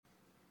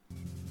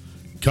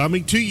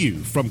Coming to you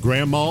from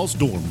Grandma's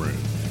dorm room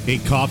in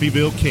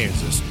Coffeyville,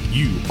 Kansas,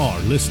 you are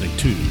listening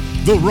to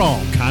The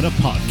Wrong Kind of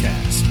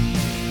Podcast.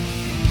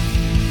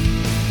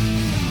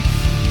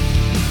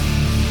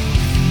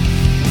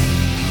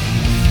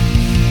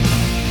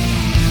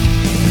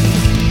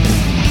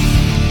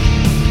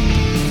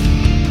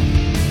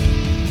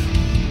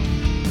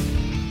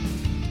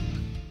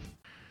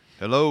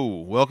 Hello,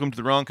 welcome to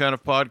The Wrong Kind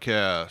of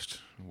Podcast.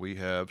 We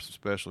have some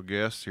special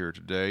guests here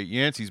today.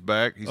 Yancey's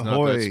back. He's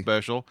not that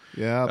special.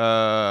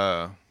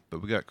 Yeah.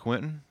 But we got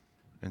Quentin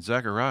and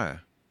Zachariah.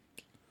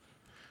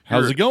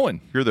 How's it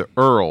going? You're the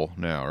Earl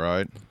now,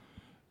 right?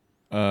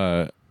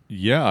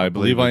 Yeah, I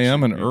believe I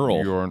am an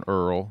Earl. You're an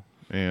Earl.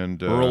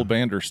 And Earl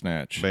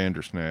Bandersnatch.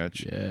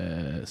 Bandersnatch.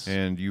 Yes.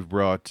 And you've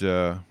brought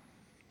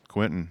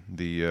Quentin,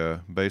 the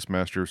bass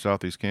master of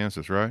Southeast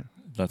Kansas, right?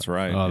 That's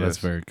right. Oh, Yes. that's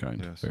very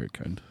kind. Yes. Very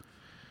kind.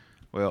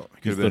 Well,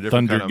 He's could have been the a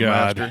different Thunder kind of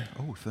God. master.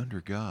 Oh,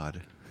 Thunder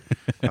God.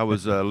 I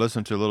was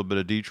listening to a little bit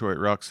of Detroit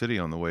Rock City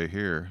on the way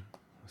here.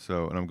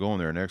 And I'm going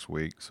there next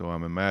week, so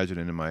I'm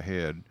imagining in my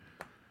head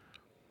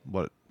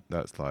what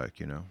that's like,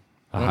 you know.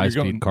 A Well,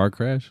 high-speed car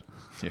crash?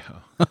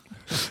 Yeah.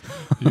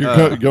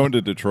 You're going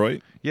to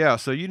Detroit? Yeah,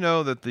 so you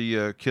know that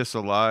the Kiss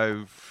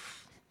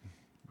Alive,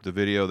 the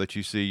video that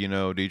you see, you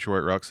know,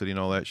 Detroit Rock City and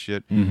all that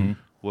shit,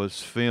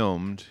 was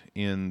filmed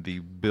in the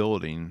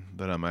building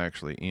that I'm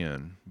actually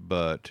in,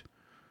 but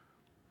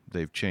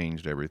they've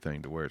changed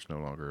everything to where it's no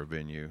longer a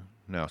venue.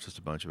 Now it's just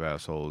a bunch of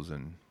assholes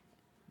and,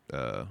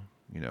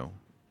 you know,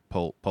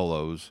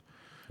 polos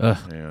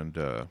and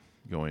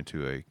going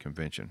to a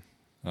convention.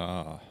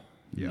 Ah.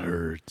 Yeah.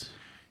 Nerds.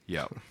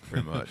 Yeah,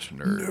 pretty much.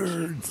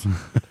 Nerds.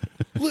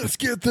 Let's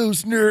get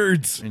those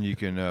nerds. And you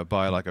can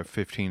buy like a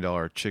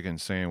 $15 chicken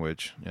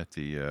sandwich at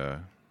the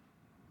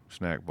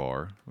snack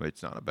bar. Well,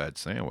 it's not a bad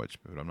sandwich,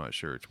 but I'm not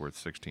sure it's worth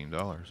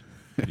 $16.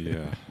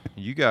 Yeah.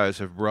 You guys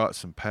have brought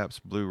some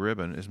Pabst Blue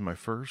Ribbon. It's my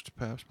first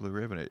Pabst Blue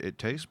Ribbon. It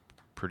tastes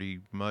pretty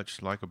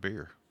much like a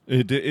beer.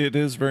 It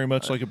is very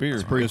much like a beer.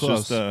 It's pretty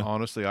close. Just,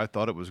 Honestly, I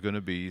thought it was going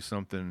to be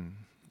something.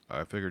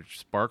 I figured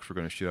sparks were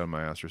going to shoot out of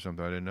my ass or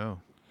something. I didn't know.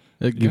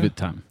 Give it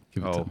time.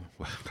 Give it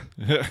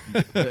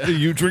time.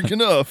 you drink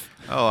enough.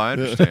 Oh, I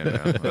understand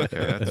now.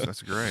 Okay,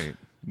 that's great.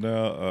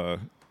 No,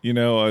 you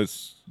know,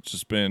 it's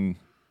just been.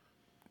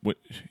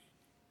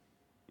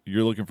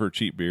 You're looking for a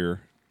cheap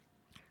beer.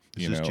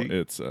 Is You this know, cheap?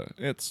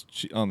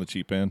 it's on the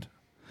cheap end.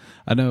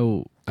 I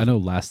know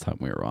last time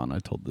we were on, I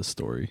told this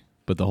story,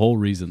 but the whole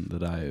reason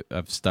that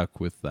I've stuck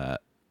with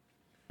that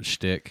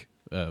shtick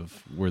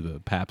of we're the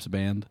Pabst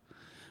band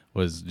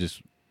was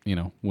just, you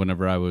know,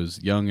 whenever I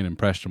was young and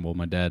impressionable,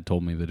 my dad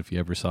told me that if you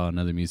ever saw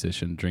another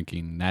musician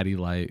drinking Natty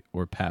Light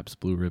or Pabst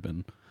Blue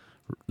Ribbon,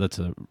 that's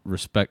a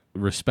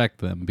respect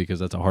them because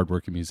that's a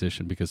hardworking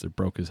musician because they're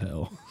broke as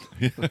hell.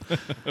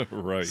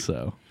 Right.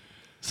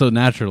 So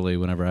naturally,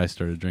 whenever I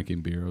started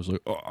drinking beer, I was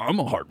like, oh, I'm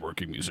a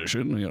hardworking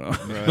musician, you know.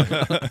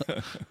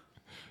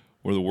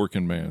 We're the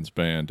working man's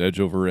band, Edge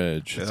Over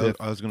Edge. Yeah,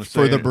 I was going to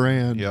say for the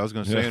brand. Yeah, I was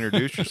going to say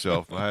introduce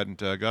yourself. I hadn't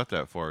got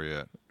that far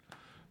yet.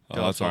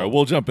 Oh, that's all right.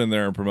 We'll jump in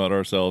there and promote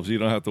ourselves. You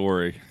don't have to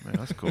worry. Man,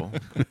 that's cool.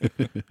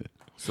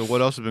 So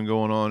what else has been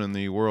going on in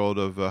the world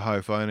of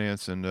high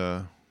finance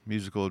and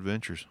musical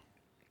adventures?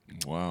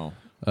 Wow.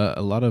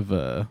 A lot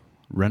of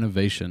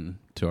renovation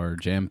to our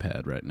jam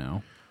pad right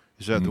now.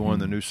 Is that the one,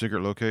 the new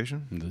secret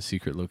location? The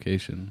secret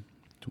location.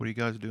 What are you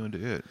guys doing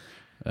to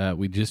it?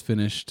 We just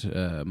finished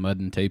mud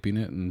and taping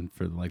it, and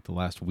for like the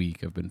last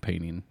week, I've been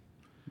painting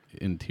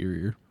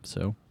interior.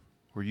 So,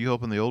 Were you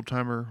helping the old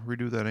timer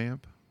redo that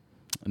amp?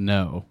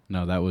 no,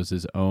 that was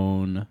his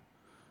own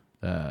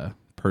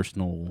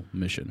personal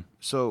mission.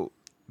 So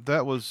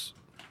that was.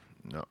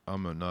 No,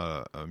 I'm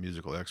not a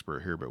musical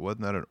expert here, but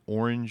wasn't that an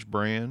orange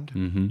brand?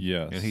 Mm-hmm.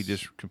 Yes. And he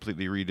just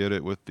completely redid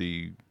it with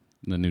the.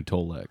 The new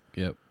Tolek.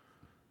 Yep.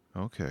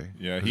 Okay.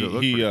 Yeah, 'Cause it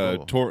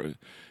looked pretty cool.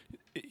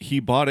 He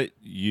bought it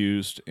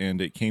used,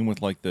 and it came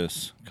with like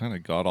this kind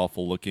of god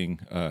awful looking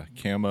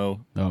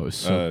camo Oh, it was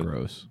so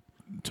gross.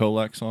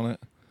 Tolex on it.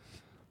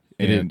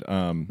 It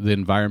And The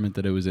environment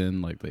that it was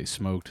in, like they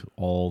smoked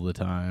all the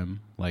time,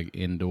 like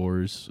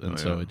indoors, and Oh,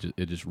 so yeah.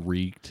 it just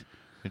reeked.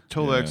 And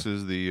Tolex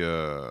is the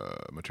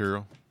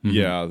material.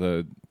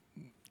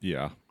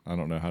 yeah, I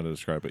don't know how to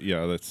describe it.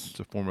 Yeah, that's It's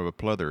a form of a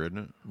pleather, isn't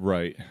it?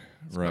 right.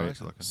 It's Right. nice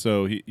looking.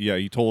 So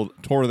he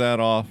tore that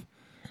off,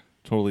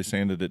 totally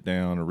sanded it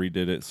down and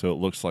redid it so it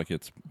looks like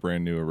it's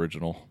brand new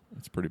original.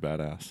 It's pretty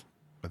badass.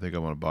 I think I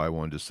want to buy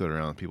one. Just sit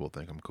around and people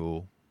think I'm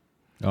cool.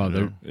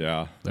 Oh,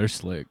 Yeah. they're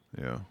slick.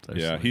 Yeah. They're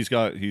Yeah, slick.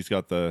 he's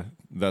got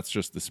that's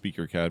just the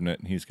speaker cabinet,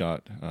 and he's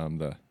got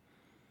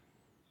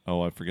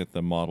I forget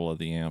the model of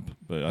the amp,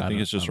 but I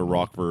think it's just a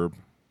Rockverb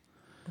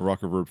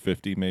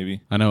 50 maybe.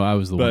 I know I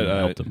was the one But, that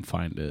helped him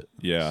find it.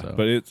 Yeah, so.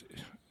 but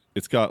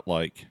it's got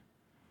like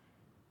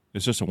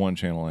it's just a one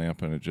channel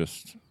amp, and it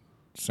just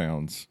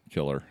sounds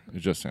killer. It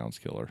just sounds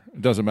killer.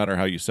 It doesn't matter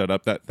how you set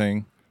up that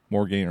thing,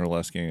 more gain or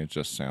less gain, it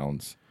just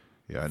sounds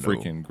Yeah, I know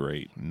freaking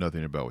great.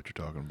 nothing about what you're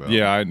talking about.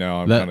 Yeah, I know.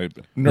 I'm That- kind of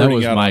That nerding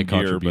was out my on gear,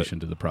 contribution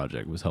to the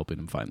project, was helping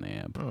him find the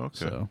amp. Oh, okay.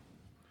 So,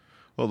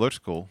 Well, it looks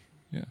cool.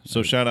 Yeah.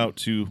 So shout out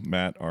to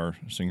Matt, our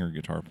singer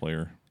guitar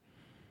player,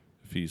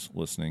 if he's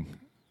listening.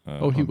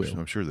 He will.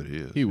 I'm sure that he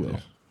is. He will.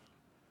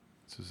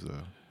 This is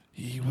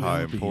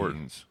high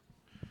importance.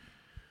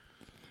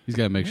 He's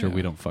got to make sure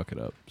we don't fuck it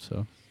up.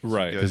 So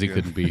Right. because he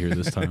couldn't be here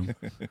this time.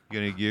 Got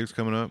any gigs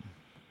coming up?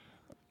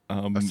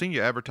 I've seen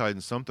you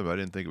advertising something, but I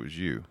didn't think it was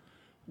you.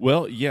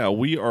 Well, yeah,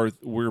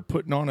 we're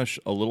putting on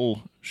a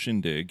little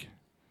shindig.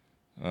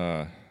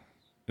 We're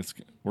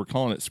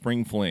calling it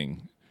Spring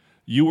Fling.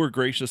 You were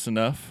gracious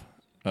enough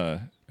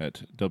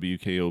at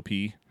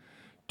WKOP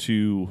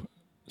to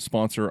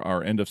sponsor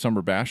our end of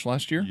summer bash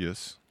last year.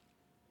 Yes.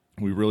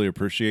 We really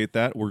appreciate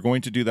that. We're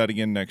going to do that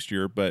again next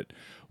year, but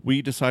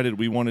we decided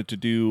we wanted to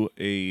do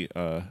a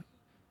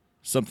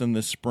something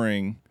this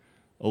spring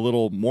a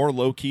little more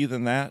low-key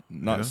than that.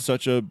 Not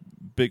such a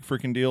big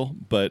freaking deal,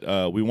 but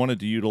we wanted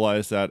to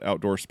utilize that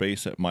outdoor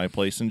space at my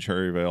place in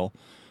Cherryvale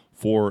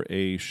for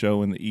a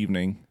show in the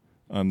evening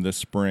this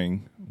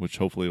spring, which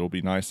hopefully it'll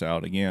be nice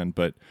out again.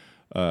 But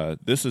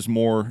this is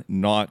more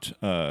not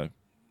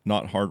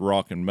hard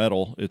rock and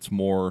metal. It's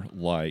more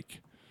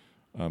like,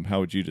 how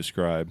would you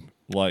describe?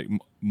 Like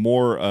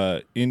more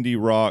indie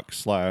rock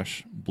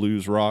 /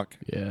 blues rock.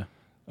 Yeah.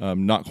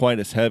 Not quite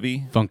as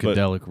heavy.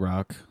 Funkadelic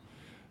rock.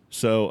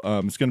 So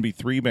it's going to be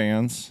 3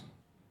 bands.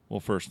 Well,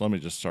 first, let me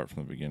just start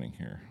from the beginning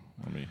here.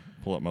 Let me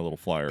pull up my little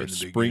flyer.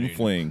 Spring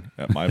Fling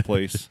at My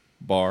Place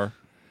Bar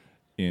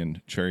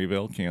in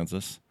Cherryvale,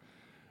 Kansas.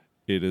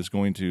 It is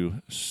going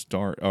to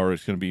start, or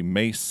it's going to be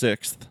May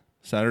 6th,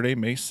 Saturday,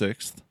 May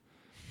 6th,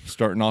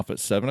 starting off at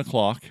 7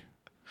 o'clock.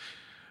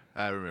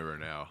 I remember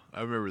now.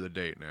 I remember the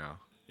date now.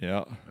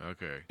 Yeah.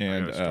 Okay.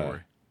 And, I got a story.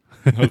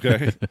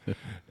 Okay.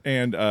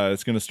 And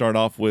it's going to start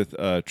off with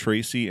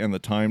Tracy and the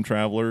Time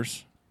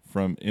Travelers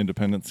from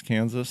Independence,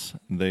 Kansas.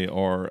 They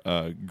are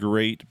a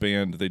great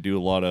band. They do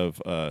a lot of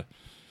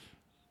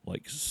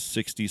like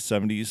 60s,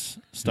 70s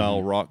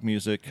style rock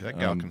music. That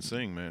gal can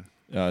sing, man.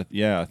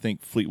 Yeah, I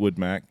think Fleetwood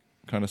Mac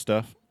kind of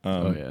stuff.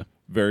 Yeah.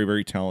 Very,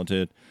 very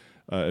talented.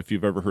 If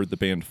you've ever heard the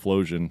band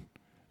Flosion,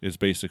 is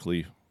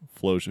basically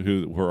Flosion,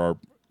 who are our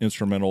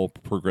instrumental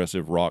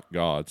progressive rock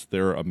gods.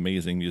 They're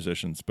amazing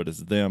musicians, but it's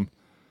them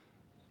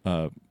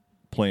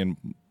playing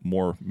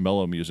more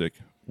mellow music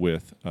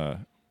with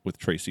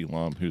Tracy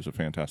Lum, who's a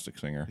fantastic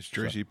singer. Is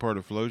Tracy part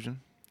of Flosion?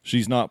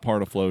 She's not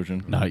part of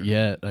Flosion. Not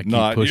yet. I keep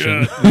Not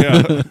pushing.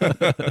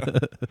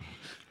 yet.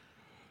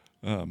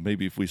 Yeah.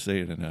 Maybe if we say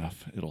it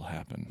enough, it'll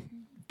happen.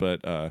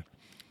 But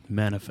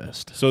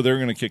Manifest. so they're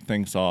going to kick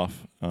things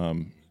off,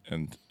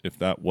 and if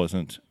that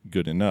wasn't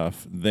good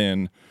enough,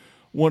 then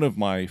one of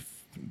my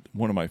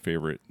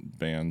favorite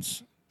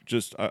bands.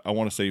 Just I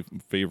want to say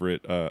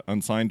favorite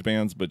unsigned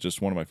bands, but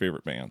just one of my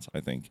favorite bands. I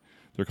think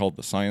they're called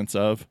The Science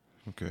Of.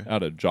 Okay.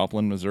 Out of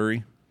Joplin,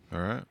 Missouri. All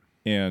right.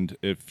 And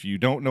if you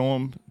don't know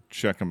them,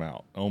 check them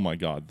out. Oh my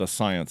God, The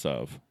Science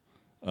Of.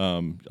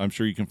 I'm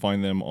sure you can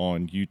find them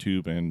on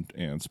YouTube and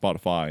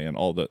Spotify and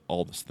all the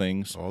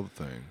things. All the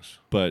things.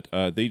 But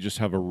they just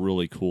have a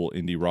really cool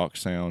indie rock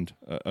sound.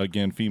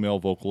 Again, female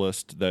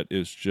vocalist that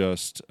is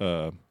just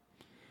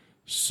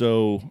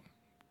so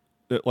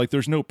like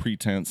there's no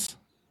pretense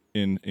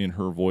in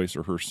her voice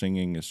or her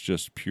singing. It's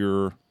just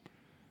pure,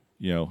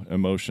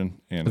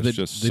 emotion, and But it's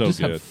just they so just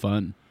good. have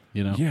fun.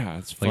 Yeah,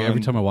 it's fun. Like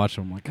every time I watch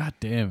them, I'm like, God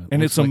damn it!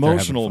 And looks it's like they're having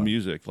emotional fun.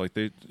 music. Like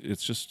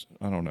it's just,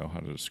 I don't know how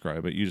to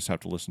describe it. You just have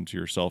to listen to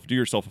yourself. Do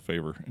yourself a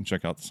favor and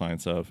check out The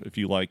Science Of. If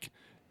you like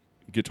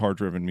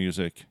guitar-driven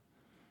music,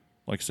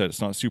 like I said,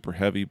 it's not super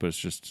heavy, but it's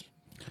just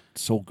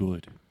so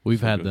good. We've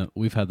So had good.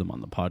 them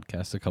on the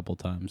podcast a couple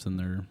times,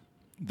 and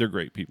They're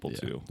great people Yeah,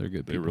 too. they're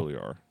good They people. really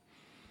are.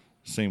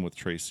 Same with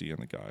Tracy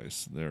and the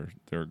guys. They're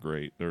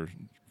great. They're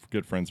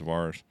good friends of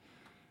ours.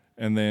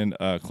 And then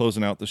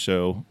closing out the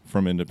show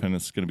from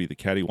Independence is going to be the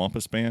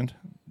Cattywampus Band.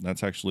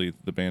 That's actually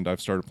the band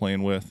I've started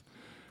playing with.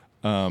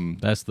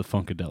 that's the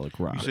Funkadelic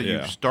rock. You said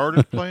Yeah. you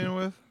started playing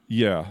with?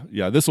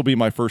 Yeah. This will be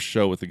my first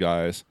show with the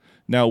guys.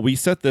 Now, we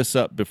set this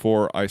up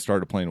before I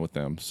started playing with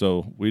them,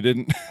 so we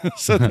didn't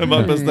set them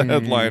up as the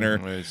headliner.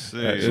 I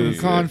see. It was-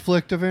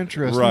 Conflict of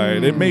interest.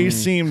 Right. It may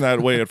seem that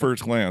way at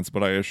first glance,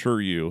 but I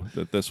assure you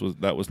that that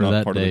was For not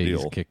that part of day, the he's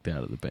deal. kicked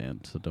out of the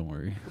band, so don't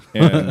worry.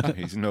 And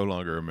He's no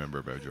longer a member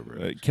of Joe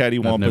Brothers. I've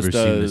Cattywampus never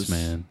does. seen this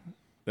man.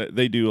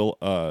 They do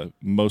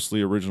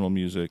mostly original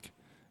music,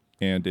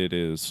 and it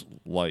is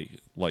like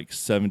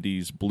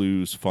 70s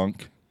blues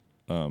funk.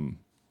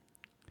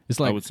 It's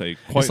like I would say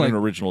quite like- an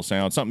original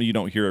sound, something you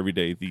don't hear every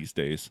day these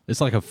days.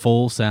 it's like a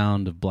full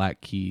sound of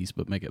Black Keys,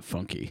 but make it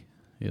funky.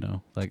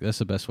 Like that's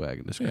the best way I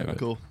can describe Yeah, it.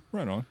 Cool.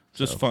 Right on.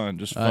 Just fun.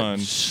 Just Uh, fun.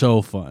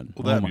 so fun.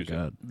 Well, oh that my music-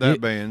 god. That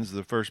It- band's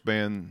the first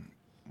band.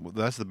 Well,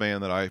 that's the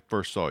band that I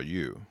first saw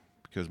you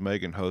because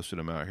Megan hosted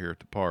them out here at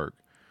the park,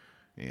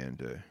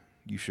 and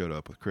you showed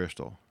up with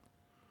Crystal.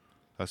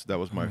 That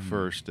was my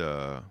first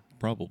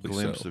Probably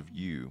glimpse so. of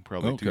you.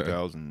 Probably Okay.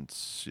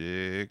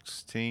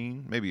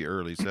 2016, maybe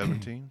early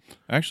 17,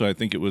 Actually, I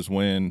think it was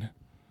when.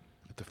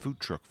 at the food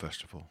truck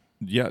festival.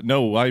 Yeah,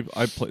 no, I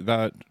played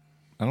that.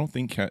 I don't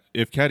think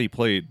if Caddy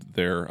played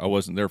there, I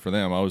wasn't there for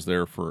them. I was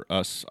there for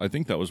us. I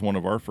think that was one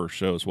of our first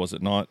shows, was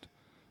it not?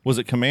 Was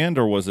it Command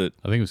or was it?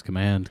 I think it was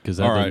Command because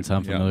that All didn't right,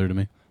 sound yeah. familiar to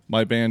me.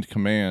 My band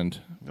Command.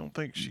 I don't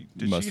think she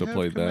did. Must she have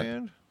played that.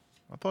 Command?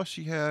 I thought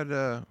she had.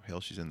 Hell,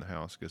 she's in the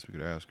house. Guess we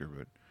could ask her,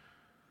 but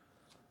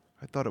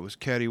I thought it was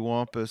Caddy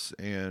Wampus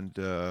and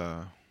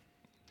I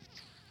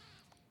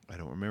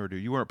don't remember.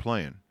 Dude, you weren't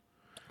playing.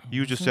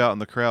 You were just out in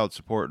the crowd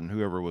supporting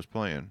whoever was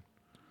playing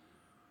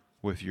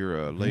with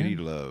your lady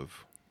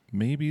love.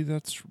 Maybe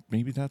that's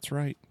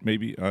right.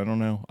 Maybe, I don't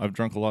know. I've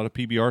drunk a lot of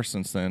PBR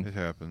since then. It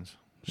happens.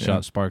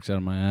 Shot sparks out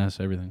of my ass,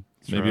 everything.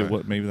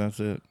 Maybe that's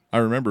it. I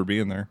remember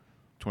being there.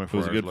 24 It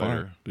was a hours good later,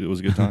 fire. It was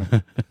a good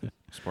time.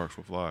 sparks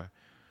will fly.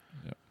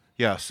 Yep.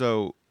 Yeah.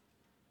 So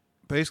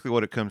basically,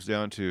 what it comes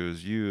down to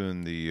is you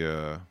and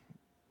the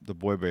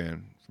boy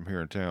band from here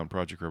in town,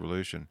 Project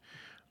Revolution.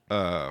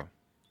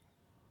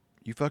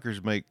 You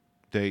fuckers make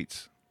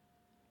dates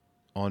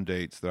on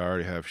dates that I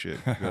already have shit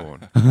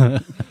going.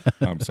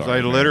 I'm So sorry.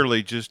 I man.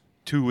 literally just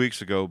 2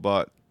 weeks ago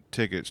bought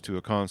tickets to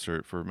a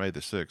concert for May the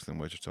 6th in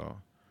Wichita.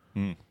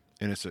 Mm.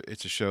 And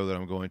it's a show that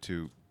I'm going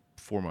to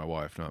for my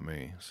wife, not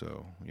me.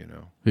 So, you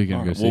know. Who you gonna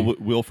All go right, see?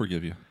 we'll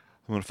forgive you.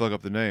 I'm going to fuck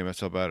up the name. That's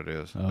how bad it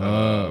is.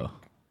 Oh.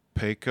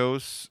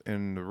 Pecos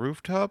and the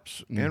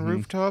Rooftops? And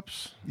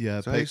Rooftops? Yeah,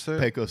 Is that how you say it?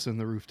 Pecos and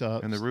the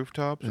Rooftops. And the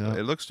Rooftops? Yeah.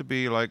 It looks to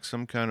be like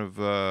some kind of,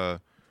 I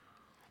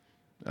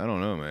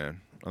don't know,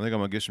 man. I think I'm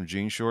going to get some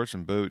jean shorts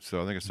and boots,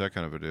 so I think it's that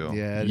kind of a deal.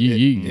 Yeah,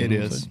 Yee. it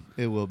is.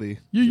 It will be.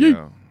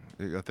 Yeah,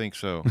 I think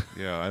so.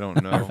 Yeah, I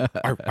don't know.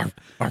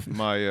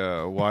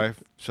 My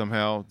wife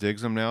somehow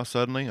digs them now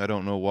suddenly. I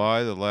don't know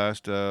why. The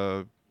last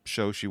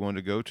show she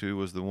wanted to go to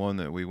was the one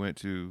that we went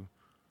to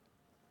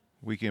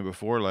weekend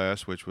before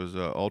last, which was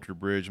Alter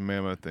Bridge,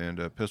 Mammoth,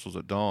 and Pistols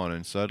at Dawn,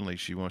 and suddenly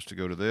she wants to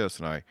go to this,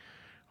 and I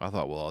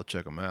thought, well, I'll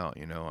check them out.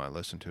 You know, I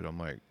listened to it. I'm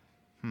like,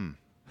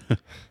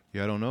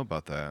 yeah, I don't know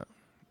about that.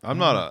 I'm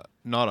not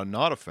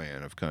a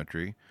fan of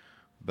country,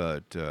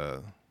 but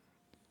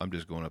I'm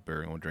just going up there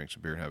and going to drink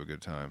some beer and have a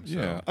good time. So.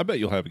 Yeah, I bet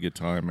you'll have a good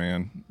time,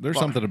 man. There's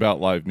Well, something about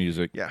live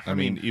music. yeah, I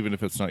mean, even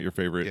if it's not your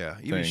favorite Yeah,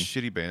 thing. even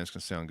shitty bands can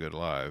sound good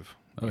live.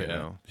 Oh, you yeah.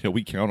 know? Yeah,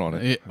 we count on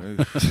it.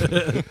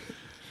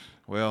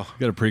 Well,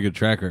 Got a pretty good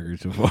track record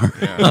so far.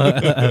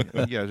 yeah,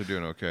 you guys are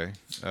doing okay.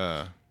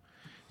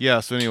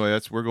 Yeah. So anyway,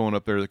 we're going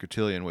up there to the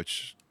Cotillion,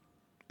 which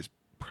is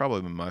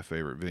probably my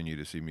favorite venue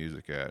to see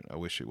music at. I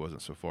wish it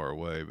wasn't so far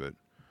away, but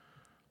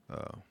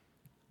I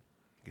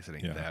guess it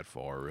ain't that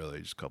far,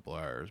 really, just a couple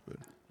hours. But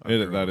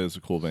That is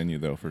a cool venue,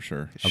 though, for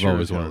sure. I've Sure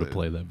always as hell wanted to is.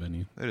 play that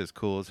venue. It is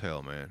cool as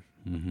hell, man.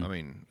 Mhm. I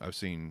mean, I've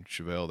seen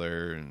Chevelle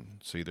there and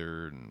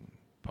Seether and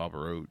Papa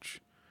Roach.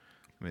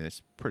 I mean, it's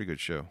a pretty good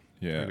show.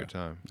 Yeah. Pretty good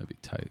time. That'd be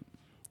tight.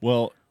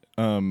 Well,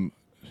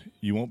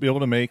 you won't be able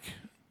to make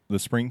the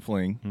Spring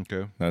Fling.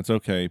 Okay. That's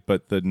okay.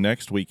 But the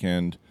next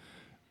weekend,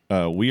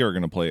 we are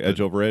going to play. Edge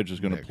Over Edge is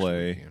going to next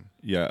play. weekend.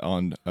 Yeah,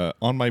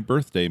 on my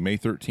birthday, May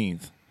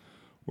 13th.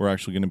 We're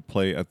actually going to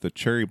play at the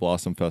Cherry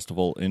Blossom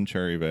Festival in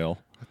Cherryvale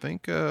I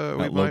think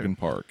at Logan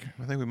Park.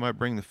 I think we might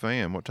bring the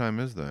fam. What time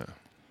is that?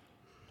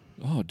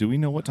 Oh, do we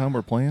know what time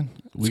we're playing?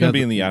 It's We going got to be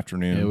the- in the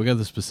afternoon. Yeah, we got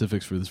the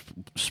specifics for this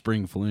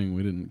spring fling.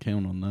 We didn't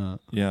count on that.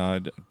 Yeah,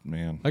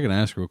 man. I can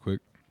ask real quick.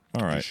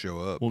 All right. Just show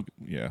up.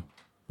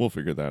 We'll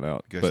figure that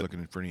out. You guys But-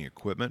 looking for any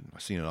equipment? I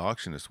seen an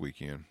auction this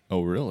weekend.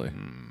 oh, really?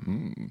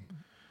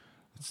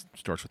 It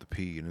starts with a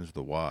P and ends with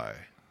a Y.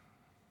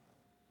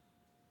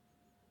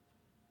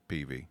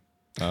 PV.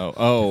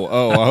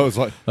 Oh! I was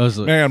like, I was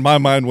like, man, my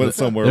mind went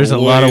somewhere. there's a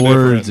way lot of different.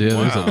 words. Yeah,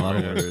 there's a Wow, lot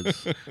of man.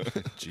 words.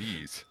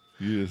 Jeez.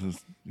 You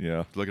just,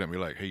 yeah. Looking at me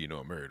like, hey, you know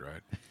I'm married,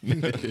 right?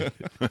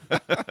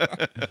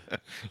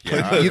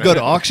 You go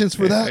to auctions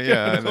for that?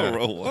 Yeah, I know.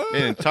 Oh, what?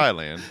 In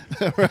Thailand.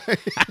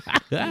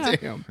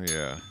 Damn.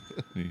 Yeah.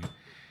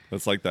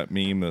 That's like that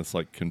meme that's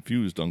like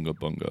confused unga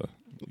bunga.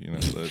 You know,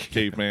 the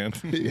caveman.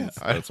 Yeah.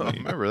 I That's don't me.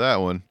 remember that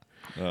one.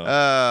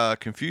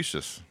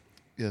 Confucius.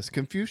 Yes.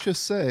 Confucius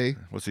say,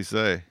 What's he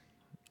say?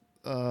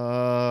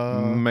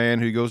 uh, Man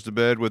who goes to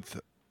bed with,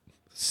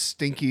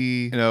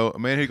 stinky. a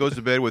man who goes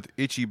to bed with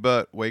itchy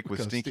butt, wake with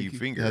Go stinky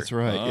finger. That's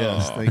right.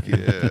 Yes. Oh. Thank you.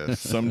 Yes.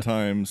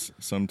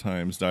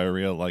 Sometimes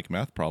diarrhea, like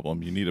math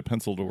problem, you need a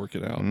pencil to work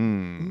it out.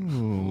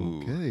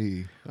 Mm.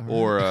 Okay. All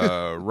right.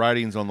 Or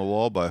Writings on the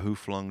Wall by Who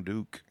Flung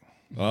Duke.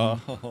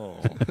 Oh,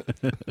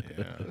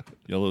 Yeah.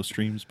 Yellow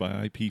Streams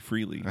by IP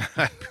Freely.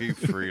 Pee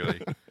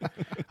freely.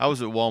 I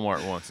was at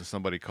Walmart once and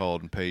somebody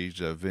called and paged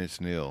Vince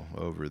Neil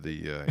over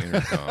the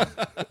intercom.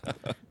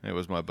 It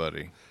was my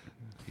buddy.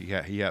 He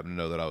happened to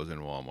know that I was in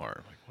Walmart.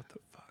 I'm like, what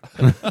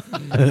the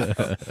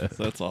fuck?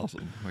 That's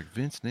awesome. I'm like,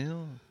 Vince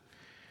Neil?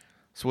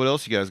 So what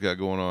else you guys got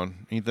going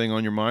on? Anything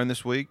on your mind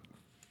this week?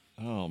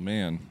 Oh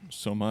man,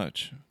 so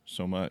much.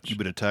 You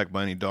been attacked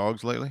by any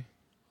dogs lately?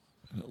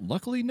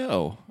 Luckily,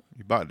 no.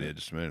 You about did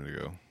just a minute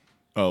ago.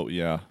 Oh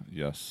yeah,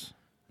 yes.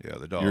 Yeah,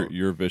 the dog.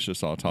 You're a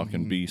vicious, all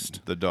talking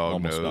beast. The dog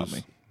almost got knows.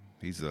 me.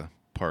 He's a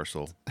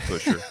parcel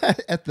pusher.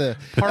 at the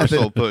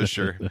Parcel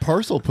pusher.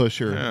 parcel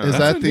pusher. Yeah. Is That's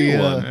that a the new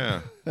one.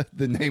 Yeah.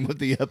 the name of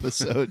the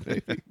episode.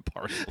 Maybe.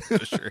 Parcel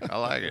Pusher. I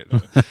like it.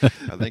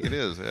 I think it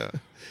is. Yeah.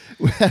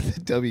 We had the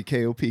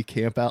WKOP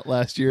camp out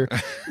last year.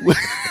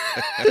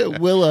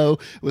 Willow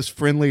was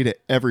friendly to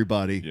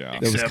everybody Yeah.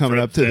 that was Except coming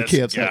for up to the this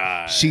campsite.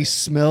 guy. She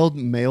smelled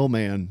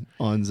mailman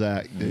on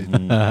Zach,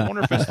 dude. I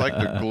wonder if it's like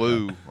the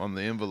glue on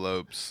the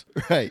envelopes.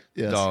 Right?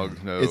 Yes.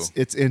 Dogs know.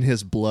 It's in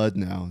his blood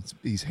now.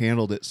 He's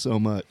handled it so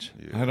much.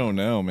 I don't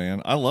know,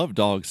 man. I love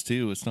dogs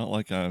too. It's not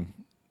like I'm,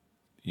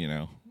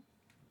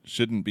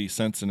 shouldn't be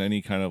sensing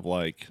any kind of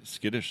like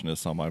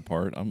skittishness on my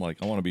part. I'm like,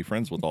 I want to be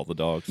friends with all the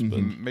dogs, but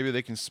Maybe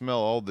they can smell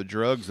all the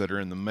drugs that are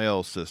in the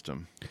mail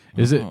system.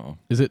 Is Oh.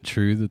 it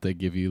true that they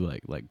give you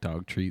like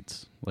dog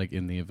treats like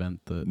in the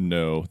event that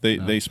no,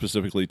 they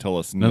specifically tell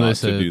us No, they not to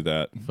said- do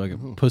that.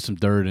 fucking put some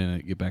dirt in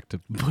it, get back to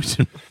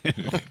pushing,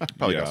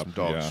 Probably Yeah, got some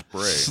dog yeah.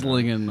 spray.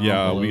 slinging.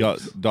 Yeah, we got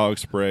envelopes. dog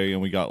spray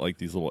and we got like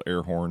these little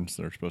air horns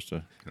that are supposed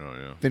to. Oh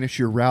yeah. Finish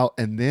your route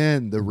and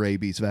then the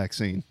rabies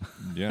vaccine.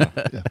 Yeah.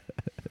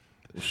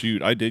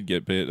 Shoot, I did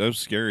get bit. That was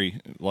scary.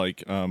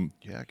 Like,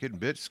 Yeah, getting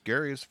bit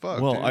scary as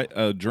fuck. well, dude.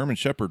 a German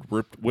Shepherd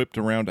whipped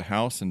around a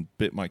house and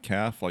bit my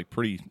calf, like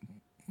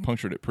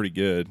punctured it pretty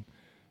good.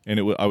 And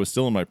I was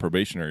still in my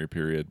probationary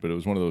period, but it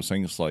was one of those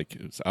things like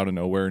it's out of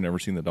nowhere. Never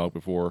seen the dog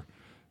before.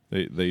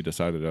 They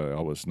decided I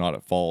was not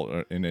at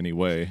fault in any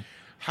way.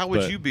 How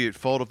would but- you be at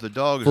fault if the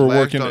dog is For lashed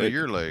working onto at-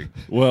 your leg?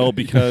 Well,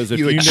 because if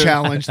You you would know,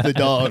 challenge the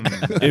dog.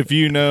 if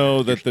you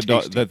know that the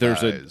tasty that there's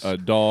thighs. a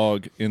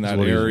dog in that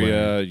what he's area,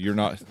 wearing. you're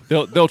not.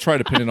 They'll try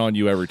to pin it on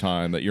you every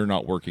time that you're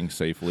not working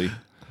safely.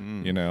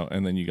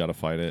 And then you got to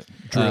fight it.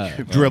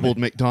 Dribbled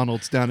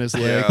McDonald's down his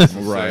leg. Yeah,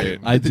 Right.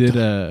 I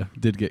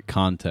did get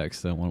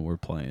context on when we're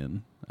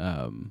playing.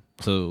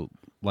 So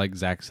like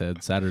Zach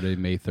said, Saturday,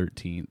 May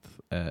 13th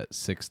at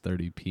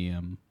 6:30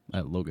 p.m.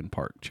 at Logan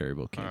Park,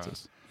 Cherryville,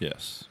 Kansas.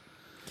 Yes.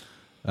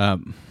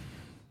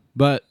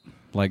 But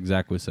like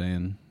Zach was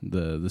saying,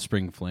 the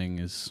spring fling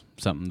is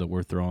something that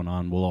we're throwing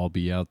on. We'll all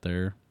be out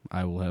there.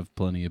 I will have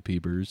plenty of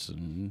peepers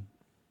and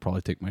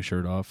probably take my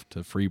shirt off to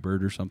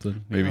Freebird or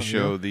something. Maybe Yeah.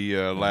 show the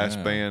last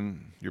Yeah.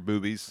 band your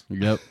boobies.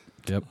 Yep.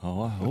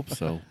 Oh, I hope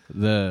so.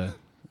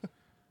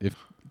 If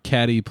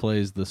Caddy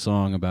plays the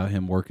song about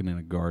him working in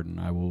a garden,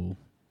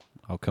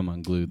 I'll come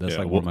unglued. That's Yeah,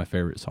 like well- one of my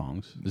favorite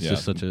songs. It's Yeah.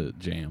 just such a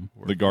jam.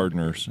 The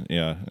Gardeners,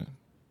 yeah,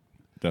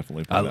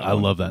 definitely. play that I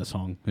one. love that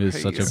song. It's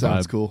Hey, such a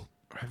Sounds vibe. cool.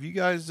 Have you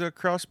guys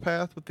crossed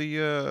path with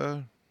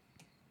the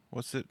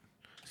what's it?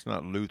 It's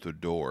not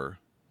Luthador.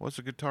 What's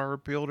the guitar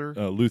builder?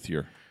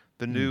 Luthier.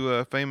 The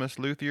new famous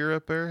luthier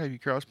up there. Have you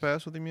crossed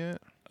paths with him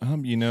yet?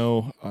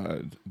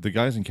 The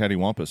guys in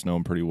Cattywampus know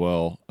him pretty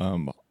well.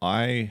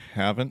 I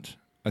haven't.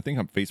 I think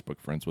I'm Facebook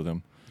friends with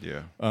him.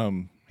 Yeah.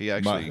 Um, He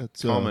actually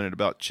That's, commented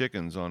about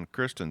chickens on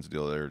Kristen's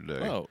deal the other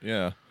day. oh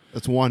yeah,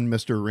 That's one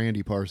Mr.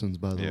 Randy Parsons,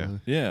 by the Yeah. way.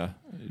 yeah,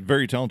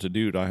 very talented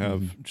dude. I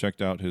have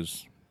checked out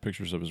his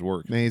pictures of his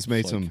work. Man, he's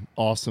made It's like- some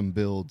awesome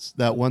builds.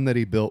 That one that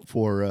he built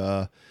for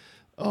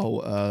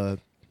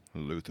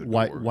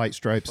Luthador. White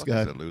Stripes Fuck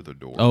guy. is that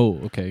Luthador? Oh,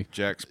 okay.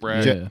 Jack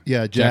Sprague.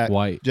 Yeah. Jack Jack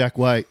White. Jack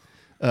White.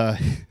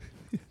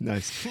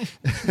 Nice.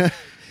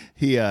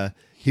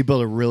 He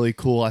built a really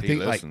cool, I He think,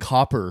 listens. like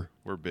copper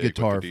We're big with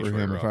guitar the for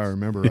Detroit him, if I Rocks.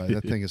 remember right.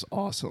 That thing is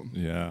awesome.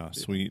 Yeah,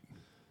 sweet.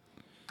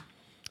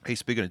 Hey,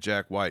 speaking of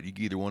Jack White,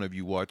 either one of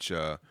you watch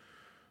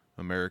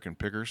American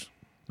Pickers?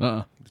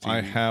 Uh-uh. The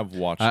I TV? have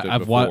watched it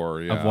I've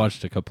before. Yeah. I've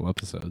watched a couple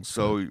episodes.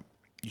 So you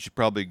should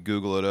probably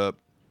Google it up.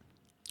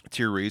 It's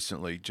here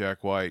recently.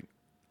 Jack White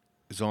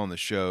is on the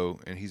show,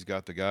 and he's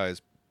got the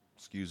guys,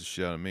 excuse the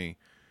shit out of me,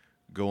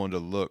 going to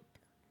look.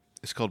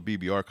 It's called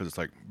BBR because it's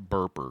like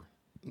burper.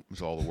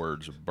 It's all the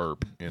words of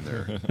burp in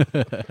there.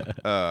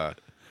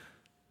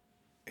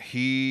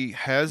 He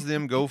has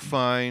them go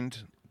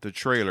find the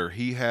trailer.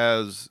 He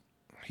has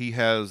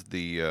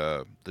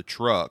the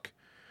truck,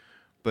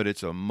 but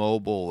it's a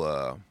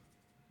mobile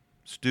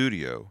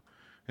studio,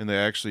 and they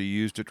actually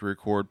used it to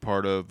record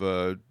part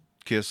of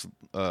Kiss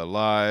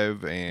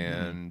Live,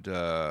 and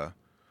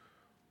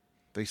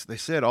they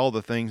said all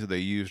the things that they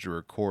used to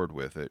record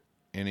with it.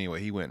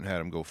 Anyway, he went and had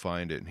him go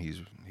find it, and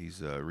he's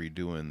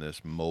redoing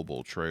this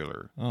mobile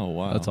trailer Oh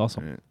wow, That's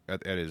awesome.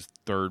 at his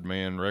Third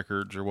Man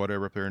Records or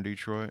whatever up there in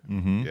Detroit.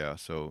 Mhm. Yeah,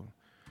 so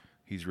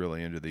he's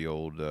really into the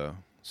old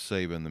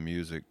saving the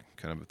music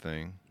kind of a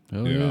thing.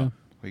 Oh, Yeah. yeah.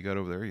 What you got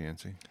over there,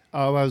 Yancey?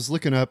 Oh, I was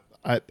looking up.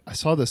 I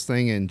saw this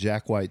thing in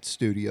Jack White's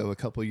studio a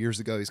couple of years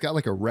ago. He's got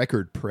like a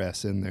record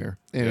press in there,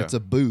 and Yeah. it's a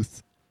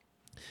booth.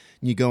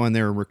 You go in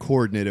there and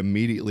record, and it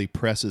immediately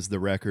presses the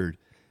record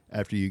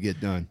after you get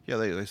done. Yeah,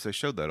 they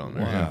showed that on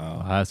there. Wow.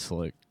 Yeah. Oh, that's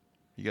slick.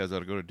 You guys ought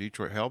to go to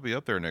Detroit. I'll be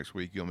up there next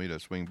week. You'll meet to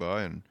swing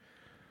by and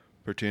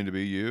pretend to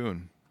be you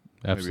and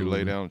Absolutely.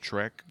 maybe lay down a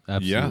track.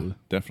 Absolutely. Yeah,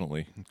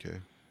 definitely. Okay.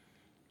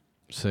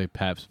 Say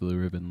Pabst Blue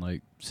Ribbon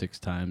like 6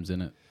 times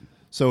in it.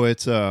 So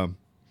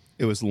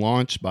it was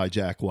launched by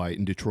Jack White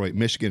in Detroit,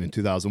 Michigan in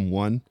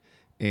 2001,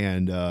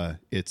 and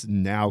it's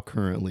now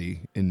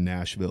currently in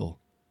Nashville.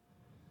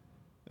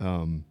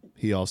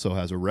 He also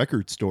has a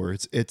record store.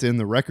 It's in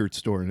the record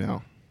store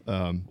now.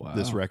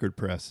 this record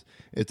press.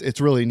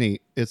 It's really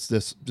neat. It's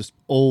this just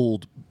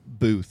old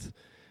booth.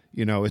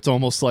 You know, it's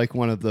almost like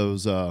one of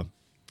those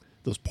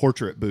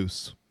portrait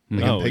booths,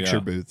 like a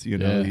picture booth. You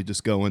know, you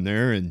just go in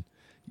there and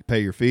you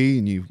pay your fee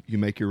and you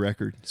make your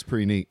record. It's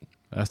pretty neat.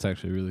 That's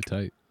actually really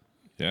tight.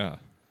 Yeah.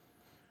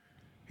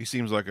 He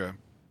seems like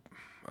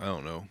I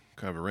don't know,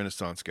 kind of a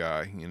Renaissance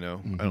guy, you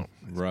know. I don't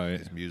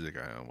his music,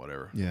 I don't know,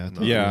 whatever. Yeah,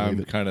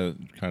 I'm kind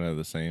of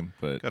the same,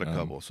 but got a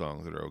couple of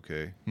songs that are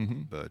okay,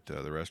 but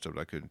the rest of it,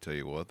 I couldn't tell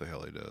you what the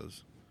hell he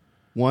does.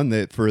 One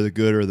that, for the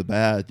good or the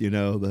bad, you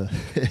know,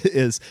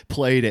 is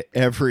played at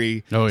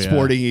every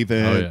sporting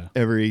event,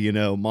 every, you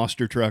know,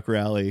 monster truck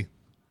rally,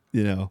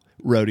 you know,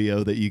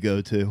 rodeo that you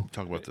go to.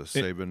 Talk about the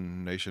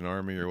Seven Nation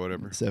Army or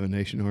whatever. Seven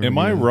Nation Army. Am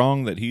I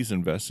wrong that he's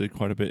invested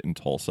quite a bit in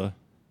Tulsa?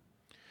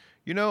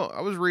 You know,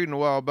 I was reading a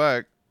while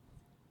back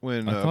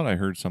when I thought I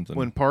heard something.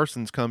 When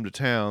Parsons come to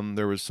town,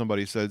 there was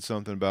somebody said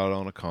something about it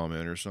on a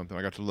comment or something.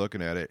 I got to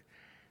looking at it.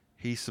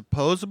 He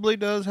supposedly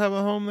does have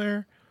a home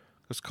there.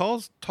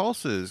 Because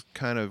Tulsa has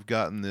kind of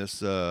gotten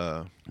this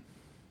rep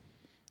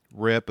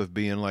of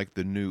being like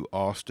the new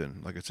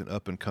Austin, like it's an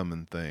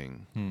up-and-coming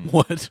thing.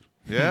 What?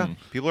 Yeah,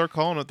 people are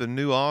calling it the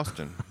new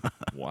Austin.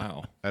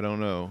 Wow. I don't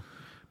know.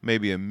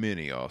 Maybe a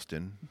mini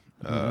Austin.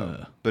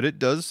 But it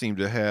does seem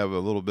to have a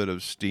little bit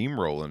of steam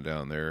rolling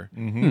down there.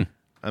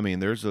 I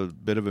mean, there's a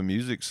bit of a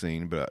music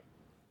scene, but,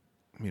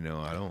 you know,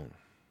 I don't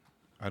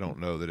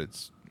know that I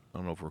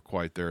don't know if we're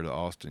quite there to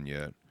Austin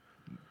yet.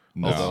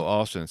 No. Although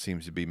Austin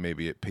seems to be,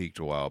 maybe it peaked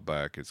a while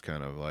back. It's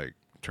kind of like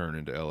turned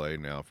into L.A.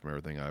 now from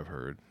everything I've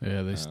heard.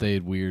 Yeah, they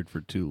stayed weird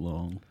for too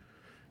long.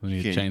 When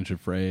you change the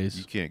phrase,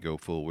 you can't go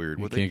full weird.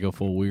 You can't go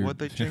full weird. What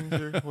they change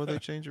their?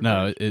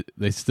 No,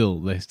 they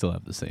still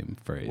have the same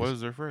phrase. What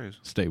is their phrase?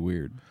 Stay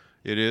weird.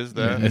 It is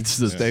that. It's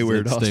the stay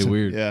weird. Stay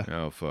weird. Yeah.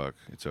 Oh fuck!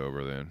 It's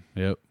over then.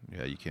 Yep.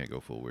 Yeah, you can't go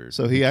full weird.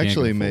 So he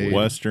actually made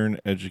Western,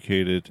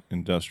 educated,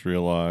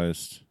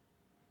 industrialized.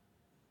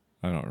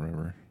 I don't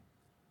remember.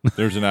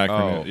 There's an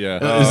acronym.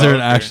 Yeah. Is there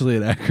actually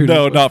an acronym?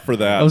 No, not for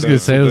that. I was going to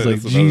say, I was like,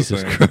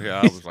 Jesus Christ. Yeah,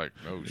 I was like,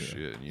 oh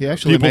shit. He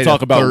actually People made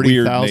talk a about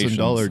weird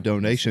 $30,000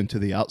 donation to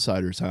the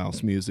Outsiders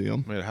House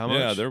Museum. Wait, how much?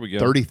 Yeah, there we go.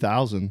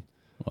 30,000.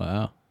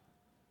 Wow.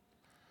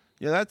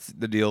 Yeah, that's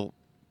the deal.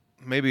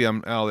 Maybe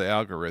I'm out of the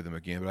algorithm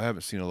again, but I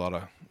haven't seen a lot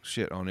of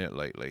shit on it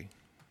lately.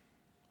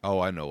 Oh,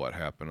 I know what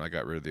happened. I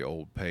got rid of the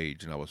old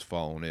page, and I was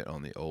following it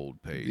on the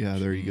old page. Yeah,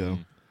 there you go.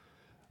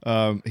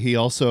 He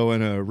also,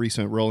 in a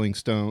recent Rolling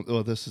Stone,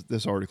 well,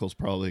 this article's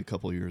probably a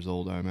couple years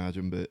old, I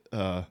imagine, but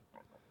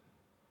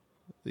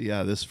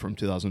yeah, this is from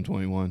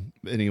 2021.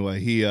 Anyway,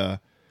 he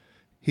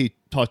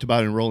talked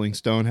about in Rolling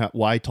Stone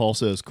why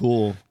Tulsa is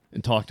cool,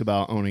 and talked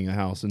about owning a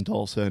house in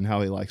Tulsa and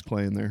how he likes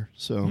playing there.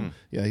 So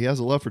yeah, he has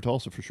a love for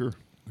Tulsa for sure.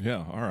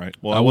 Yeah, all right.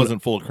 Well, I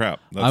wasn't full of crap.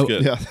 That's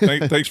good. Yeah.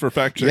 Thanks for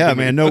fact checking. Yeah,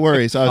 man, no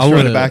worries. I was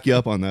trying to back you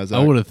up on that, Zach.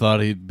 I would have thought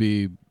he'd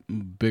be a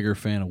bigger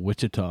fan of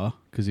Wichita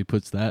because he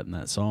puts that in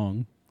that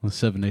song. The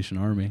Seven Nation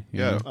Army.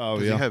 Yeah. Oh,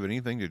 Does yeah. he have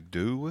anything to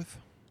do with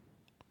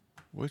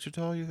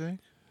Wichita, you think?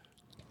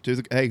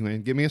 Hey,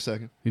 man, give me a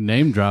second. He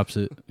name drops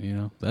it. You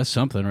know, that's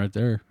something right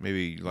there.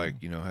 Maybe,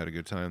 like, had a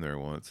good time there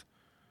once.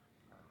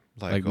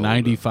 Like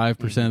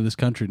 95% of this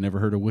country never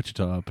heard of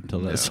Wichita up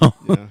until that Yeah.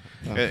 song.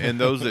 Yeah. And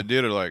those that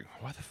did are like,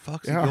 why the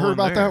fuck's he Yeah, I going heard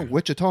about there? that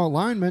Wichita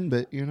lineman,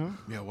 but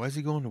Yeah, why is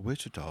he going to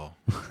Wichita?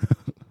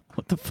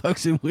 What the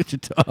fuck's in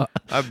Wichita?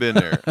 I've been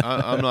there.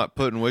 I'm not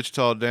putting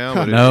Wichita down,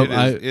 but No,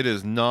 it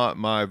is not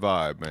my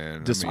vibe,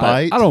 man.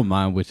 Despite- I don't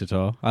mind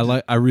Wichita.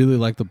 I really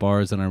like the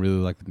bars and I really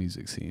like the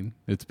music scene.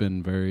 It's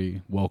been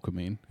very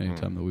welcoming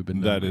anytime that we've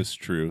been down That there. is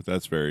true.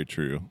 That's very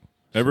true.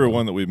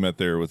 Everyone that we've met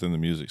there within the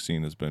music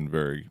scene has been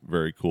very,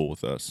 very cool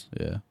with us.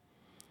 Yeah.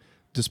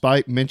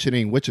 despite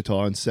mentioning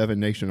Wichita and Seven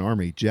Nation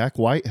Army, Jack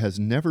White has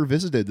never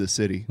visited the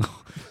city.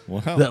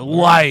 Wow. That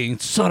lying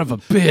son of a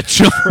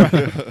bitch.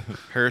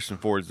 Harrison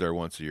Ford's there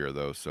once a year,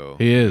 though, so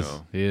He is.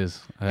 He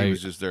is. He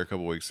was just there a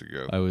couple weeks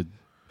ago. I would.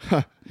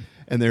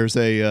 And there's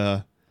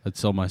I'd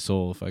sell my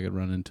soul if I could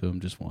run into him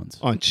just once.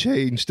 on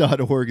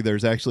change.org,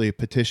 there's actually a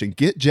petition.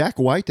 Get Jack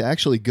White to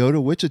actually go to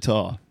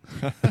Wichita.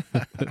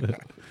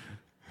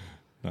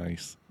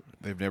 Nice.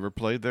 They've never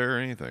played there or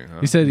anything,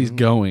 huh? He said he's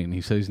going. He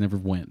said he's never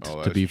went. Oh,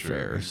 to that's be true.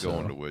 fair, He's so.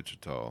 going to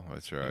Wichita.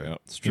 That's right.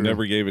 Yep. He true.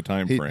 never gave a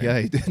time He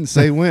frame. didn't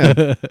say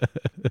when.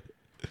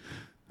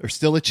 There's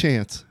still a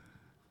chance.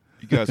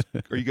 You guys,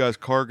 are you guys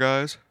car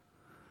guys?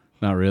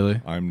 Not really.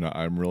 I'm not.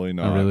 I'm really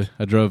not. Not really.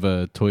 I drove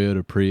a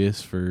Toyota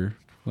Prius for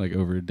like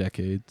over a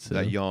decade. So.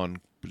 That yawn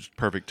was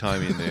perfect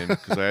timing then,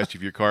 because I asked you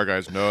if your car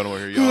guys know. I don't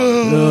want to hear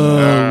yawning.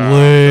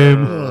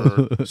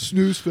 lame.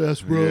 Snooze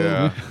fest, bro.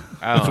 Yeah.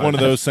 It's one of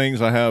those things.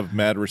 I have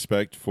mad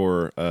respect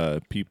for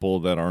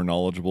people that are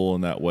knowledgeable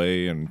in that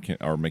way and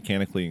are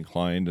mechanically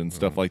inclined and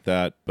stuff like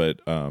that. But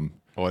Oh,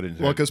 I didn't.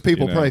 Well, because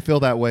people know. probably feel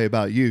that way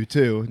about you,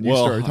 too. You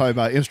Well- start talking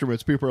about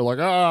instruments, people are like,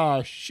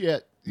 oh,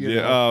 shit. You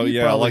yeah, know,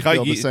 you probably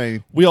feel the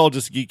same. we all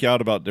just geek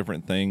out about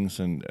different things,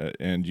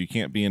 and you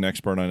can't be an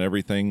expert on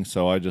everything.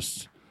 So I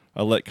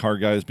let car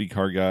guys be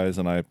car guys,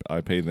 and I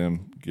pay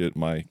them get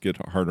my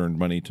hard earned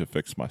money to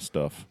fix my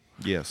stuff.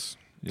 Yes.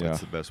 Yeah.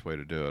 That's the best way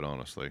to do it,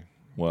 honestly.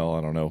 Well,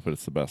 I don't know if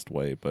it's the best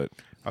way, but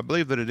I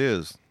believe that it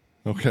is.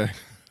 okay.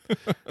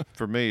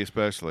 For me,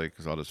 especially,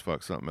 because I'll just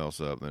fuck something else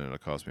up, then it'll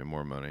cost me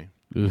more money.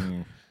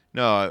 Ugh.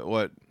 No,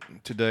 what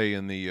today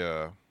in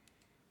the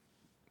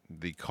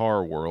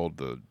car world,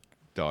 the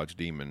Dodge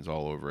Demons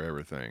all over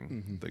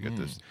everything. They get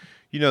this.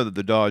 You know that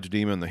the Dodge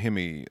Demon, the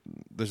Hemi,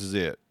 this is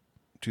it.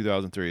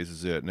 2003, this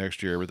is it.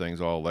 Next year, everything's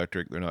all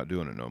electric. They're not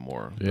doing it no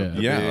more. Yeah.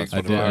 The Yeah, big that's what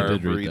I did fire read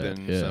that,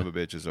 breathing yeah. son of a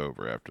bitch is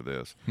over after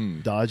this.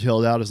 Dodge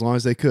held out as long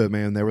as they could,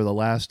 man. They were the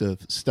last of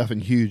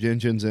stuffing huge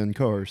engines in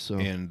cars. So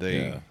And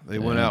they Yeah. they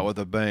went out with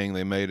a bang.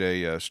 They made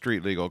a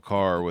street legal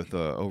car with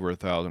over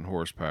 1,000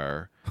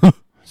 horsepower.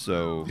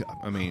 So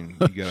I mean,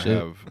 you gotta Shit.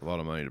 have a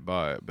lot of money to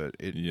buy it, but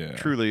it Yeah.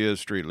 truly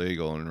is street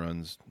legal and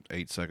runs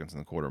 8 seconds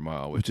in a quarter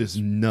mile, which is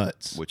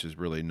nuts. which is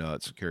really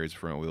nuts. It carries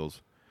front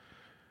wheels.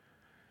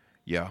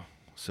 Yeah,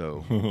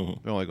 so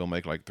they're only gonna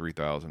make like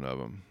 3,000 of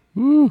them,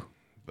 Woo.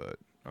 but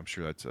I'm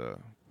sure that's a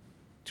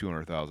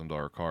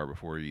 $200,000 car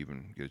before you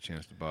even get a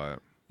chance to buy it.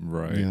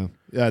 Right.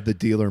 Yeah, the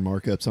dealer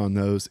markups on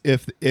those,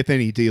 if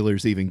any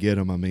dealers even get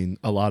them. I mean,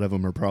 a lot of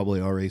them are probably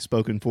already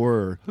spoken for.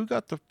 Or Who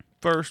got the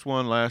first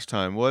one last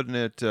time? Wasn't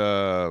it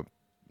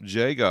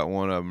Jay got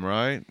one of them,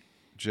 right?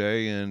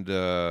 Jay and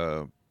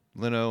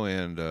Leno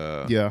and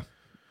yeah,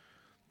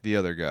 the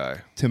other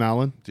guy. Tim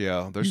Allen.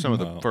 Yeah, they're some of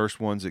the No. first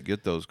ones that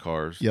get those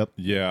cars. Yep.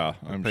 Yeah,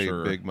 I'm Pay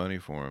sure. big money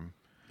for them.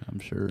 I'm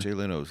sure. Jay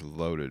Leno's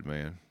loaded,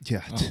 man.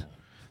 Yeah.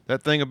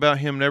 That thing about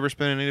him never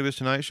spending any of his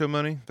Tonight Show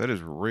money, that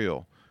is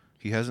real.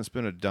 He hasn't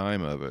spent a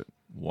dime of it.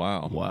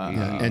 Wow.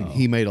 Yeah, and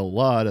he made a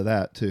lot of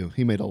that too.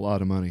 He made a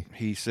lot of money.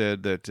 He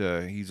said that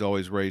he's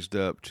always raised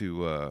up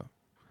to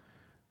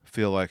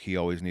feel like he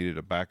always needed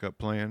a backup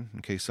plan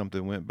in case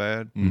something went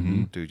bad.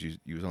 Mm-hmm. Dude,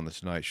 you was on the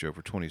Tonight Show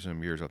for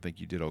 20-some years. I think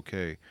you did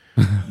okay.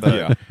 But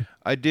Yeah.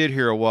 I did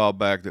hear a while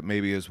back that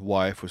maybe his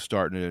wife was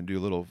starting to do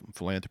a little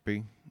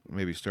philanthropy.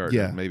 Maybe start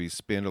Yeah. to maybe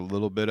spend a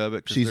little bit of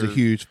it. 'Cause She's a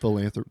huge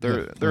philanthropist.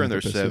 They're in their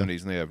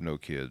 70s and they have no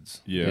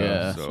kids. Yeah.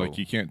 Yeah. It's So- like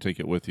you can't take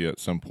it with you at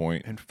some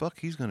point. And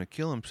fuck, he's gonna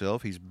kill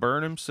himself. He's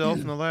burned himself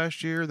in the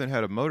last year. Then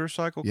had a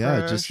motorcycle Yeah,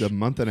 crash. just a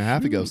month and a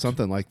half ago,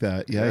 something like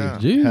that. Yeah,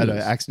 he Yeah. had an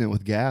Jesus. accident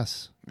with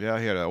gas. Yeah,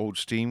 he had an old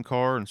steam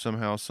car, and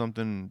somehow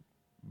something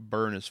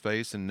burned his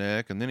face and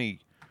neck, and then he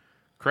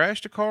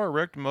crashed a car,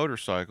 wrecked a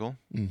motorcycle.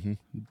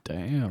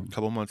 Damn. A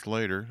couple months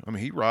later, I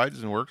mean, he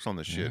rides and works on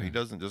this shit. He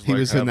doesn't just. He like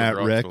was have in a that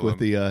drop wreck to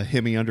with him. the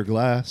Hemi under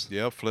glass.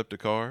 Yeah, flipped a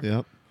car.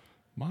 Yep.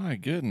 My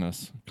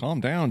goodness. Calm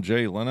down,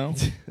 Jay Leno.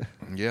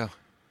 Yeah,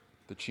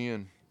 the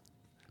chin.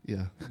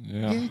 Yeah.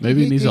 Yeah.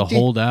 Maybe he needs to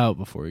hold out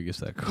before he gets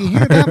that car. You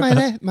hear about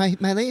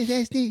my latest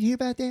accident? You hear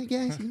about that,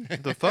 guys?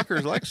 The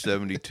fucker's like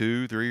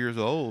 72, 3 years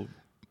old.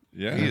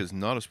 Yeah. He is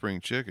not a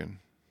spring chicken.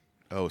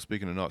 Oh,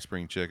 speaking of not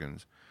spring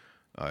chickens,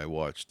 I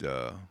watched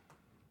a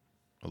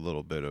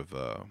little bit of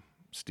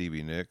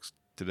Stevie Nicks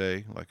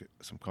today, like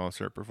some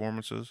concert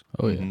performances.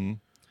 Oh yeah. Mhm.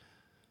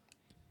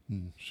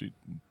 She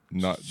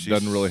She's-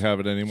 doesn't really have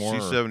it anymore.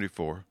 She's or-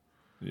 74.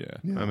 Yeah.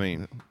 I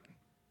mean,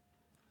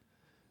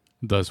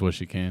 Does what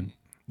she can.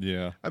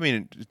 Yeah.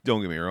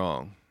 don't get me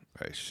wrong.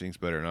 Hey, she sings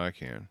better than I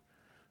can.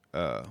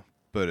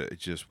 But it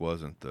just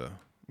wasn't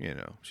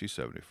she's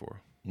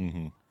 74.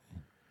 Mm-hmm.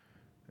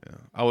 Yeah.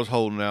 I was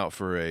holding out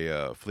for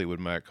a Fleetwood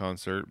Mac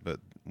concert, but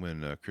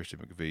when Christy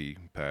McVie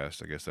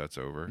passed, I guess that's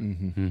over.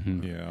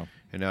 Mm-hmm. Yeah.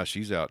 And now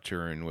she's out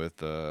touring with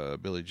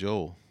Billy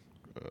Joel,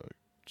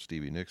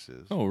 Stevie Nicks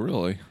is. Oh,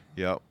 really?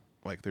 Yeah,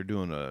 like they're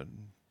doing a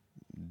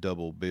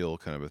double bill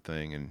kind of a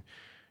thing, and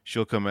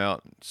she'll come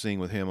out and sing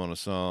with him on a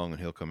song, and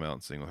he'll come out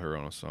and sing with her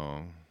on a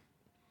song.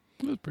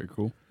 That's pretty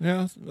cool.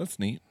 Yeah, that's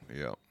neat.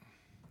 Yeah,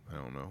 I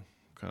don't know,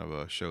 kind of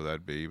a show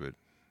that'd be, but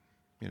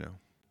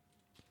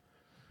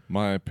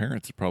My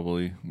parents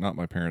probably, not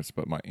my parents,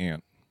 but my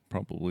aunt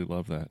probably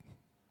love that.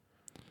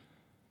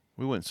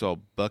 we went and saw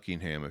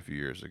Buckingham a few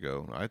years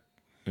ago.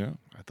 Yeah.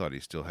 I thought he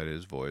still had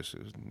his voice.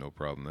 There was no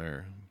problem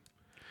there.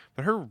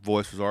 But her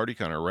voice was already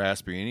kind of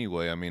raspy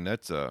anyway. I mean,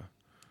 that'd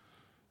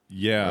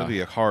Yeah. be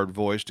a hard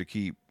voice to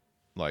keep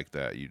like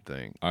that, you'd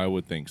think. I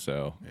would think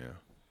so. Yeah.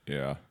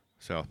 Yeah.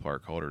 South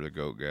Park called her the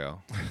goat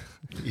gal.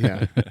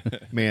 Yeah.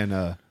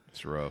 Man,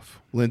 It's rough.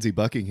 Lindsey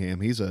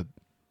Buckingham, he's a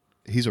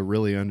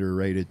really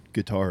underrated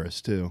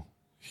guitarist too.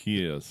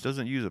 He is.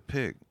 Doesn't use a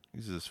pick.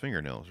 Uses his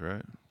fingernails,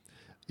 right?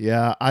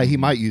 Yeah, he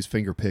might use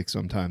finger picks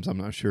sometimes. I'm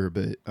not sure,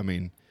 but I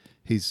mean,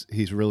 he's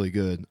really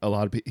good.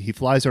 He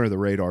flies under the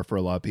radar for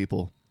a lot of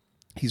people.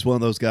 He's one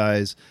of those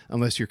guys.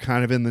 Unless you're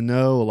kind of in the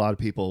know, a lot of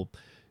people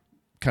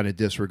kind of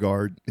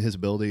disregard his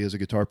ability as a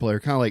guitar player.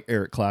 Kind of like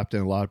Eric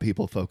Clapton. A lot of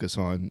people focus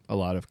on a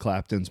lot of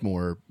Clapton's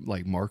more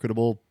like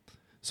marketable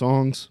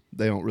songs.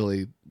 They don't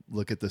really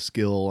look at the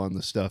skill on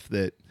the stuff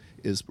that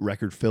is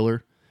record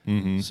filler.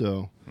 Mm-hmm.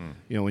 So,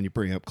 when you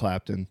bring up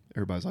Clapton,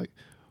 everybody's like,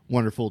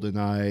 "Wonderful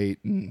Tonight"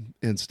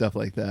 and stuff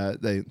like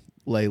that.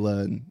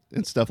 Layla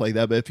and stuff like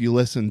that. But if you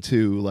listen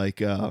to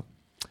like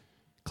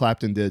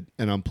Clapton did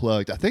an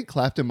Unplugged, I think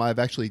Clapton might have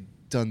actually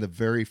done the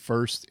very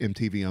first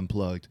MTV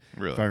Unplugged,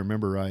 Really? if I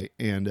remember right,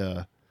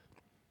 and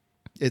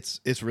it's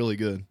really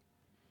good.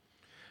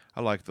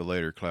 I like the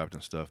later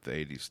Clapton stuff, the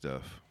 80s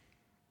stuff.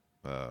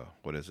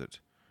 What is it?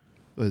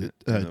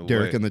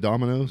 Derek and the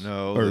Dominoes?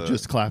 No. Or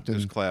just Clapton,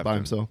 Just Clapton. by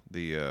himself?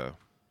 The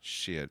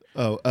shit.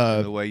 Oh,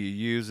 And the way you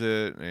use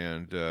it,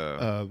 and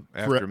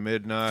After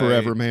Midnight.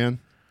 Forever Man.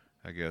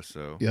 I guess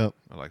so. Yep.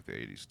 I like the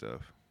 80s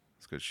stuff.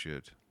 It's good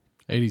shit.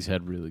 80s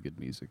had really good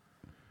music.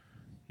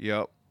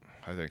 Yep.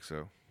 I think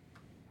so.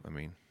 I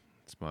mean,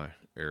 it's my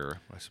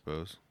era, I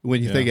suppose.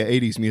 When you think of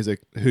 80s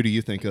music, who do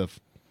you think of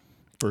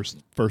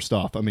first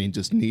off? I mean,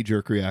 just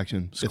knee-jerk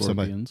reaction.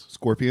 Scorpions.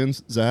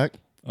 Scorpions, Zach?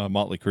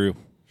 Motley Crue.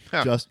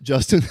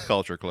 Justin?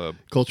 Culture Club.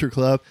 Culture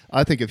Club.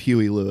 I think of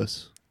Huey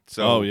Lewis.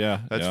 So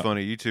yeah. That's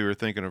funny. You two are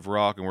thinking of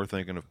rock and we're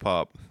thinking of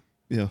pop.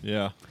 Yeah.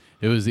 Yeah.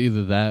 It was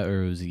either that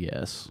or it was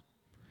Yes.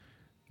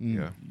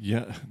 Yeah.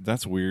 Yeah,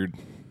 that's weird.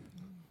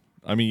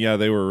 I mean, yeah,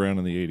 they were around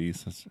in the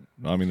 80s.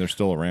 They're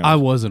still around. I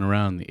wasn't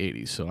around in the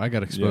 80s, so I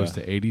got exposed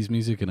to 80s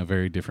music in a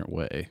very different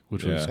way,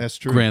 which was That's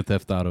true. Grand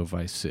Theft Auto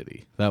Vice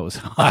City. That was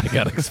how I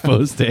got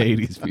exposed to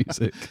 80s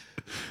music.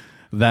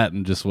 That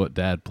and just what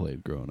Dad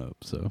played growing up.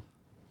 So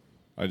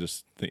I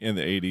just think in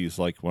the 80s,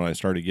 like when I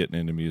started getting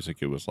into music,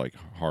 it was like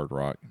hard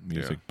rock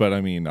music. Yeah. But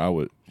I mean,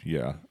 all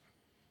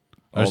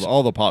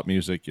the pop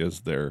music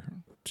is there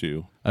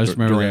too. I just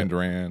remember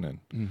Duran and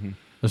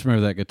I just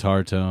remember that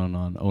guitar tone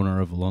on "Owner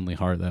of a Lonely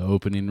Heart," that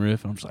opening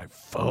riff. I'm just like,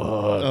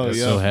 "Fuck, that's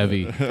so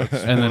heavy."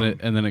 and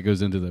then it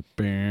goes into the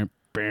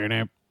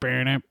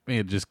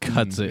it just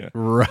cuts it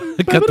right,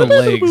 cut the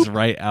legs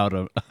right out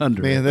of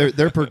under. Man, it.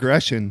 their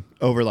progression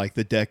over like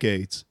the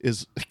decades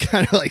is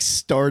kind of like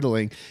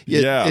startling.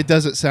 It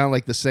doesn't sound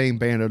like the same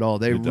band at all.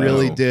 They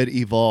really did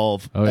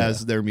evolve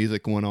as their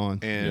music went on.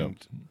 And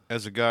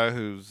as a guy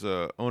who's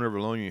owner of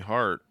a lonely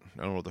heart,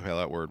 I don't know what the hell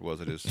that word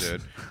was I just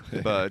said,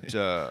 but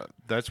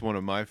that's one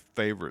of my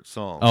favorite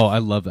songs. Oh, I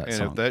love that and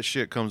song. if that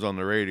shit comes on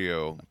the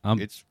radio,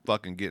 it's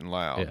fucking getting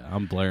loud. Yeah,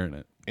 I'm blaring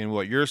it. And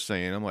what you're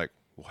saying, I'm like,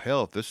 well,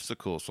 hell, if this is a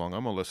cool song,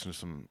 I'm going to listen to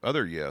some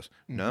other Yes.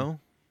 No,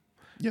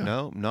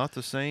 not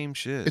the same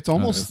shit. It's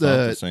almost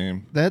not the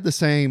same. They had the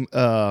same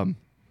kind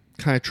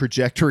of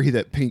trajectory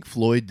that Pink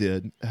Floyd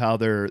did, how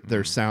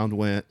their sound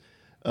went,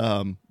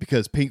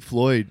 because Pink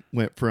Floyd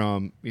went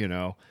from,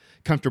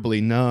 Comfortably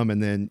Numb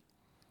and then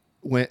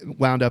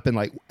wound up in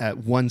like at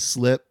One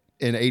Slip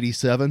in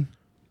 '87,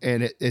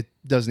 and it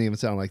doesn't even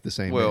sound like the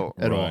same band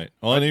at all.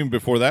 Well, and even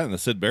before that, in the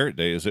Sid Barrett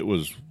days, it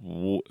was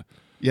when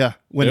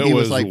he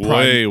was like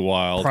way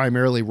wild,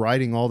 primarily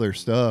writing all their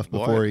stuff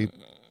before he.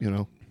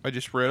 I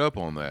just read up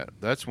on that.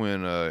 That's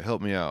when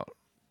help me out,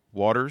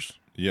 Waters.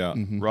 Yeah,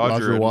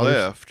 Roger had Waters.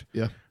 left.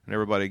 Yeah, and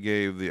everybody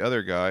gave the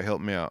other guy help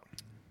me out.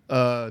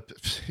 Yeah,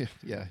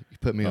 you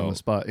put me on the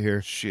spot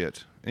here.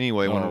 Shit.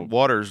 Anyway, when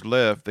Waters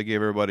left, they gave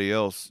everybody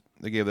else.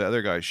 They gave the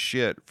other guy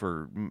shit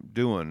for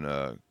doing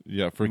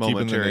for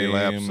momentary keeping the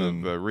lapse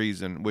name of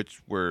reason,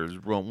 which was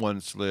One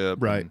Slip,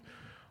 right? And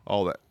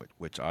all that,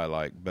 which I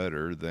like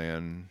better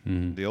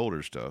than the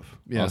older stuff.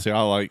 Yeah, see,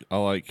 I like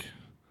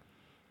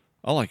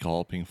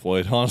all Pink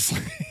Floyd,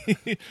 honestly.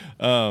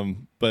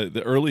 But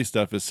the early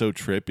stuff is so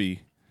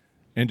trippy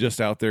and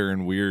just out there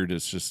and weird.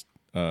 It's just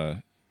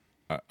I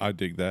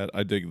dig that.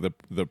 I dig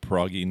the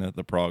progginess,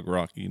 the prog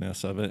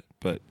rockiness of it.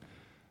 But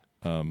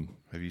Have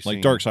you like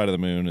seen Dark Side of the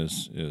Moon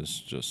is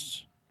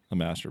just a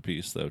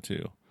masterpiece, though,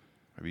 too.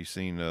 Have you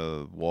seen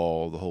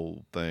Wall, the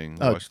whole thing?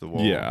 Watch the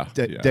Wall. Yeah,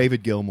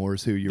 David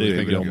Gilmour's who you were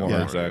David thinking Gilmour,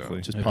 of.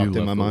 exactly. Just popped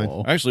in my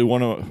mind. Actually,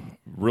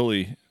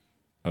 really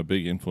a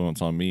big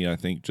influence on me, I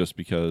think, just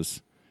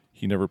because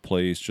he never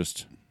plays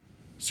just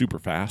super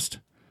fast.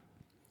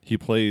 He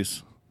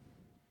plays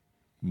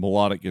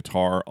melodic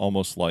guitar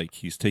almost like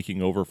he's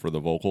taking over for the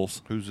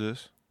vocals. Who's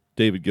this?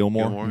 David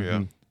Gilmour. Gilmour,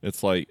 yeah.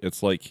 It's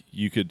like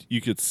you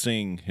could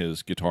sing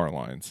his guitar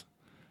lines.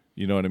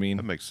 You know what I mean?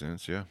 That makes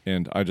sense, yeah.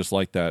 And I just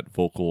like that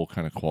vocal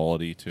kind of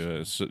quality to it.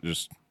 It's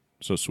just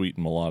so sweet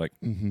and melodic.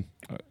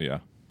 Yeah.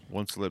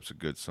 One Slip's a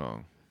good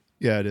song.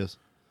 Yeah, it is.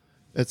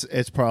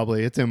 It's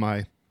probably in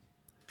my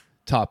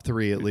top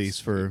 3 at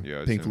least for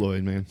Pink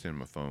Floyd, man. It's in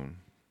my phone.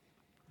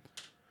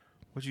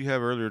 What did you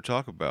have earlier to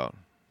talk about?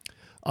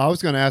 I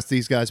was going to ask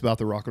these guys about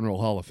the Rock and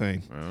Roll Hall of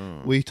Fame.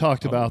 Oh. We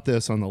talked about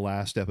this on the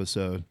last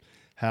episode,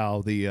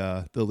 how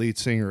the lead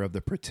singer of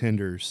the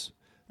Pretenders,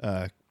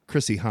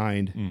 Chrissy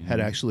Hynde, had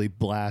actually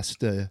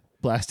blasted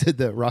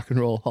the Rock and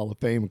Roll Hall of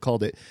Fame and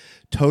called it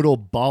total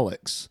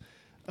bollocks.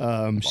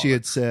 She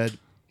had said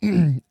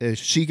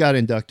she got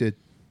inducted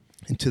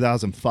in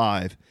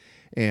 2005,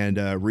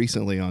 and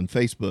recently on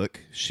Facebook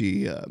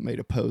she made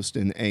a post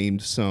and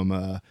aimed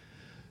some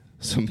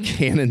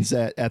cannons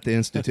at the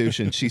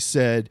institution. She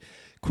said,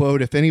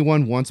 quote, "If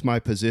anyone wants my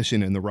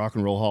position in the Rock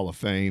and Roll Hall of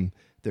Fame,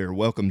 they're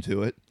welcome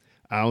to it.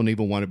 I don't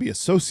even want to be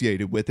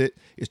associated with it.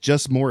 It's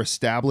just more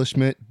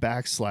establishment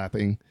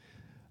backslapping.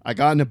 I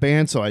got in a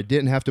band, so I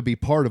didn't have to be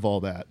part of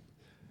all that."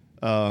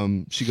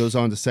 She goes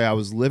on to say, "I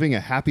was living a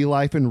happy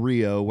life in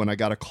Rio when I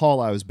got a call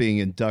I was being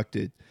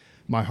inducted.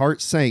 My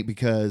heart sank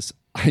because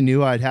I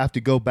knew I'd have to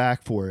go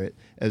back for it,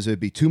 as it'd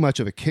be too much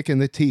of a kick in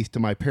the teeth to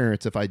my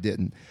parents if I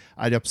didn't.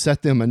 I'd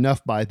upset them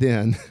enough by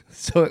then,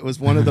 so it was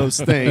one of those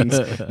things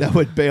that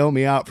would bail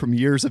me out from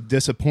years of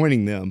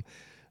disappointing them,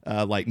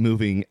 like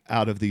moving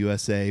out of the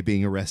USA,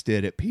 being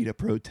arrested at PETA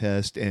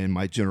protest, and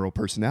my general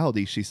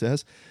personality, she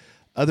says.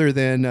 Other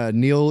than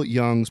Neil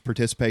Young's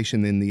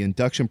participation in the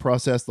induction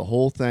process, the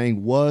whole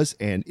thing was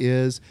and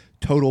is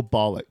total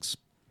bollocks.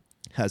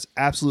 Has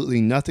absolutely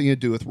nothing to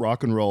do with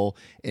rock and roll,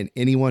 and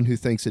anyone who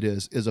thinks it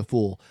is a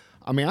fool.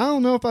 I mean, I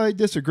don't know if I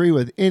disagree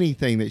with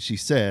anything that she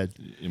said.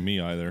 Me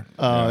either.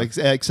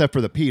 Except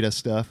for the PETA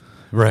stuff.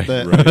 Right.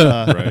 But,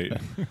 Right.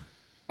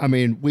 I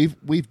mean,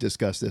 we've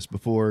discussed this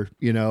before,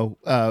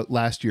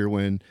 last year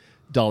when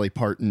Dolly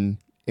Parton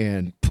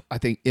and I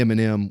think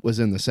Eminem was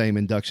in the same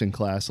induction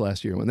class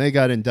last year. When they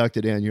got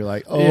inducted in, you're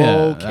like,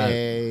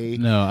 okay.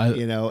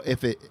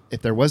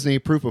 If there wasn't any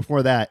proof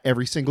before that,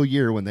 every single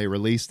year when they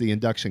released the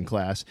induction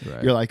class,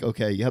 you're like,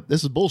 okay, yep,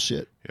 this is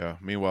bullshit. Yeah.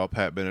 Meanwhile,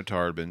 Pat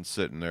Benatar had been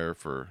sitting there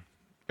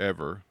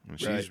forever, and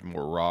she's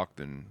more rock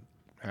than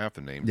half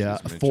the names. Yeah,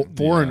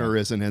 Foreigner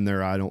isn't in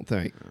there, I don't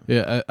think.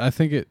 Yeah, I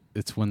think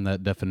it's when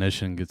that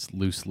definition gets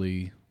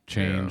loosely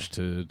changed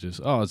to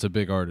just, it's a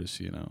big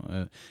artist,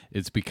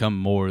 it's become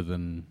more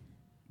than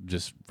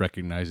just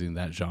recognizing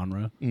that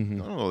genre.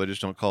 Mm-hmm. I don't know, they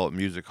just don't call it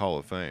Music Hall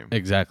of Fame.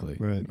 Exactly.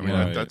 Right. I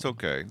mean, that's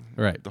okay.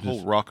 Right. The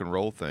whole rock and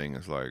roll thing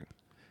is like...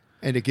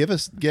 And to give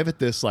it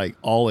this like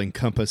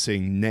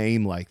all-encompassing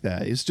name like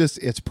that,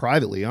 it's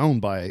privately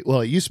owned by,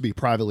 well, it used to be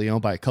privately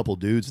owned by a couple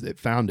dudes that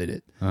founded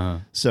it.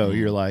 So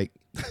you're like,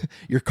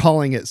 you're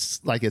calling it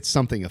like it's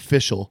something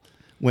official,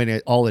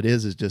 when all it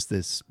is just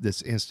this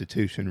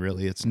institution.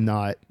 Really, it's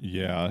not.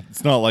 Yeah,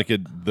 it's not like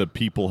the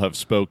people have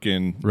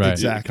spoken. Right,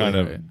 exactly. Kind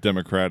of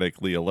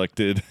democratically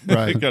elected,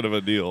 right. kind of a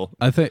deal.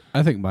 I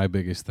think my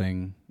biggest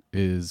thing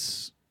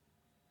is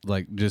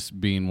like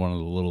just being one of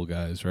the little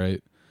guys,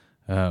 right?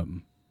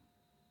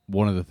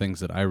 One of the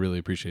things that I really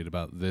appreciate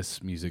about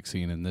this music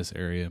scene in this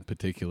area in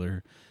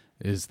particular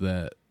is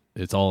that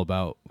it's all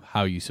about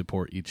how you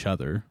support each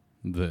other.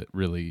 That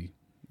really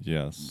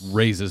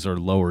raises or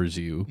lowers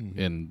you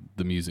in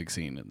the music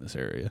scene in this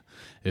area.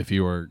 If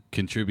you are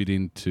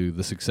contributing to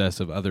the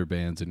success of other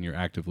bands and you're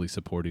actively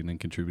supporting and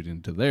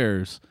contributing to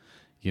theirs,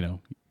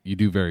 you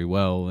do very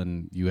well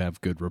and you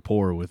have good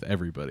rapport with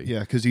everybody.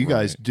 Yeah, because you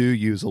guys do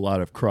use a lot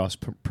of cross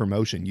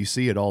promotion. You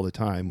see it all the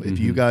time. If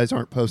you guys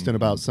aren't posting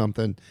about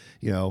something,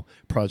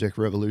 Project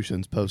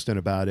Revolution's posting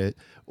about it,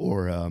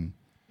 or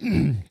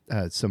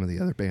some of the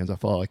other bands I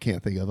follow, I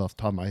can't think of off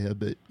the top of my head,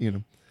 but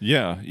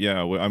Yeah.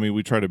 I mean,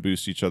 we try to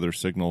boost each other's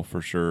signal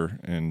for sure,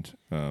 and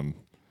that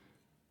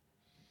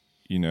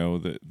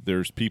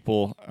there's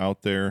people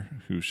out there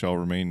who shall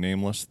remain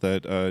nameless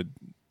that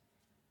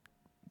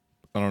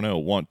I don't know,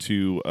 want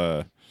to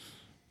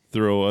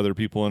throw other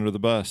people under the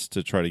bus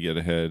to try to get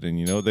ahead,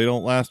 and they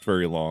don't last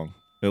very long.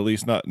 At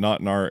least not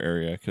in our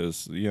area,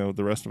 because the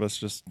rest of us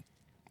just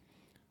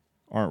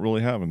aren't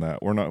really having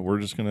that. We're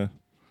just gonna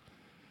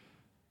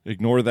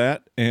ignore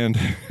that and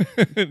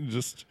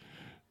just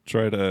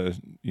try to,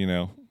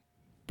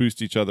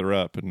 boost each other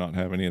up and not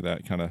have any of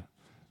that kind of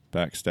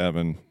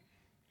backstabbing,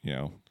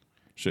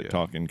 shit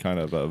talking kind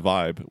of a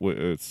vibe.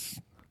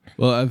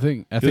 I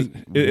think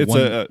it's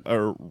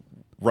a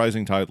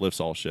rising tide lifts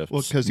all shifts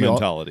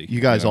mentality.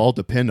 You guys all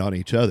depend on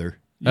each other.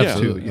 Yeah.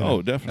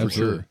 Absolutely. Definitely. For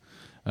sure.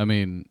 I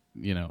mean,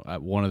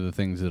 one of the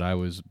things that I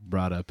was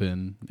brought up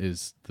in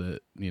is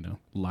that,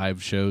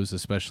 live shows,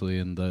 especially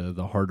in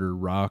the harder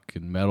rock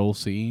and metal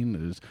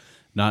scene, is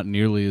not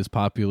nearly as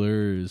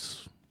popular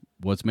as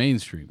what's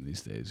mainstream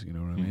these days. You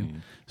know what I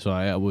mean? So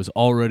I was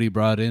already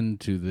brought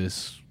into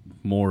this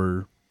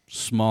more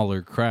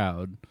smaller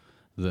crowd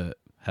that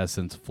has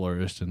since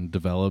flourished and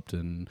developed,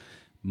 and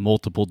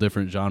multiple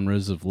different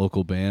genres of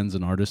local bands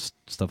and artists,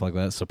 stuff like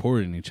that,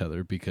 supporting each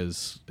other,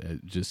 because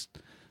just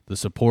the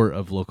support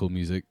of local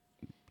music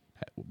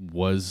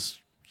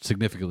was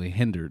significantly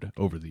hindered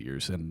over the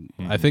years. And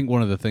I think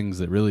one of the things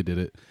that really did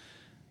it,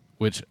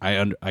 which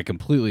I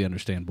completely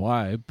understand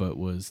why, but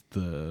was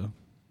the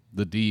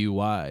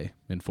DUI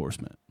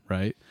enforcement,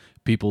 right?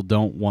 People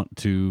don't want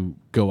to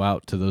go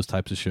out to those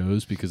types of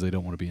shows because they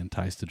don't want to be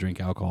enticed to drink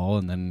alcohol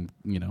and then,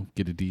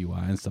 get a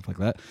DUI and stuff like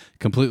that.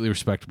 Completely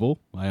respectable.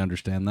 I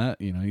understand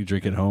that. You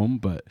drink at home,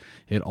 but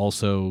it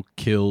also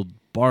killed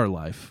bar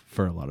life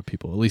for a lot of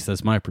people. At least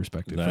that's my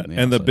perspective.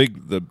 And the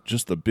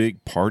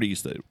big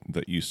parties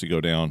that used to go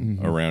down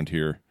around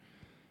here.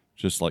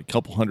 Just like a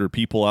couple hundred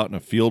people out in a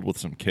field with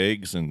some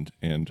kegs and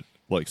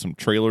like some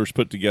trailers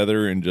put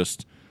together and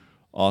just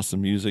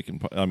awesome music.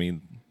 And I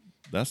mean,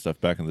 that stuff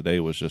back in the day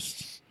was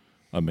just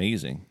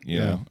amazing, you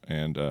know,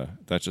 and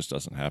that just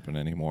doesn't happen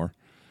anymore.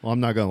 Well, I'm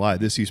not going to lie.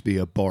 This used to be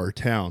a bar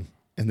town,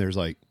 and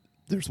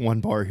there's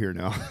one bar here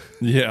now.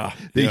 Yeah.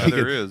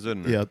 There is,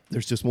 isn't there? Yeah,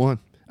 there's just one.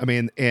 I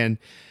mean, and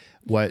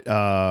what,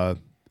 up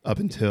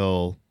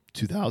until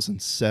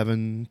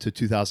 2007 to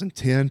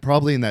 2010,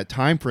 probably in that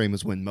time frame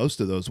is when most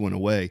of those went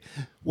away.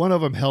 One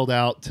of them held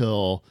out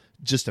till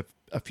just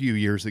a few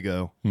years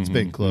ago. It's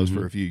been closed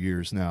for a few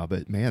years now,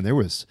 but man, there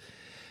was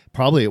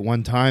probably at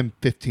one time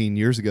 15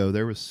 years ago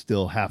there was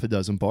still half a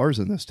dozen bars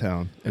in this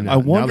town. And I now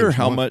wonder there's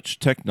how one. much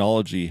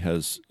technology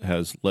has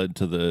led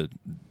to the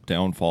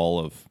downfall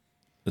of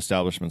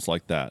establishments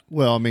like that.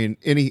 Well, I mean,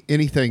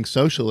 anything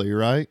socially,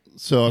 right?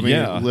 So, I mean,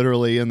 Yeah.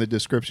 literally in the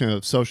description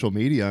of social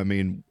media, I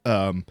mean,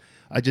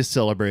 I just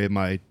celebrated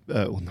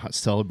not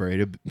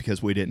celebrated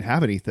because we didn't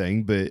have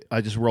anything, but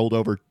I just rolled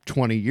over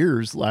 20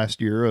 years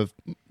last year of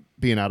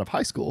being out of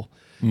high school.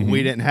 Mm-hmm.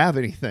 We didn't have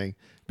anything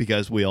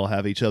because we all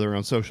have each other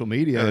on social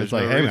media. Yeah, It's there's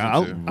like, no hey, reason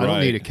man, I don't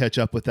Right. need to catch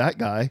up with that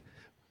guy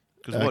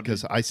Because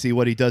because I see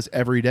what he does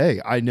every day.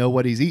 I know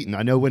what he's eating.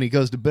 I know when he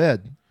goes to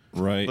bed.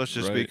 Right. let's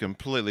just be right.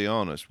 completely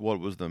honest. What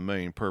was the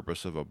main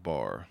purpose of a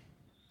bar?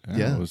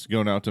 Yeah. It was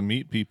going out to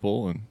meet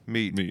people and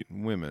Meet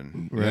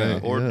women, Right,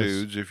 or yes.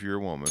 dudes if you're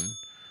a woman.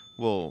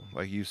 Well,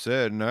 like you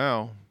said,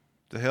 now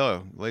the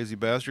hell, lazy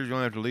bastards, you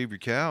don't have to leave your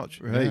couch.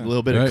 Right, Yeah. a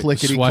little bit Right. of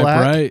clickety Swipe clack.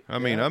 right. I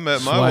mean, I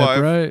met my Swipe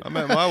wife. right. I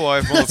met my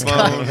wife on the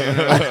phone. You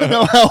know? I don't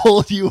know how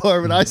old you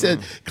are, but I said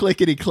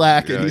clickety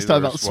clack, Yeah, and he's you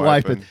talking were about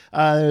swiping.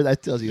 swiping.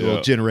 That tells you a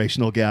little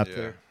generational gap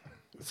there.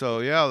 So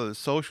yeah, the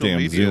social damn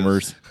media,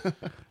 Zoomers.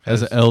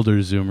 As an elder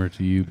Zoomer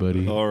to you,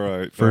 buddy. All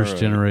right. First all right.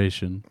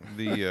 generation.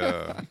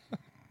 the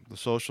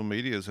social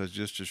medias has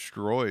just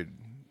destroyed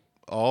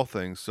all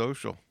things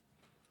social.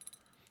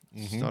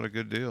 It's not a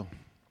good deal.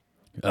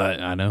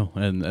 I know,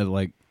 and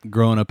like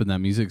growing up in that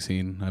music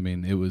scene, I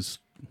mean, it was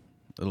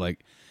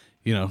like,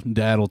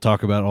 Dad will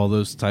talk about all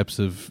those types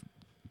of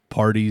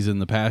parties in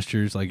the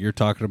pastures, like you're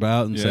talking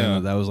about, and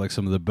saying that was like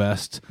some of the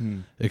best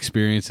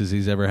experiences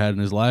he's ever had in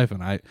his life.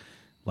 And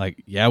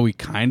we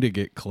kind of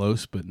get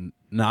close, but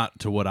not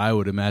to what I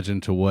would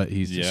imagine to what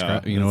he's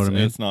describing. You know what I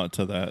mean? It's not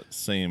to that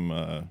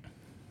same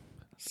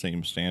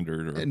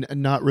standard. Or, And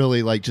not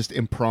really like just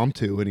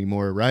impromptu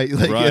anymore, right?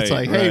 Like Right, it's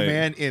like, hey right.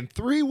 man, in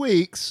 3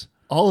 weeks,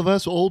 all of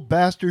us old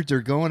bastards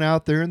are going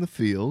out there in the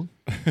field.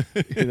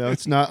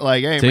 It's not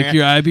like, hey Take man,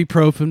 your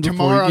ibuprofen before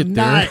tomorrow you get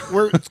night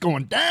there. it's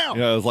going down.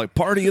 yeah, it was like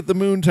party at the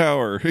Moon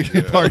Tower.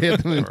 Party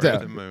at the Moon Party at Tower.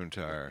 the Moon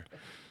Tower.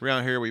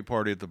 Around here, we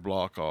party at the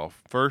block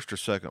off, first or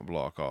second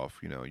block off.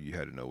 You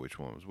had to know which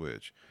one was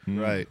which.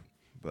 Right.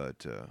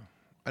 But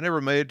I never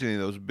made it to any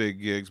of those big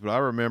gigs. But I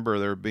remember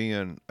there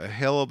being a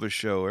hell of a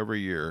show every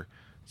year,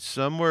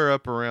 somewhere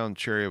up around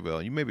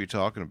Cherryville. You may be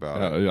talking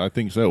about it. I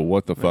think so.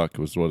 What the fuck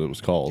was what it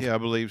was called? Yeah, I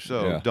believe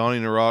so. Yeah. Donnie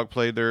and the Rock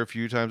played there a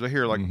few times. I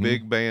hear like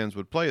big bands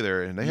would play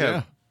there, and they Yeah.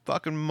 have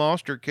fucking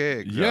monster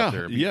kegs Yeah, out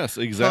there. yes,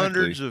 exactly.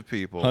 Hundreds of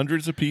people.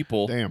 Hundreds of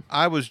people. Damn.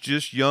 I was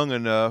just young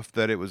enough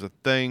that it was a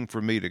thing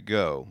for me to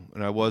go,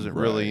 and I wasn't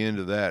really Right.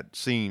 into that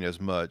scene as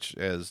much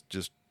as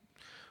just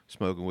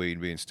smoking weed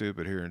and being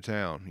stupid here in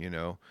town,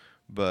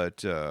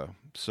 But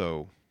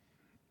so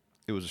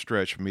it was a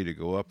stretch for me to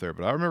go up there.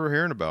 But I remember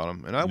hearing about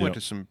them, and I went Yep.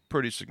 to some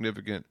pretty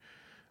significant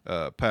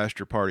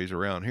pasture parties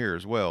around here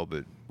as well,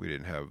 but we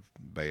didn't have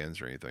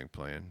bands or anything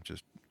playing,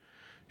 just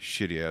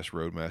shitty ass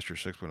Roadmaster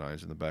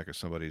 619s in the back of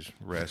somebody's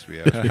raspy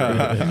ass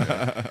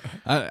truck.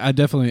 I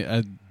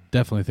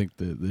definitely think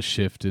the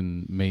shift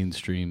in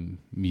mainstream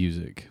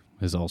music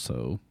has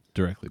also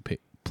directly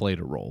played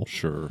a role.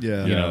 Sure.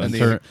 Yeah. in And the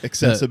turn-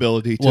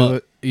 accessibility to Well,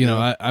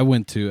 it. I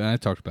went to, and I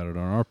talked about it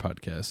on our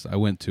podcast. I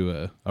went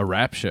to a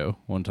rap show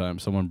one time.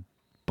 Someone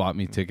bought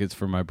me tickets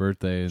for my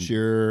birthday and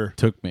Sure.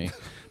 took me.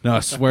 No, I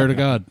swear to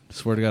God,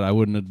 I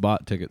wouldn't have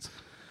bought tickets.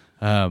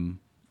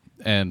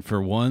 And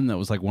for one, that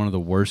was like one of the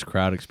worst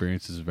crowd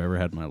experiences I've ever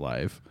had in my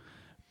life.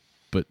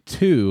 But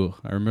two,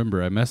 I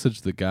remember I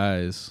messaged the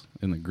guys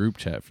in the group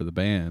chat for the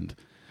band.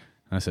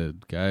 I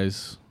said,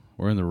 guys,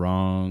 we're in the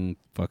wrong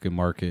fucking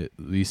market.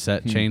 These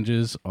set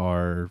changes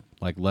are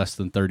like less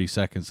than 30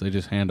 seconds. They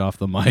just hand off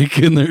the mic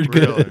and they're Really?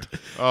 good.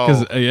 Oh,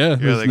 'Cause, yeah,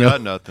 there's they no-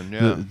 got nothing.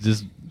 Yeah.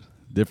 Just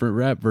different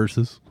rap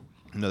verses.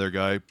 Another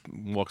guy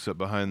walks up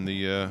behind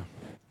the,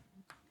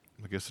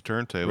 I guess the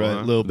turntable. Right. Huh?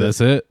 A little bit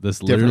That's it. That's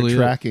different literally it.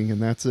 tracking,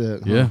 and that's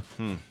it. Yeah.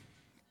 Hmm.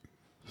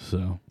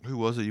 So, Who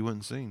was it you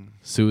wouldn't seen?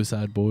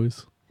 Suicide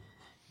Boys.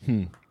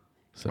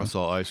 So I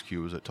saw Ice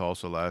Cube was at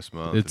Tulsa last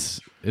month.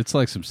 it's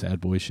like some sad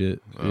boy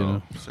shit, and, you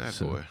know. sad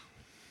So- boy.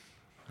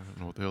 I don't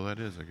know what the hell that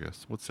is. I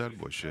guess what's sad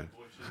boy shit?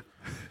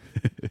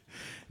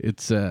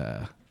 It's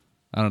I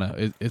don't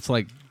know. It's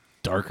like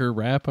darker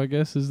rap, I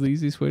guess, is the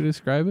easiest way to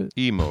describe it.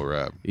 Emo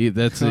rap.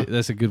 That's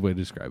a good way to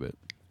describe it.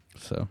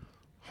 So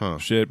Huh.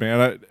 Shit,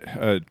 man.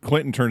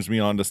 Quentin turns me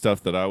on to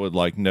stuff that I would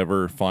like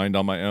never find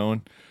on my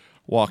own.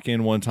 Walk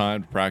in one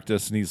time to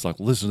practice, and he's like,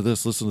 listen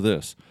to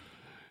this.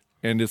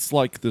 And it's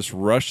like this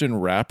Russian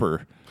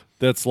rapper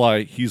that's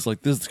like, he's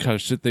like, this is the kind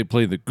of shit they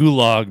play in the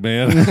gulag,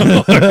 man.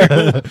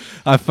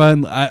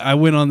 I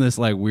went on this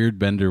like weird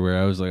bender where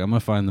I was like, I'm gonna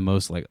find the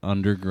most like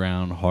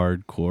underground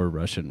hardcore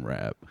Russian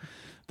rap.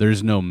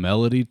 There's no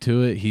melody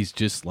to it. He's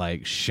just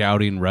like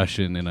shouting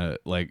Russian in a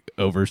like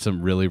over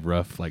some really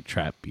rough like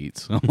trap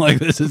beats. I'm like,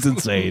 this is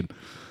insane.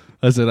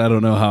 I said, I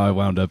don't know how I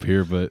wound up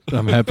here, but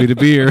I'm happy to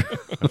be here.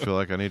 I feel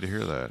like I need to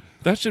hear that.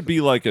 That should be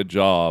like a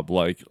job,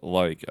 like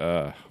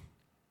a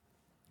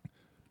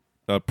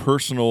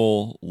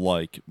personal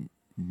like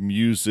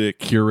music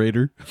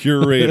Curator.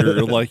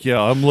 curator. Like,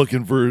 yeah, I'm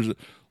looking for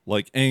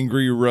like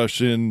angry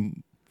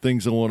Russian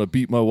things I want to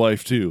beat my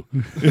wife too.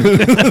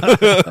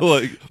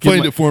 Like,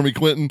 find it for me,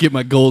 Quentin. Get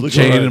my gold Look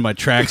chain alright. and my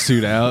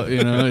tracksuit out.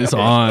 You know, it's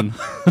on.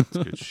 That's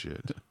good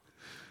shit.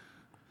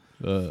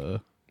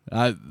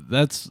 I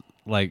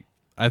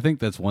think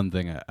that's one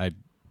thing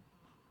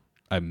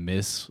I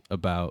miss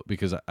about,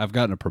 because I've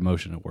gotten a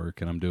promotion at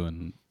work and I'm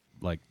doing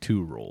like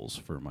 2 roles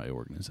for my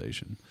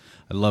organization.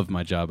 I love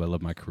my job. I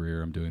love my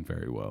career. I'm doing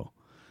very well,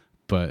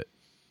 but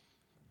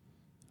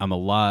I'm a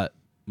lot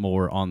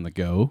more on the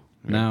go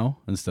now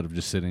instead of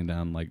just sitting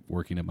down, like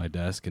working at my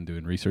desk and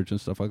doing research and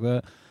stuff like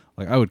that.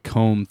 Like I would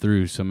comb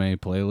through so many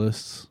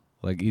playlists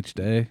like each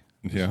day.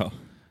 Yeah.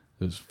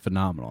 It was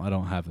phenomenal. I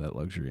don't have that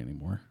luxury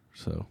anymore.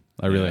 So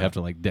I really have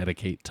to like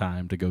dedicate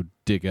time to go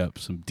dig up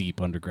some deep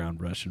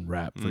underground Russian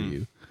rap for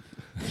you.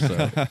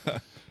 So,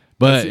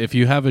 but if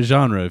you have a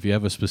genre, if you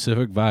have a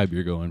specific vibe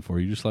you're going for,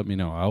 you just let me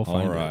know. I'll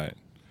find All right.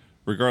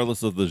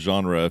 Regardless of the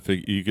genre, if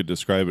you could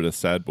describe it as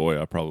sad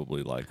boy, I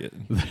probably like it.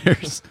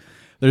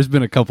 There's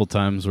been a couple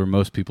times where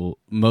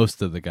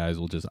most of the guys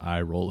will just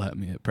eye roll at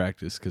me at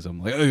practice because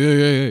I'm like,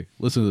 hey,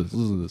 listen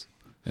to this.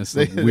 And it's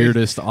the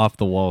weirdest off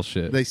the wall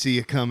shit. They see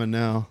you coming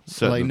now.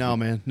 Like, no,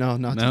 man, not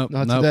Nope.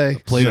 today.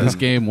 Played this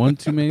game one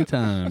too many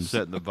times.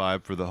 Setting the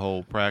vibe for the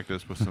whole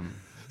practice with some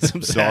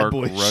Sad dark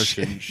boy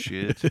Russian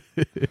shit.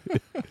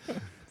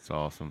 It's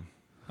awesome.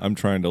 I'm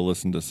trying to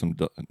listen to some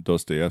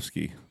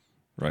Dostoevsky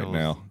right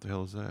now. What the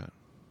hell is that?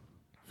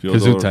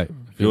 Gesundheit.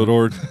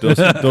 Fyodor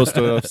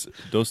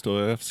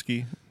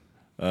Dostoevsky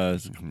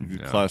is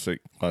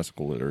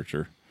classical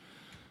literature.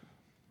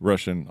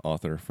 Russian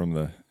author from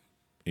the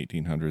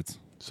 1800s.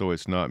 So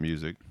it's not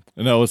music.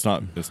 No, it's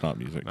not. It's not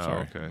music. Oh,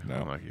 Sorry. okay. No.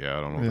 I'm like, I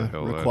don't know what the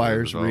hell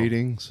requires that is.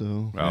 reading.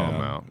 So I'm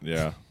out.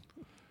 Yeah.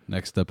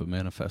 Next up, a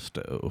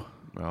manifesto.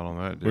 Out on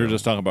that. We were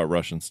just talking about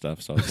Russian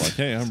stuff, so I was like,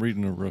 "Hey, I'm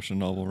reading a Russian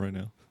novel right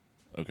now."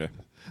 Okay.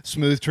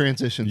 smooth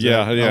transitions.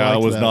 Yeah, I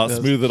like was that. not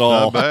That's- smooth at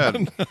all. Not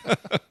bad.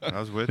 I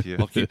was with you.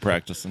 I'll keep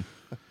practicing.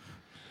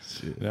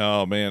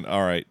 Oh man!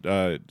 All right.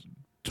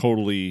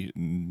 Totally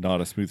not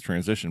a smooth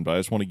transition, but I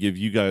just want to give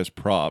you guys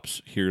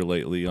props here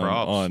lately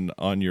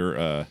on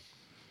your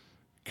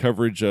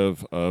coverage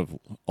of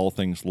all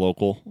things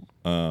local.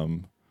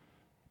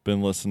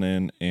 Been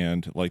listening,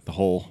 and like the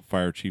whole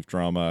fire chief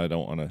drama, I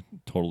don't want to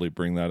totally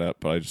bring that up,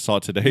 but I just saw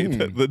today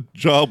that the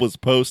job was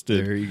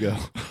posted. There you go.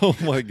 Oh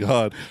my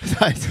god!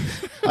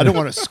 I don't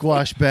want to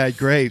squash bad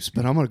grapes,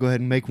 but I'm going to go ahead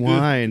and make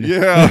wine.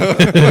 Yeah.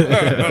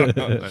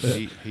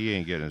 he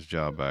ain't getting his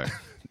job back.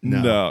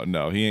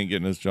 No, he ain't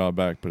getting his job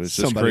back, but it's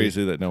just Somebody-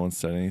 crazy that no one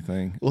said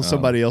anything. Well,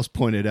 somebody else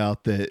pointed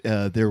out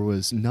that there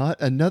was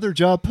not another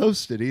job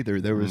posted either.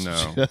 There was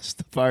just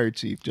the fire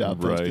chief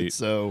job posted. Right.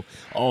 So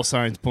all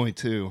signs point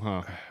to,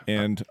 huh?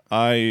 And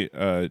I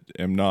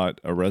am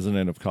not a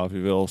resident of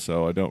Coffeyville,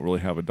 so I don't really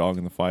have a dog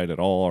in the fight at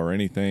all or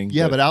anything.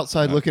 Yeah, but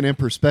outside looking in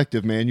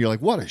perspective, man, you're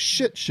like, what a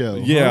shit show.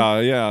 huh?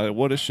 Yeah,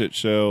 what a shit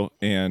show.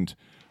 And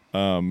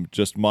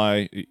just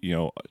my,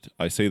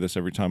 I say this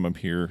every time I'm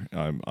here.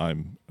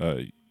 I'm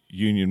a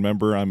union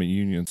member. I'm a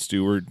union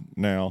steward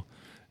now,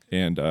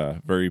 and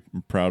very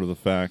proud of the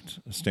fact.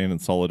 Stand in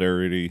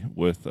solidarity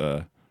with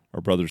our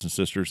brothers and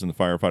sisters in the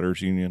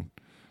firefighters union.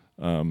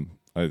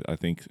 I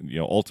think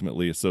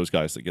ultimately it's those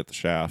guys that get the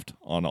shaft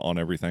on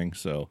everything.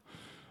 So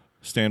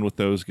stand with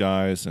those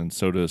guys, and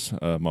so does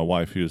my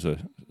wife, who's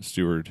a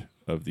steward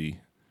of the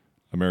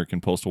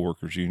American Postal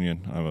Workers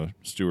Union. I'm a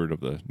steward of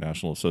the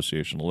National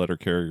Association of Letter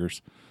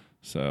Carriers.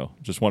 So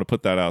just want to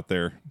put that out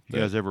there. You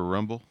guys ever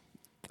rumble?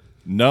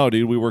 No,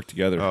 dude, we work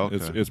together. Oh,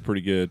 okay. It's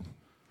pretty good.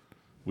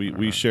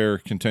 We share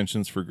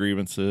contentions for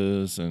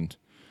grievances, and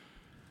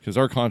because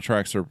our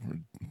contracts are,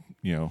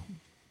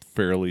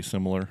 fairly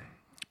similar.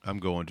 I'm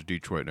going to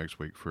Detroit next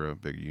week for a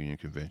big union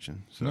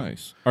convention. So.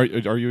 Nice. Are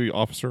you an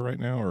officer right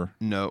now, or?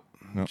 No.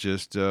 No.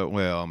 Just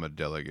I'm a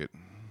delegate.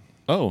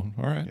 Oh,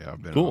 all right. Yeah,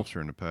 I've been cool. an officer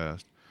in the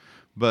past.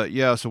 But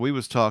yeah, so we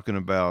was talking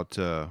about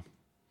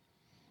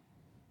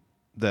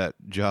that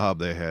job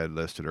they had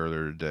listed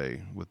earlier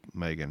today with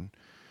Megan,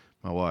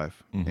 my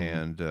wife,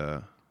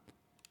 and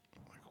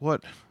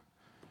what?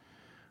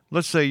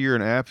 Let's say you're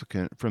an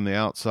applicant from the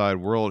outside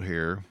world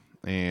here,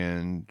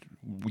 and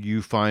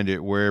you find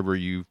it wherever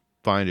you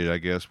find it. I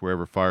guess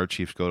wherever fire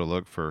chiefs go to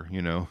look for,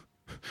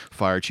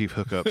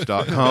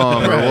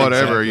 firechiefhookups.com or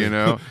whatever,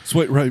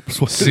 Swipe right.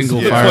 Single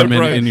Swipe fireman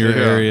right. in your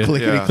area.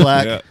 Clickety Yeah.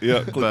 clack.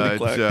 Yeah.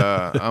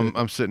 But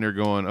I'm sitting there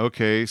going,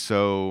 okay,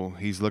 so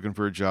he's looking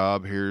for a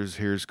job. Here's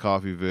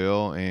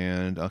Coffeyville,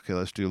 and okay,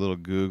 let's do a little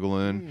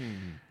Googling.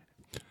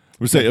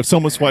 We say if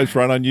someone swipes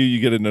right on you,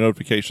 you get a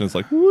notification. It's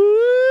like, woo!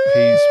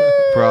 He's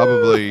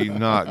probably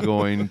not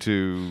going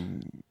to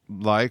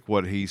like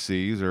what he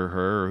sees, or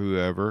her, or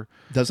whoever.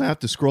 Doesn't have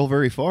to scroll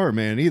very far,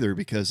 man, either,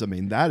 because,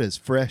 that is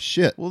fresh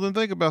shit. Well, then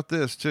think about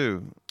this,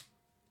 too.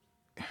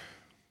 Of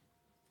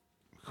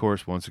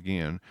course, once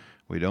again,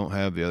 we don't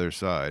have the other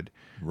side.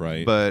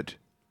 Right. But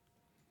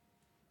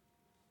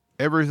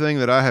everything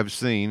that I have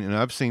seen, and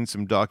I've seen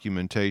some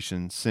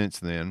documentation since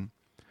then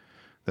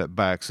that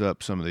backs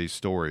up some of these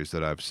stories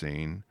that I've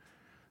seen,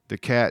 the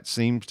cat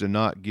seems to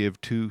not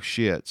give two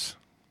shits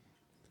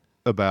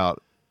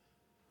about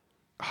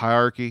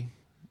hierarchy,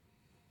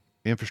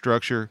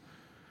 infrastructure.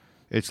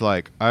 It's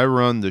like, I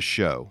run the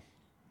show,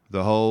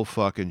 the whole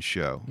fucking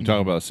show. You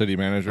talking about city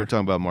manager? I'm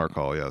talking about Mark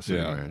Hall, city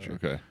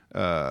manager.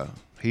 Okay.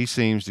 He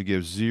seems to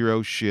give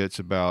zero shits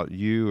about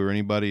you or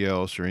anybody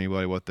else or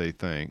anybody what they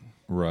think.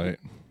 Right.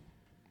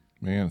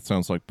 Man, it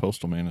sounds like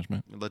postal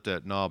management. Let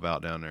that knob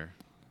out down there.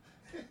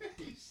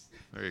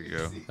 There you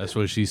go. That's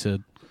what she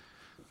said.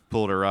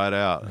 Pulled her right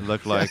out. It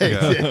looked like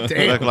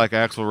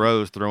Axl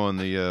Rose throwing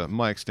the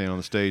mic stand on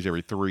the stage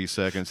every 3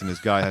 seconds, and this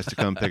guy has to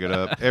come pick it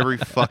up. Every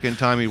fucking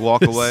time he'd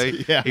walk away,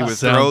 he would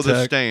throw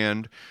the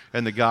stand,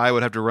 and the guy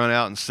would have to run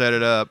out and set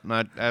it up. And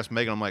I'd ask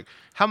Megan, I'm like,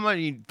 how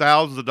many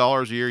thousands of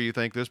dollars a year you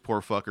think this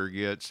poor fucker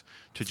gets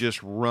to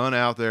just run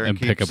out there and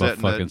keep pick up a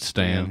setting fucking that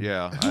stand?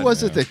 Yeah. Who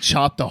was it that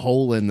chopped a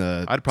hole in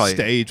the I'd probably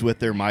stage with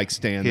their mic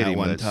stand hit that him,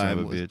 one that son time?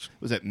 of a bitch.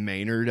 Was it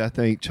Maynard, I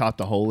think,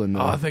 chopped a hole in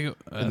the I think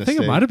it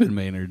stage. might have been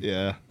Maynard.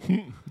 Yeah.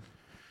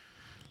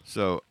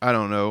 So, I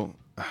don't know.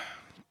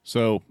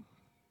 So,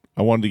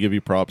 I wanted to give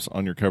you props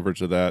on your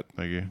coverage of that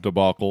Thank you.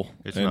 debacle.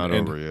 It's not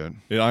over yet.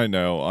 Yeah, I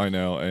know.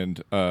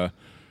 And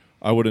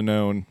I would have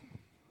known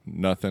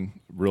nothing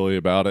really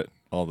about it,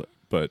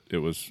 but it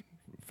was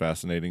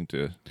fascinating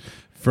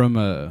From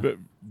a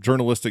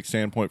journalistic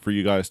standpoint for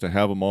you guys to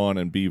have them on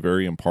and be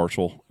very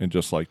impartial and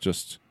just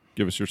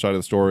give us your side of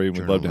the story, and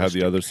we'd love to have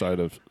the other side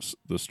of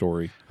the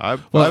story.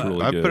 I've really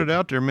put good. it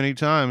out there many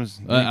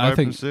times. I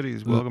think the city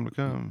is welcome to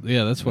come.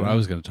 Yeah, that's what I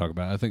was going to talk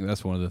about. I think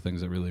that's one of the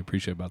things I really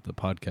appreciate about the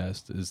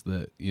podcast is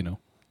that,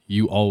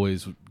 you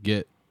always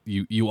get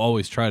you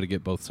always try to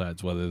get both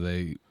sides, whether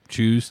they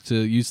choose to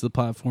use the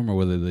platform or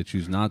whether they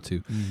choose not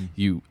to. Mm-hmm.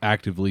 You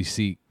actively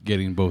seek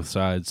getting both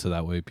sides so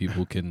that way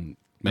people can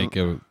make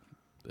a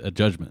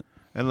judgment.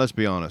 And let's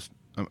be honest,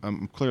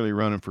 I'm clearly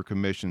running for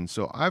commission,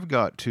 so I've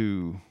got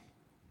to,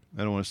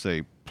 I don't want to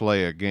say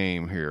play a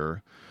game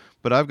here,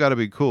 but I've got to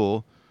be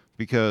cool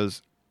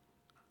because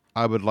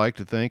I would like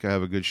to think I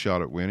have a good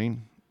shot at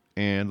winning.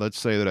 And let's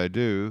say that I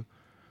do.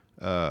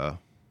 I'm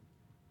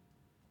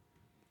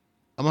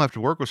going to have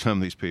to work with some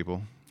of these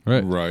people.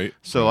 Right.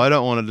 So I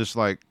don't want to just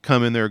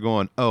come in there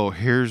going, oh,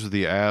 here's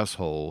the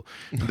asshole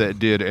that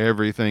did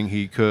everything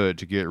he could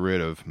to get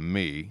rid of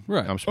me.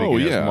 Right. I'm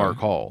speaking as Mark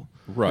Hall.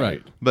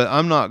 Right. But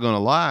I'm not going to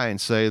lie and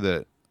say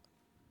that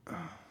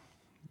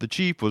the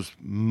chief was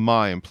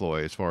my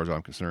employee as far as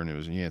I'm concerned. It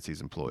was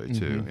Yancey's employee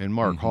too. And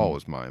Mark Hall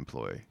was my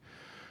employee.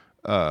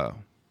 I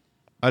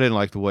didn't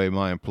like the way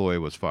my employee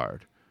was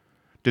fired.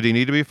 Did he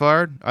need to be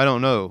fired? I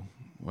don't know.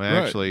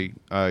 Well, actually,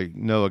 I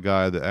know a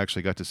guy that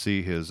actually got to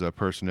see his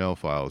personnel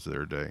files the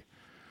other day,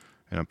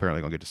 and I'm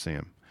apparently going to get to see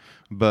him.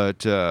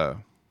 But I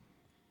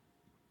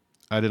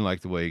didn't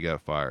like the way he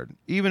got fired.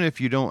 Even if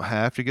you don't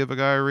have to give a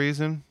guy a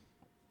reason,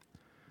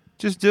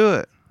 just do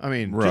it. I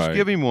mean, just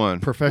give him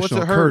one. Professional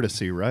What's it hurt?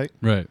 courtesy, right?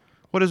 Right.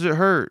 What does it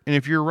hurt? And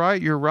if you're right,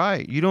 you're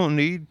right. You don't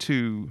need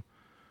to.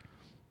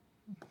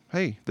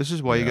 Hey, this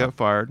is why you got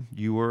fired.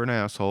 You were an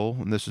asshole,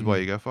 and this is why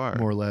you got fired.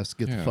 More or less,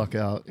 get the fuck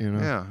out,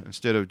 Yeah,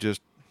 instead of just,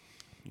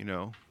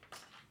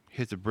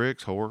 hit the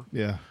bricks, whore.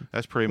 Yeah.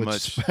 That's pretty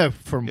much.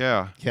 From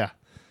Yeah.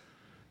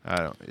 I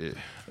don't.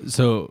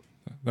 So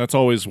that's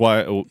always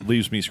why it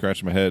leaves me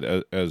scratching my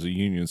head as a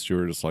union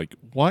steward. It's like,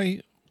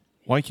 why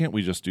can't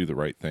we just do the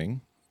right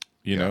thing?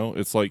 You know,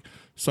 it's like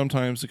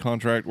sometimes the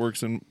contract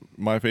works in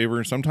my favor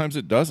and sometimes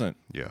it doesn't.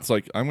 Yeah. It's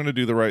like, I'm going to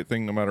do the right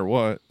thing no matter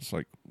what. It's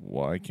like,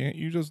 why can't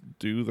you just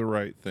do the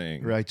right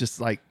thing? Right.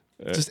 Just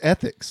just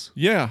ethics.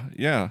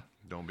 Yeah.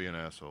 Don't be an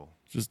asshole.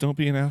 Just don't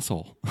be an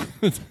asshole.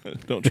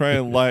 Don't try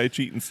and lie,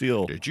 cheat, and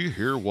steal. Did you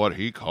hear what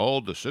he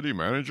called the city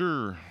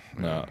manager?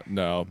 No.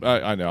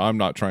 I know. I'm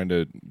not trying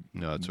to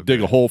it's okay.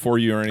 dig a hole for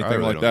you or I anything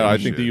really like don't that. give a I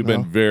think shit. that you've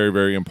been very,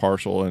 very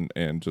impartial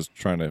and just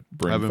trying to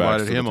bring I've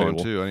facts invited to the him on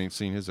table. too. I ain't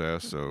seen his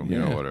ass, so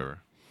whatever.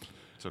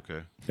 It's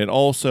okay. And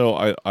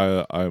also,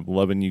 I'm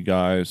loving you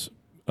guys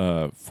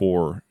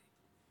for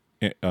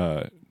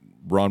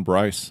Ron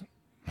Bryce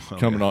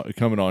coming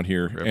on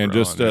here and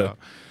just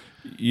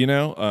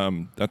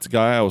that's a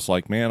guy I was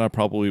like, man, I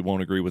probably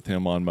won't agree with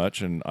him on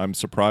much, and I'm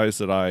surprised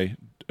that I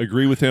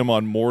agree with him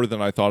on more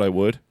than I thought I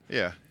would.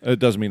 Yeah. It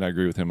doesn't mean I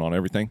agree with him on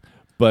everything,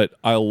 but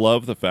I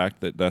love the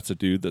fact that that's a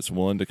dude that's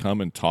willing to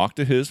come and talk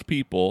to his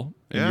people,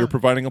 and you're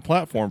providing a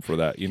platform for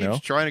that. You know,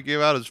 He's trying to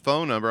give out his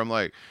phone number. I'm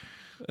like,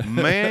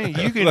 man,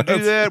 you can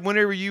do that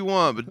whenever you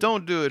want, but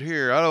don't do it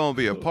here. I don't want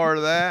to be a part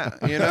of that,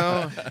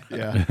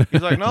 Yeah.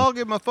 He's like, no, I'll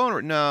give my phone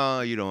number.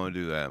 No, you don't want to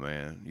do that,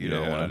 man. You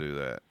don't want to do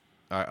that.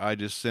 I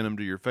just send them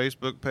to your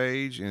Facebook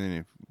page, and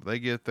if they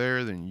get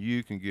there, then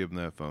you can give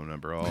them that phone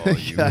number. All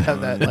you want.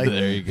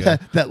 there you go.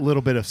 That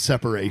little bit of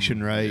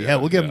separation, right? Yeah,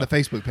 we'll give them the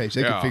Facebook page.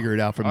 They can figure it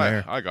out from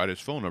there. I got his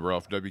phone number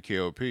off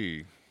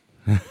WKOP.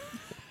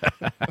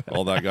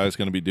 all that guy's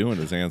going to be doing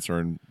is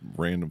answering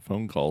random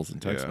phone calls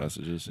and text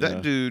messages.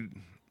 That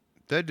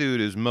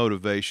dude is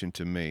motivation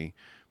to me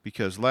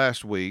because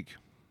last week,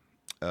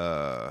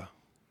 what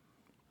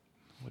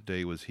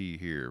day was he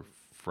here?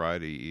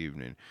 Friday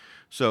evening.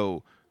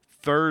 So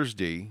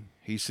Thursday,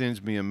 he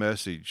sends me a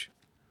message.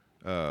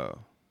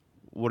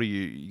 What do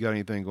you got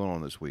anything going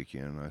on this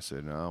weekend? And I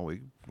said, no,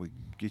 we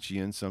get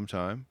you in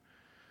sometime.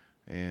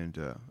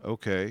 And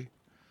okay.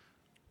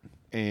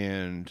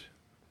 And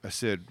I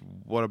said,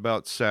 what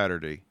about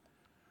Saturday?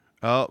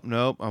 Oh,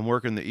 nope, I'm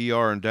working the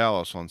ER in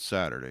Dallas on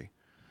Saturday.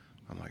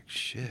 I'm like,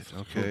 shit,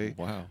 okay.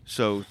 Wow.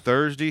 So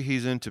Thursday,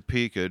 he's in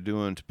Topeka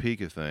doing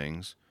Topeka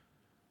things.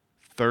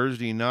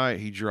 Thursday night,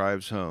 he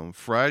drives home.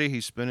 Friday,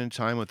 he's spending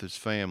time with his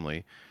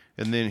family.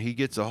 And then he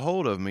gets a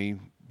hold of me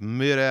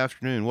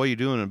mid-afternoon. What are you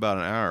doing in about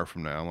an hour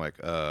from now? I'm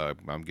like,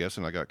 I'm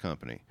guessing I got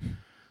company.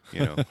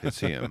 You know,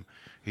 it's him.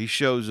 He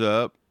shows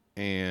up,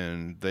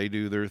 and they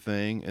do their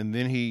thing. And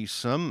then he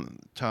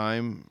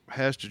sometime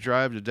has to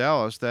drive to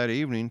Dallas that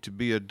evening to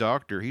be a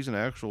doctor. He's an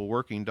actual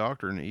working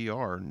doctor in the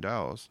ER in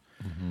Dallas.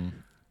 Mm-hmm. And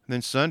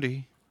then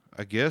Sunday,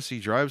 I guess he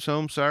drives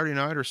home Saturday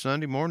night or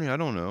Sunday morning. I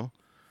don't know.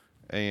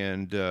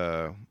 And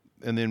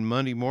then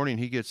Monday morning,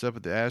 he gets up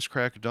at the ass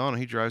crack of dawn,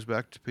 and he drives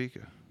back to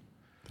Topeka.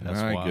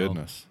 That's My wild.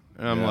 goodness.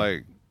 And I'm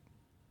like,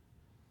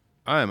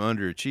 I am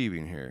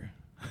underachieving here,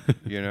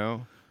 you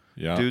know?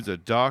 Yeah. Dude's a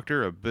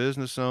doctor, a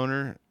business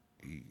owner.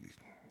 He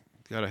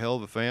got a hell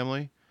of a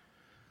family.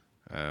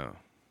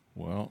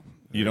 Well,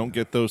 you don't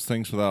get those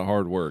things without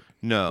hard work.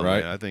 No,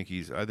 right? man, I think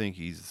he's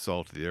the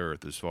salt of the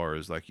earth as far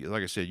as like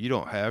I said, you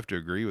don't have to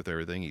agree with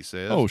everything he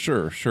says. Oh,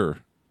 sure.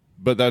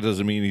 But that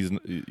doesn't mean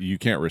you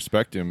can't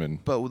respect him.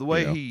 And but the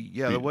way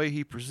the way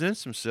he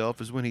presents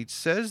himself is when he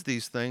says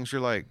these things,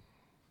 you're like,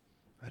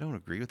 I don't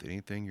agree with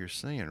anything you're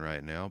saying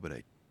right now, but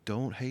I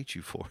don't hate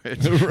you for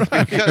it.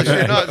 Because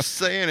you're not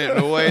saying it in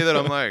a way that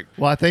I'm like.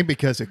 Well, I think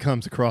because it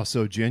comes across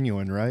so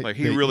genuine, right? Like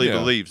he really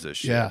believes this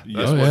shit. Yeah.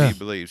 That's what he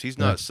believes. He's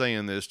not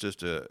saying this just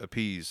to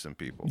appease some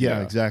people.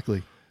 Yeah,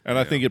 exactly. And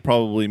I think it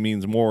probably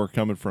means more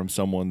coming from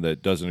someone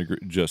that doesn't agree,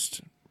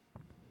 just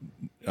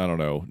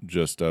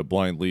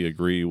blindly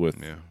agree with,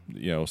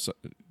 Yeah,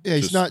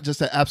 he's not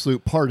just an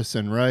absolute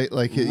partisan, right?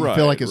 Like you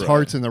feel like his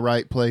heart's in the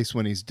right place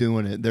when he's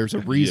doing it. There's a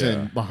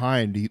reason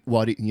behind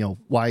why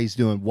he's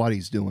doing what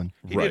he's doing.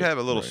 He did have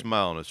a little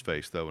smile on his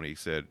face though when he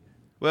said,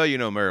 "Well,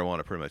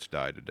 marijuana pretty much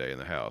died today in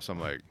the house." I'm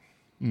like,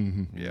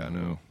 "Yeah,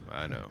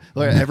 I know."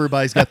 Like,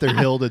 everybody's got their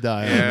hill to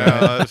die on.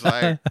 Yeah, it's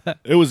like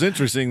It was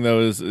interesting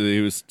though. Is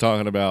he was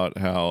talking about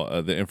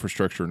how the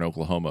infrastructure in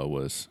Oklahoma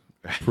was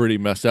pretty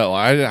messed up.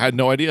 I had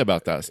no idea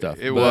about that stuff.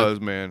 It was,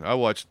 man. I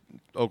watched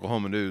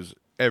Oklahoma news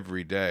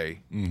every day,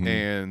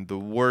 and the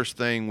worst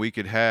thing we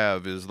could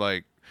have is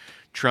like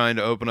trying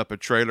to open up a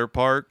trailer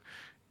park,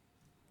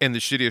 and the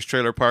shittiest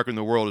trailer park in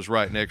the world is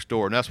right next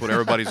door, and that's what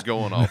everybody's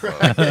going off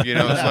of. You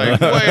know, it's like,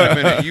 wait a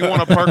minute, you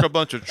want to park a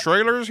bunch of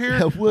trailers here?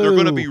 They're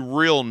going to be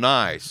real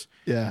nice.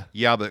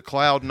 Yeah, but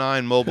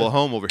Cloud9 mobile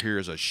home over here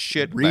is a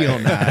shit Real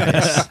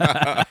nice.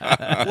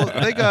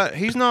 Well,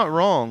 he's not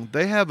wrong.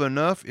 They have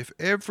enough. If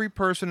every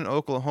person in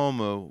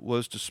Oklahoma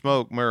was to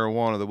smoke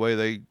marijuana the way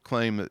they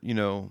claim that,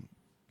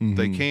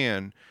 they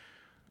can,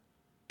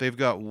 they've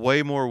got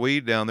way more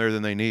weed down there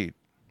than they need.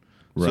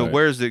 Right. So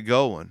where's it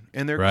going?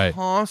 And they're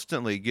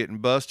constantly getting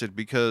busted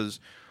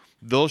because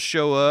they'll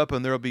show up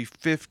and there'll be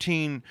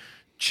 15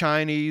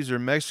 Chinese or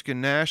Mexican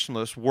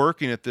nationalists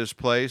working at this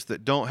place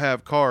that don't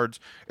have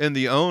cards, and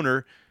the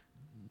owner,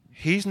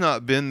 he's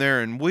not been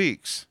there in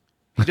weeks.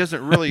 He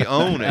doesn't really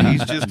own it.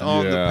 He's just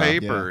on the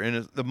paper,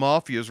 and the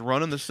mafia's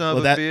running the son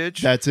of a bitch.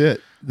 That's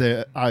it.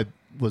 I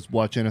was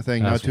watching a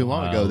thing not too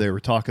long ago. They were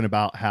talking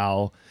about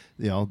how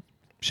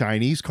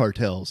Chinese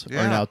cartels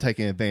are now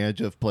taking advantage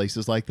of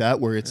places like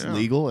that where it's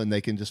legal and they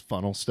can just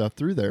funnel stuff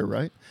through there,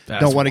 right?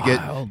 Don't want to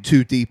get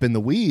too deep in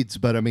the weeds,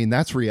 but I mean,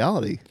 that's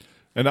reality.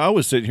 And I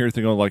was sitting here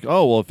thinking like,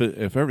 oh, well,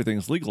 if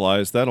everything's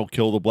legalized, that'll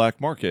kill the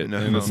black market.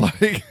 And it's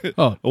like,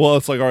 well,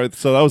 it's like, all right,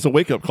 so that was a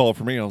wake-up call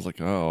for me. I was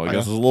like, oh, I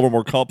guess it's a little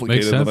more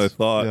complicated than I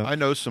thought. Yeah. I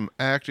know some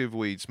active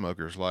weed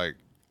smokers, like,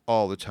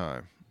 all the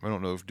time. I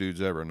don't know if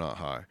dude's ever not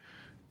high.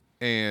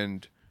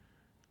 And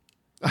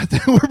I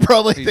think we're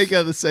probably thinking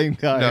of the same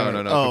guy.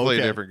 No,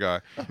 completely different guy.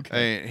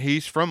 Okay. And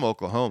he's from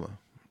Oklahoma.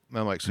 And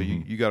I'm like, so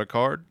you got a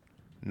card?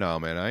 No,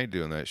 man, I ain't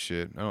doing that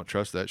shit. I don't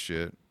trust that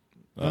shit.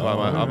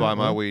 I buy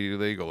my weed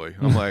illegally.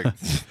 I'm like,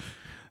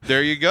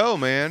 there you go,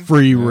 man.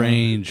 Free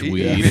range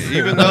weed.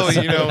 Even though,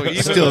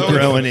 still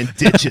growing in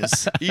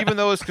ditches. Even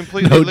though it's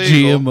completely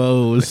legal.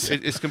 GMOs.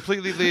 It's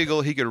completely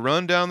legal. He could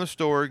run down the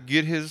store,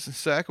 get his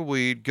sack of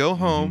weed, go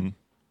home,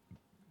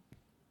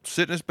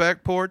 sit in his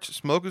back porch,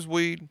 smoke his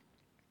weed.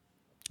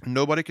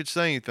 Nobody could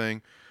say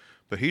anything,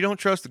 but he don't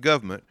trust the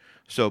government.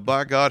 So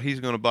by God,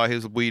 he's going to buy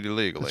his weed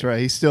illegally. That's right.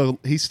 He's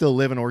still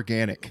living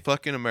organic.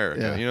 Fucking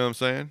America. Yeah. You know what I'm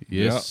saying?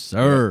 Yes,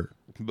 sir.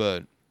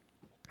 But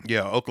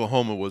yeah,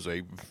 Oklahoma was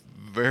a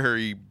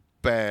very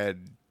bad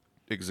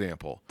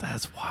example.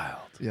 That's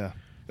wild. Yeah.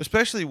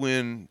 Especially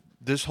when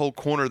this whole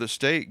corner of the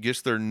state gets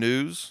their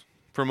news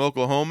from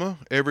Oklahoma.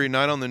 Every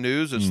night on the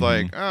news, it's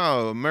like,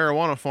 oh, a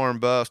marijuana farm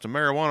bust.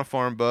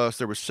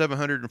 There was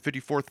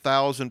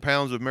 754,000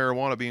 pounds of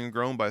marijuana being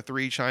grown by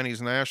 3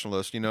 Chinese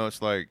nationalists.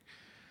 It's like,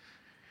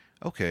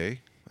 okay,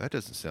 that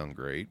doesn't sound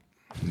great.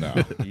 No.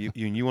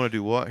 You want to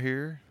do what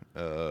here?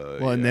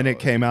 Well, and then it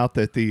came out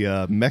that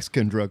the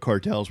Mexican drug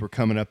cartels were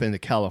coming up into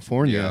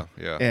California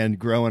and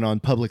growing on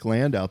public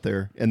land out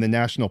there in the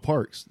national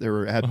parks. They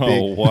had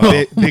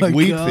big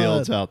weed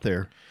fields out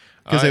there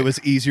because it was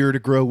easier to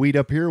grow weed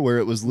up here where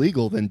it was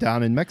legal than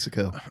down in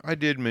Mexico. I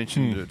did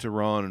mention to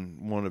Ron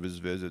in one of his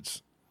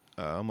visits,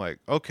 I'm like,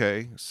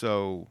 okay,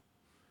 so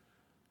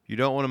you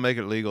don't want to make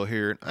it legal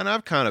here. And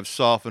I've kind of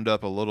softened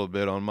up a little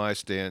bit on my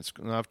stance,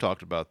 and I've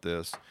talked about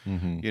this,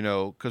 you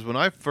know, because when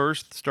I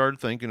first started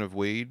thinking of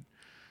weed,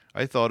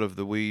 I thought of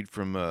the weed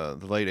from the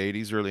late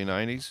 80s, early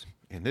 90s,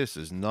 and this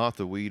is not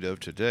the weed of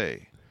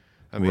today.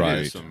 I mean, it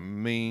is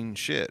some mean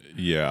shit.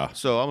 Yeah.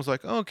 So I was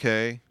like,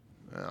 okay,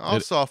 I'll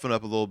soften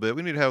up a little bit.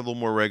 We need to have a little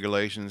more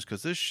regulations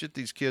because this shit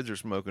these kids are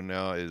smoking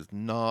now is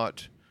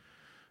not,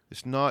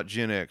 it's not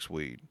Gen X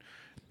weed.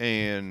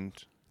 And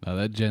no,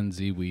 that Gen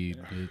Z weed,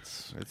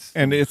 it's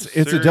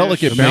a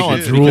delicate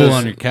balance. Drool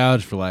on your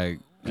couch for like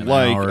an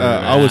hour and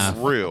I was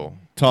real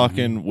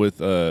talking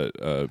with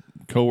a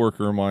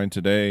coworker of mine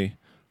today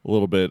a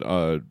little bit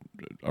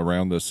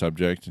around this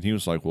subject, and he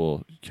was like,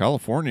 "Well,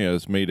 California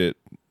has made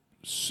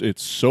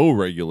it's so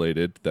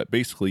regulated that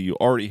basically you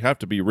already have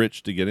to be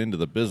rich to get into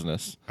the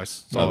business." I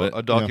saw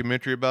a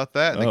documentary about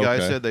that, and the guy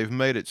said they've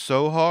made it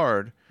so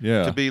hard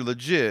to be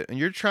legit, and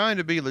you're trying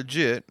to be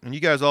legit, and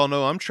you guys all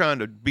know I'm trying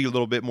to be a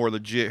little bit more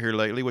legit here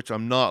lately, which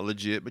I'm not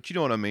legit, but you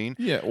know what I mean.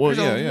 Yeah, well, there's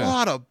a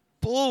lot of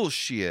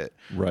bullshit.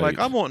 Right. Like,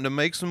 I'm wanting to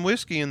make some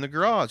whiskey in the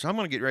garage. I'm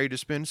going to get ready to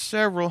spend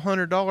several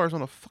 $100s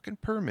on a fucking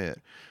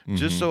permit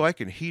just so I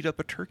can heat up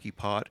a turkey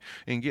pot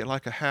and get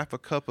like a half a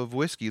cup of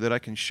whiskey that I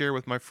can share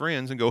with my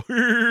friends and go,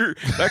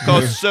 that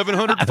costs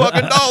 $700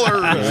 fucking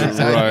dollars.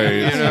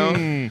 Right. You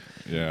know?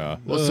 Yeah.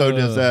 Well, so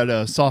does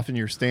that soften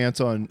your stance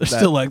on there's that,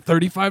 still like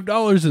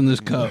 $35 in this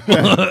cup.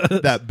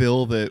 that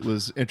bill that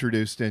was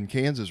introduced in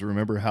Kansas?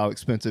 Remember how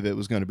expensive it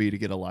was going to be to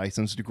get a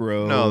license to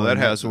grow? No, that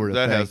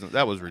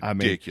that was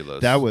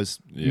ridiculous. That was,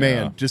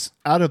 man, just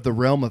out of the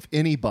realm of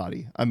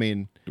anybody. I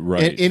mean,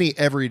 any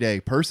everyday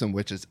person,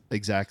 which is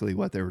exactly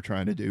what they were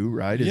trying to do,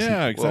 right?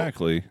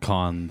 Exactly.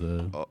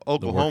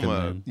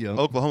 Oklahoma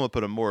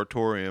put a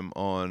moratorium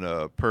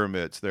on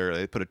permits there.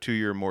 They put a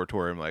 2-year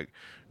moratorium, like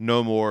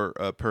no more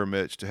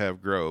permits to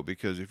have grow,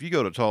 because if you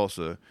go to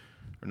Tulsa,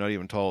 or not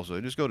even Tulsa,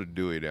 just go to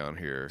Dewey down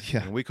here,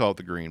 and we call it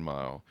the Green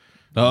Mile.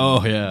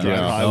 Oh, yeah.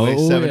 Highway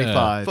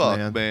 75,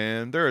 Fuck,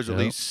 man. There is at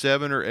least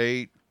 7 or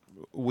 8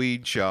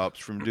 weed shops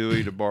from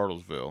Dewey to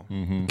Bartlesville.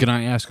 Can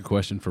I ask a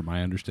question for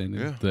my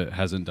understanding that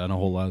hasn't done a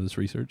whole lot of this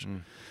research?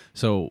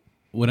 So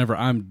whenever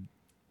I'm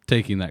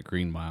taking that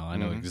Green Mile, I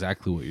know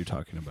exactly what you're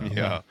talking about.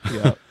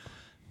 Yeah.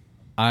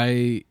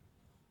 I,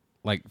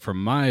 like,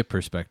 from my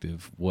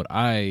perspective, what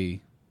I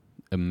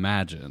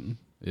imagine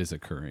is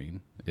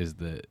occurring is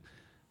that,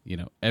 you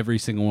know, every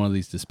single one of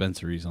these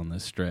dispensaries on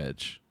this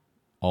stretch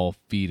all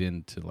feed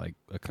into like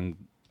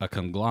a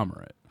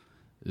conglomerate.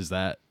 Is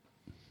that?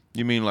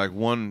 You mean like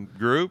one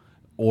group?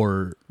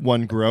 Or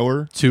one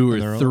grower? 2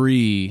 or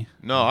 3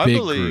 No, I big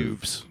believe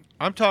groups.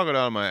 I'm talking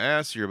out of my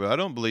ass here, but I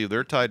don't believe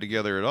they're tied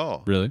together at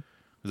all. Really?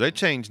 They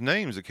change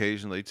names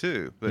occasionally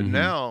too. But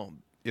now,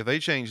 if they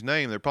change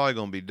name, they're probably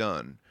going to be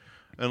done.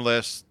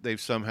 Unless they've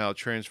somehow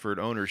transferred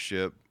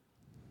ownership,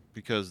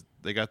 because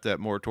they got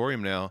that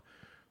moratorium now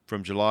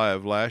from July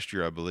of last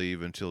year, I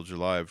believe, until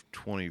July of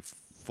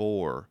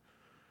 24.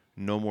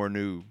 No more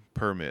new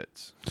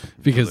permits.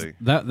 Because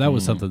that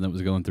was something that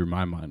was going through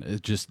my mind.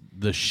 It's just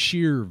the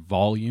sheer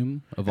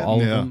volume of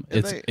all of them.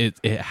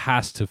 It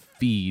has to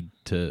feed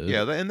to.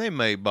 Yeah, and they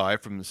may buy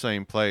from the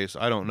same place.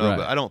 I don't know,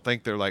 but I don't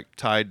think they're like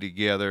tied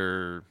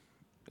together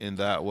in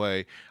that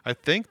way. I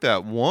think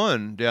that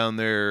one down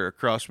there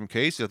across from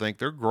Casey, I think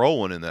they're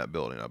growing in that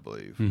building. I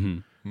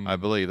believe. I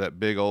believe that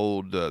big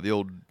old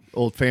the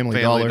old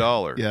family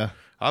dollar. Yeah.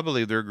 I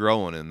believe they're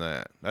growing in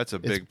that. That's a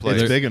big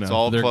place. It's big enough. It's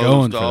all they're closed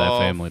going for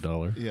off. that Family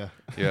Dollar. Yeah.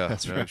 Yeah,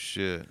 That's no right.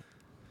 shit.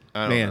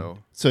 I don't know.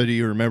 So do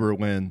you remember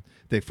when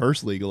they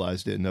first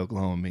legalized it in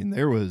Oklahoma? I mean,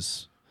 there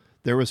was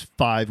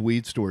 5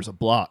 weed stores a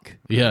block.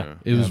 Yeah,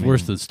 it was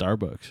worse than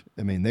Starbucks.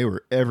 I mean, they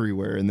were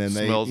everywhere, and then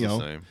Smells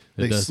the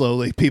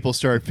same. People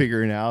started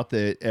figuring out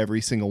that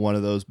every single one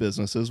of those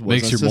businesses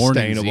wasn't Makes your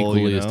mornings sustainable.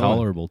 equally as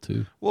tolerable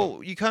too.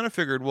 Well, you kind of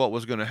figured what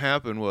was going to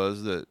happen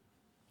was that,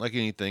 like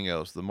anything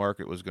else, the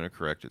market was going to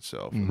correct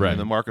itself. Right. And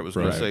the market was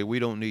going to say, we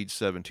don't need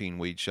 17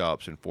 weed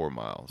shops in 4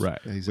 miles. Right.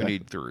 Exactly. We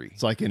need 3.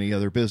 It's like any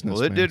other business.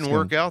 Well, it didn't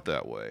work out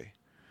that way.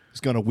 It's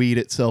going to weed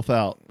itself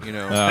out. You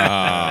know.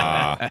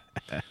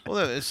 Well,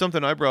 it's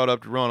something I brought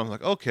up to Ron. I'm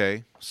like,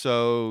 okay,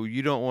 so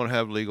you don't want to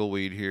have legal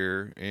weed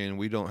here, and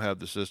we don't have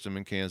the system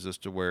in Kansas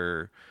to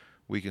where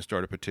we can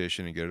start a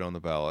petition and get it on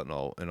the ballot,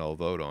 and I'll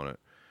vote on it.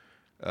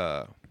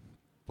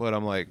 But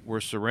I'm like,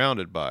 we're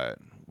surrounded by it.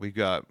 We've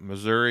got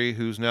Missouri,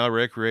 who's now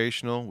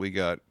recreational. We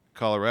got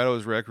Colorado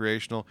is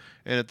recreational.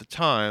 And at the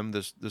time,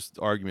 this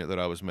argument that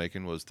I was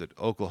making was that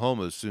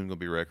Oklahoma is soon going to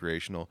be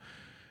recreational.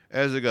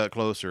 As it got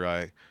closer,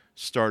 I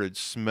started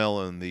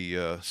smelling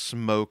the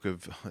smoke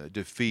of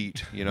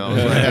defeat. You know, I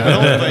was like, I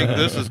don't think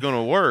this is going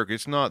to work.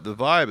 It's not, the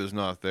vibe is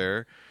not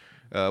there.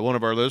 One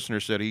of our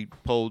listeners said he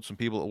polled some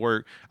people at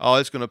work. Oh,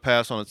 it's going to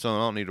pass on its own.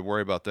 I don't need to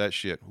worry about that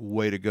shit.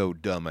 Way to go,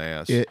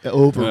 dumbass. It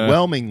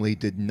overwhelmingly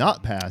did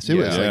not pass. It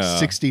was like Yeah.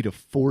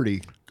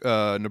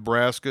 60-40.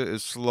 Nebraska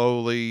is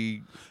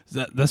slowly.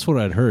 That's what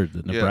I'd heard.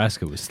 That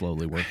Nebraska was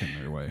slowly working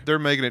their way. They're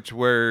making it to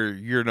where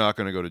you're not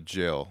going to go to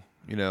jail.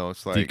 You know,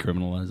 it's like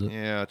Decriminalize it.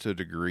 Yeah, to a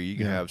degree. You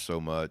can have so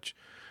much.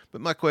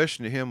 But my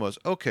question to him was,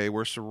 okay,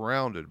 we're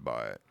surrounded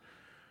by it.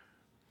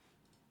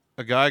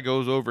 A guy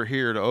goes over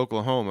here to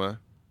Oklahoma,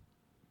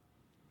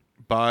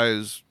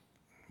 buys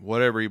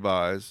whatever he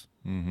buys,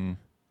 and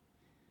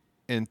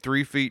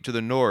 3 feet to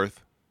the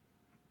north,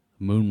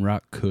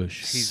 Moonrock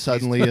Kush.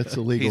 Suddenly it's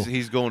illegal.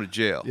 he's going to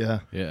jail. Yeah.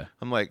 Yeah.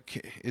 I'm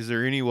like, is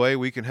there any way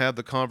we can have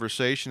the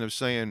conversation of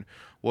saying,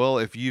 well,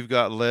 if you've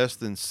got less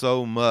than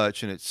so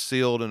much and it's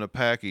sealed in a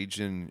package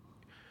and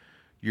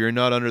you're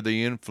not under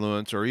the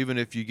influence, or even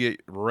if you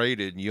get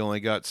raided and you only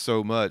got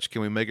so much,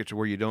 can we make it to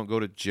where you don't go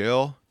to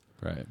jail?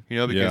 Right. You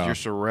know, because Yeah. you're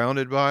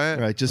surrounded by it.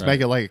 Right. Just make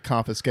it like a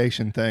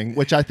confiscation thing,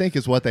 which I think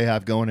is what they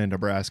have going in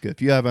Nebraska.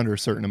 If you have under a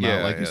certain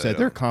amount, Yeah, like you yeah, said, they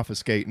they're don't-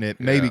 confiscating it,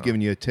 maybe Yeah.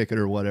 giving you a ticket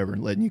or whatever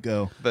and letting you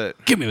go.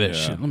 But Give me that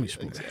shit. Let me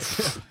smoke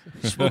that.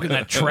 Smoking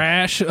that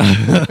trash. and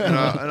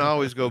I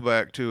always go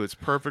back to, it's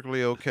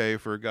perfectly okay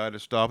for a guy to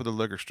stop at the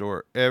liquor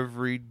store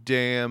every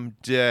damn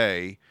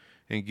day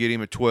and get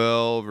him a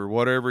 12 or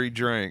whatever he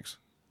drinks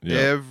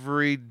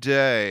every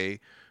day,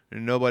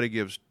 and nobody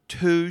gives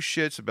two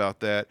shits about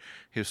that.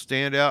 He'll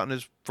stand out in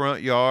his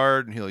front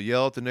yard and he'll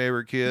yell at the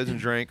neighbor kids and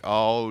drink.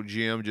 Oh,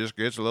 Jim just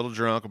gets a little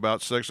drunk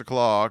about 6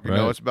 o'clock. You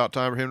know, Right. it's about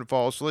time for him to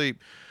fall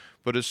asleep.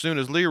 But as soon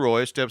as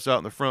Leroy steps out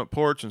in the front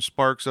porch and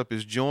sparks up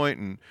his joint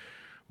and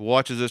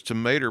watches his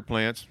tomato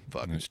plants,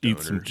 fucking Eat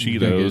some stoners.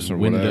 Cheetos or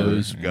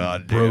Windows whatever.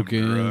 Goddamn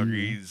broken.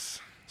 druggies.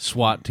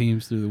 SWAT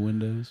teams through the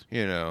windows.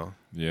 You know.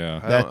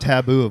 Yeah. I That don't-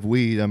 taboo of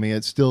weed, I mean,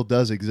 it still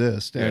does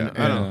exist. Yeah, And,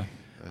 I don't.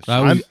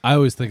 I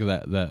always think of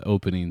that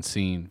opening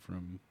scene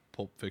from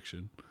Pulp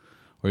Fiction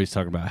where he's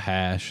talking about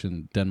hash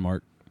in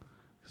Denmark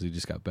because he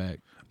just got back.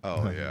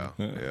 Oh yeah,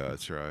 yeah,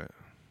 that's right.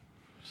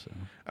 So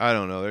I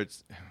don't know.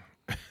 It's.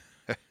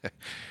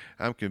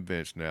 I'm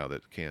convinced now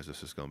that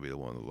Kansas is going to be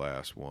one of the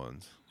last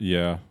ones.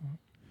 Yeah.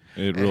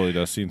 It really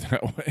does seem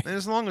that way. And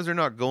as long as they're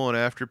not going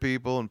after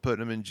people and putting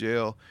them in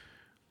jail,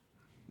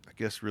 I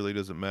guess really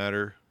doesn't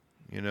matter.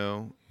 You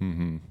know.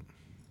 Mm-hmm.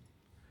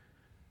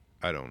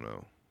 I don't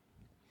know.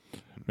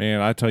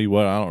 Man, I tell you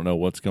what, I don't know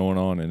what's going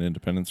on in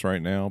Independence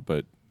right now,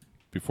 but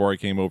before I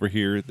came over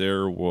here,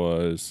 there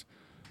was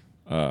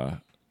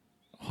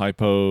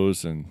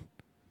hypos and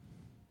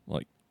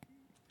like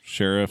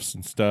sheriffs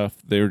and stuff.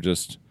 They were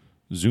just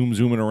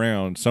zooming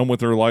around. Some with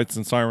their lights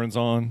and sirens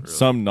on,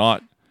 some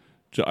not.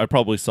 I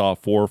probably saw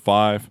 4 or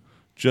 5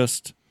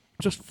 just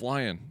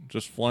flying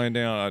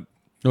down,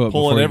 before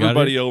pulling you got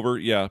everybody here? over.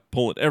 Yeah,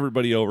 pulling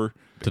everybody over.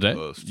 today.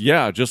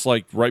 Yeah, just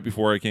like right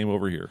before I came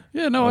over here.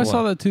 Yeah, no, Oh, I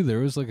saw wow. that too. There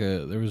was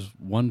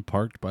one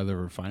parked by the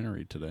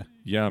refinery today.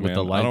 Yeah, With man.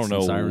 the I lights don't and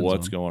know sirens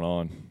what's on. going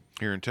on.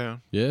 Here in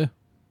town. Yeah,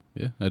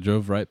 yeah. I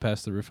drove right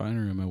past the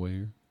refinery on my way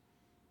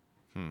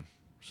here.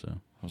 So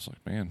I was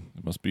like, man,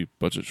 it must be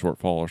budget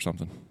shortfall or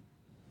something.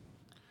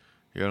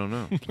 Yeah, I don't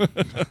know.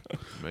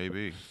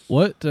 Maybe.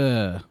 what?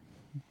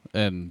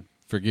 And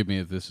forgive me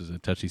if this is a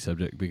touchy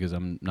subject because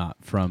I'm not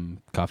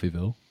from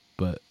Coffeyville,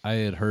 but I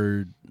had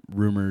heard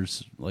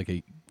rumors like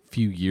a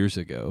few years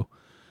ago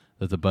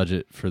that the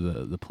budget for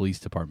the police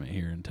department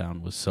here in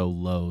town was so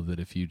low that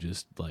if you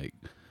just like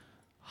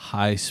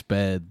high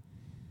sped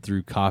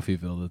through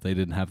Coffeyville that they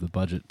didn't have the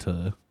budget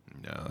to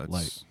No, that's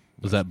like.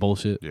 Was that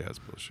bullshit? yeah, that's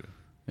bullshit.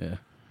 Yeah.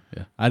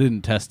 Yeah. I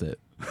didn't test it.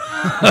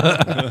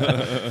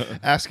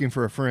 Asking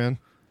for a friend.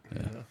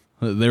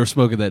 They were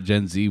smoking that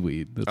Gen Z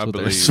weed. That's I what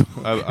they're believe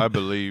smoking. I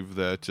believe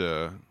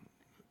that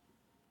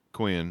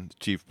Quinn, the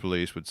chief of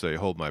police, would say,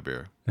 "Hold my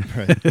beer."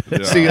 Right.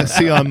 See you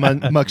on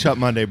Mugshot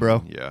Monday,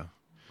 bro. Yeah,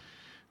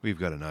 we've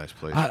got a nice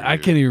place. I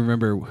can't even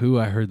remember who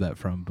I heard that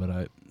from,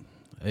 but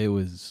it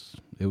was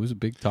a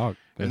big talk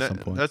at And some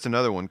point. that's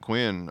another one.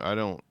 Quinn, I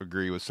don't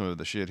agree with some of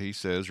the shit he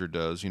says or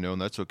does,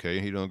 and that's okay.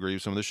 He don't agree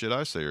with some of the shit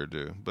I say or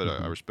do, but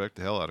I respect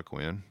the hell out of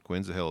Quinn.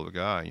 Quinn's a hell of a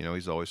guy.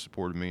 He's always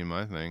supported me in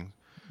my thing.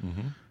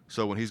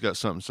 So when he's got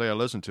something to say, I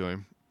listen to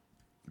him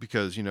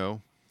because,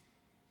 I'm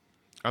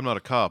not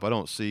a cop. I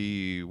don't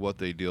see what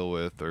they deal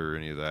with or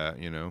any of that,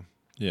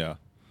 Yeah.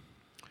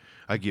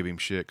 I give him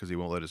shit because he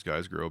won't let his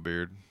guys grow a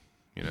beard.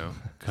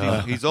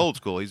 He's old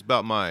school. He's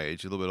about my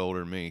age, a little bit older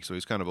than me, so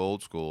he's kind of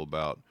old school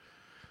about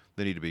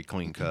they need to be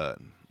clean cut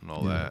and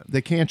all that.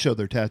 They can show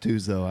their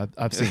tattoos, though.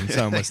 I've seen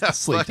some with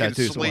sleeve Fucking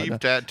tattoos. and sleeve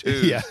whatnot.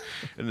 tattoos. Yeah.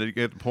 And they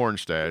get the porn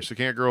stash. They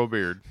can't grow a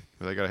beard,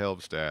 but they got a hell of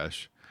a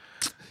stash.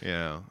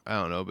 I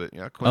don't know, but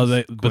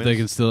but they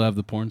can still have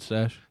the porn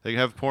stash. They can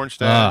have a porn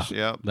stash.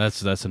 Yep.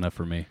 That's enough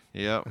for me.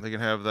 Yep. They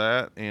can have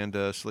that and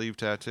a sleeve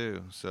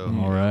tattoo. So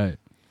All right.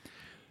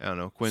 I don't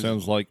know. Quinn's,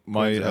 Sounds like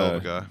Quinn's a hell my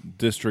of a guy.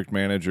 district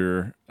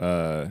manager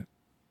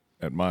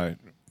at my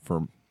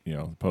firm,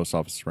 the post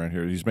office around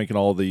here. He's making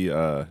all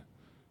the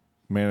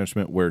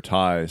management wear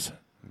ties.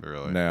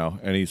 Really? now,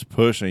 and he's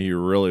pushing. He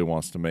really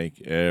wants to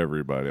make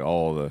everybody,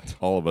 all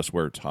of us,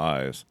 wear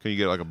ties. Can you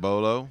get like a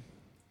bolo?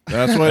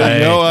 That's what Hey.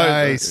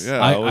 Nice.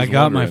 I was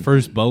got my wondering.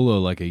 first bolo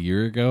like a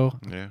year ago.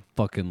 Yeah.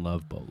 Fucking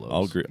love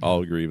bolos. I'll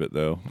agree with it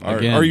though.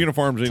 Again, Our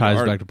uniforms ties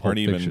aren't, back to Pulp aren't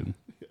even Fiction.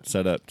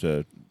 set up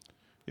to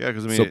Yeah,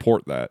 because I mean,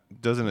 support that.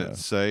 doesn't it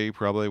say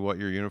probably what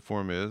your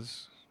uniform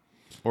is?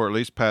 Or at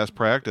least past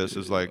practice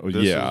is like, this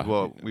Yeah. is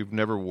what we've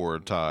never wore a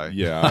tie.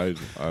 Yeah,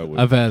 I would.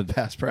 I've had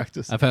Past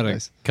practice. I've had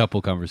Nice. a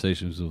couple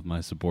conversations with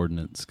my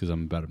subordinates because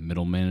I'm about a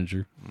middle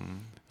manager,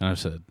 and I've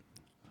said,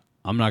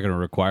 I'm not going to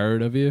require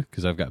it of you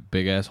because I've got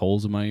big ass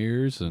holes in my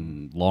ears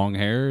and long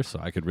hair, so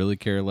I could really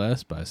care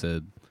less. But I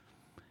said,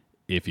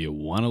 if you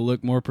want to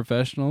look more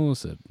professional, I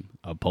said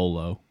a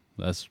polo.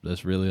 That's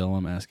really all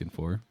I'm asking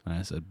for. And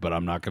I said, but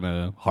I'm not going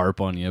to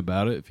harp on you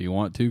about it. If you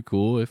want to,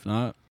 cool. If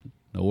not,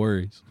 no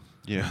worries.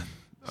 Yeah.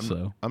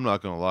 I'm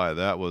not going to lie.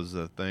 That was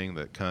the thing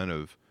that kind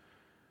of,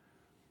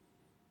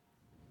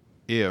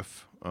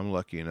 if I'm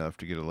lucky enough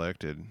to get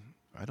elected,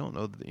 I don't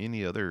know that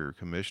any other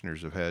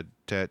commissioners have had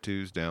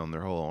tattoos down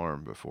their whole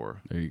arm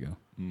before. There you go.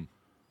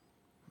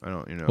 I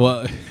don't,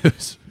 Well,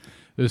 it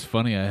was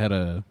funny. I had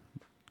a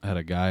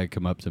guy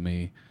come up to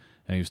me,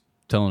 and he was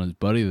telling his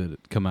buddy that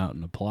it'd come out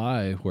and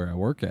apply where I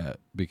work at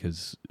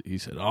because he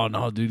said, "Oh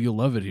no, dude, you'll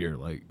love it here.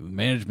 Like the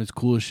management's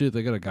cool as shit.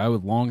 They got a guy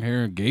with long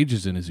hair and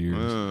gauges in his ears."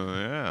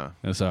 Yeah.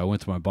 And so I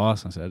went to my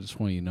boss and I said, "I just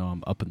want you to know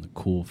I'm up in the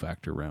cool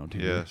factor around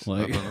here." Yes.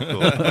 like up on the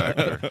cool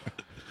factor.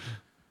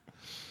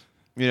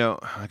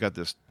 I got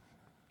this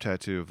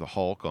tattoo of the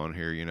Hulk on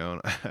here,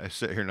 and I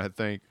sit here and I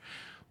think,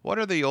 what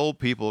are the old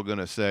people going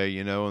to say,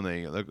 when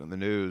they look at the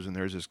news and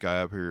there's this guy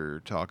up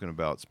here talking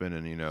about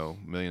spending,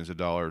 millions of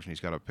dollars and he's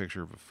got a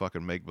picture of a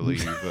fucking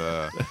make-believe,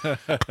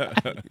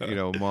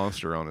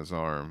 monster on his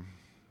arm.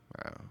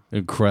 Wow.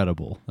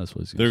 incredible. That's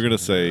what he's They're gonna gonna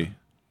say,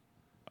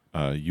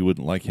 you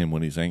wouldn't like him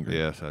when he's angry.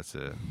 Yes, that's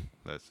it.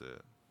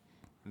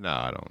 No,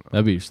 I don't know.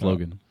 That'd be your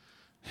slogan.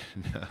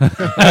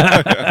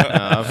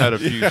 I've had a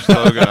few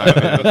slogan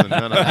ideas and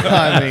none of them.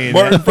 I mean,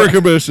 Martin for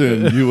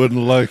commission. You wouldn't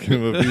like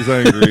him if he's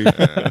angry.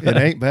 it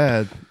ain't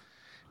bad.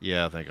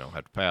 Yeah, I think I'll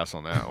have to pass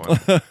on that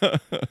one.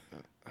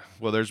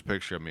 Well, there's a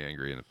picture of me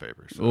angry in the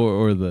paper. So.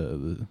 Or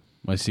the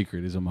my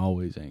secret is I'm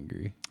always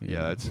angry. You Yeah,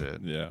 know? that's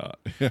it. Yeah.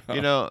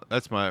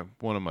 That's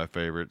one of my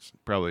favorites.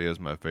 Probably is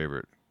my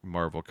favorite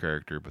Marvel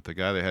character. But the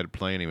guy they had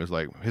playing, he was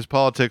like, his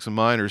politics and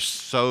mine are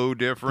so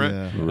different.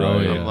 Yeah. Oh,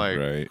 Right. yeah. I'm like,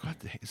 right. what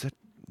is that?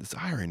 It's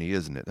irony,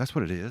 isn't it? That's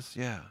what it is.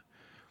 Yeah,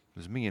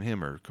 because me and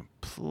him are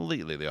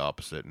completely the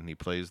opposite, and he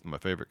plays my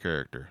favorite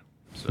character.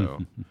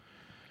 So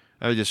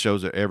that just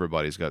shows that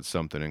everybody's got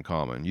something in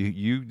common.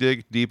 You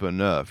dig deep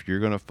enough, you're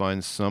going to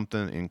find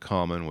something in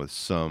common with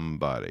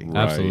somebody. Right.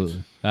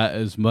 Absolutely.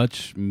 As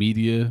much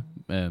media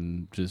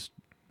and just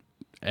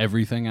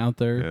everything out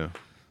there,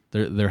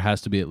 Yeah. there has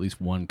to be at least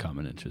one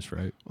common interest,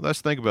 right? Well, let's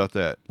think about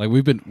that. Like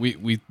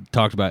we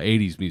talked about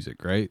 80s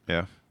music, right?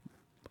 Yeah.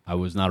 I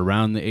was not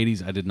around the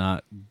 80s. I did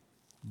not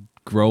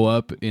grow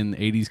up in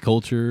 80s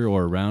culture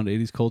or around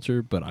 80s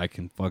culture, but I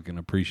can fucking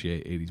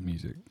appreciate 80s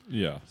music.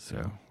 Yeah.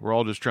 So we're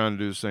all just trying to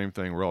do the same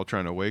thing. We're all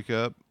trying to wake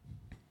up,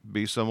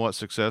 be somewhat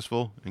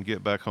successful, and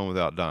get back home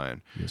without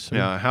dying. Yes, sir.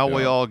 Now, how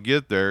we Yeah. all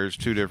get there is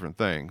two different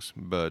things,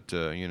 but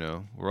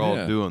we're all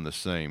Yeah. doing the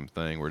same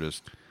thing. We're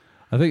just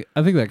I think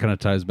that kind of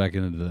ties back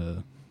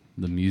into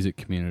the music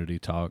community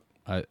talk.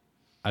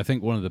 I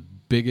think one of the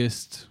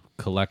biggest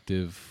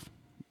collective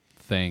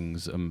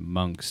things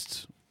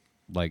amongst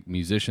like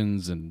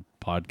musicians and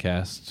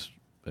podcasts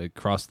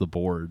across the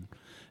board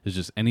is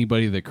just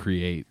anybody that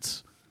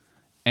creates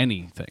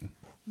anything.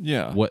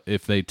 Yeah. What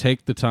if they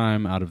take the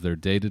time out of their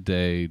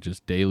day-to-day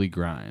just daily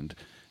grind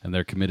and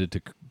they're committed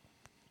to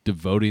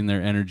devoting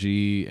their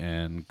energy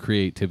and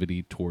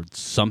creativity towards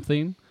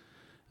something,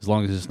 as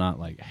long as it's not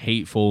like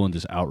hateful and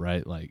just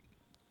outright like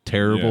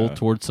terrible Yeah.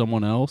 towards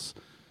someone else,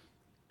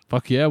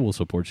 fuck yeah, we'll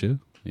support you.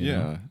 You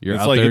know? You're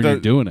It's out like there it and you're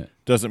does- doing it.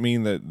 Doesn't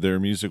mean that their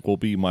music will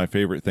be my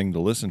favorite thing to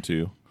listen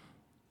to,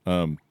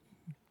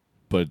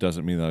 but it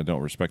doesn't mean that I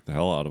don't respect the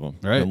hell out of them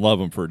Right. and love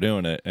them for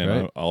doing it, and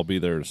Right. I'll be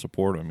there to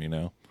support them.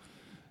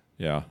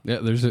 Yeah. Yeah,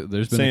 there's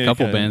been Saying a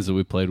couple okay. bands that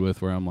we played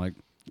with where I'm like,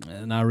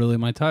 not really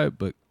my type,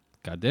 but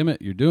god damn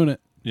it, you're doing it.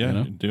 Yeah, you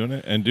know? doing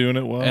it and doing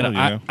it well. And you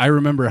I, know? I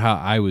remember how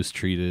I was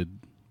treated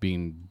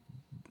being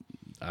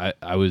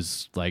I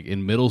was like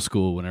in middle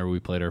school whenever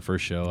we played our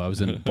first show. I was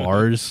in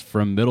bars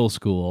from middle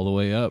school all the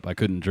way up. I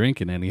couldn't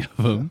drink in any of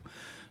them.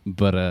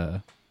 But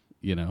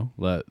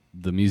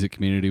the music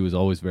community was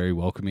always very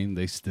welcoming.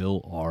 They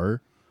still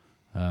are.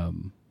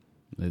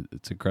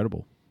 It's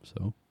incredible.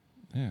 So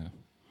Yeah.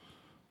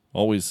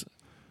 Always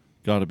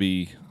got to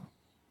be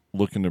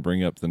looking to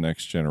bring up the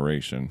next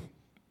generation,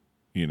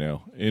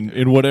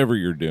 in whatever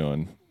you're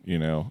doing,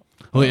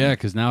 well, yeah,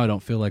 because now I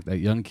don't feel like that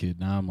young kid.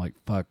 Now I'm like,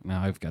 fuck.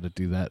 Now I've got to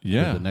do that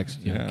Yeah, for the next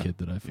young yeah. kid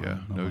that I find. Yeah,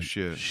 I'm no like,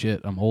 shit.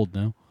 Shit, I'm old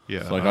now.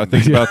 yeah. Like I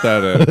think about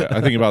that. I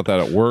think about that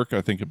at work.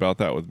 I think about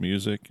that with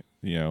music.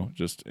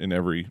 Just in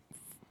every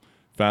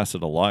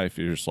facet of life,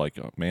 you're just like,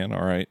 oh, man,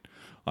 all right,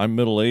 I'm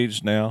middle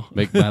aged now.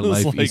 Make my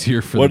It's life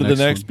easier for what the are next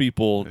the next one.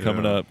 people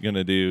coming up going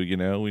to do? You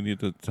know, we need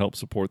to help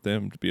support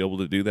them to be able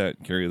to do that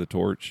and carry the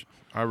torch.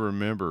 I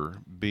remember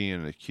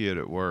being a kid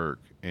at work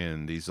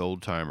and these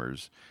old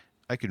timers.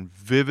 I can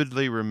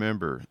vividly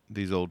remember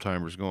these old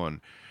timers going,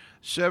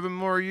 7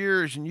 more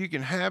years and you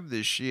can have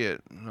this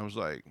shit. And I was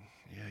like,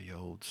 yeah, you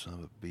old son of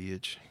a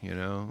bitch, you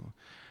know?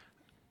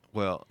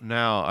 Well,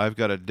 now I've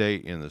got a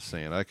date in the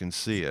sand. I can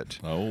see it.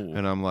 Oh.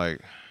 And I'm like,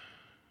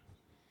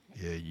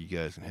 yeah, you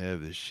guys can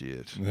have this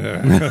shit.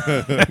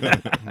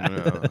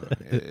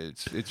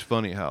 It's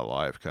funny how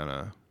life kind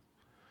of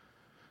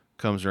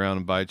comes around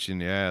and bites you in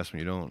the ass when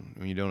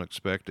you don't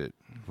expect it.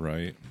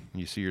 Right.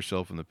 You see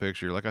yourself in the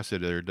picture. Like I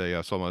said the other day,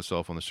 I saw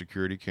myself on the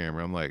security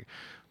camera. I'm like,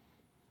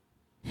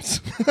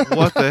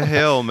 what the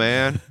hell,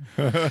 man?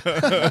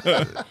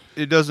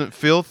 It doesn't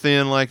feel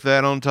thin like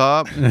that on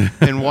top.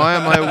 And why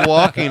am I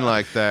walking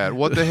like that?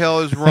 What the hell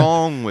is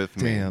wrong with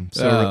me? Damn,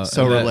 that-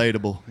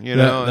 relatable. You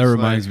know, that it's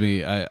reminds like,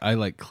 me, I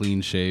like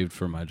clean shaved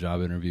for my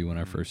job interview when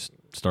I first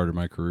started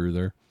my career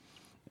there.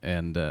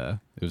 And it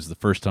was the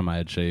first time I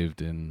had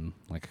shaved in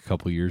like a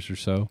couple years or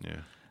so.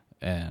 Yeah.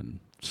 And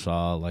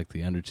saw like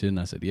the under chin.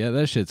 I said, yeah,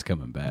 that shit's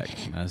coming back.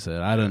 And I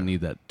said, I don't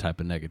need that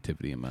type of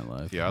negativity in my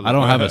life. Yeah, I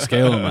don't have a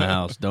scale in my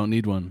house. Don't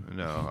need one.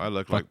 No, I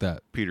look Fuck like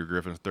that. Peter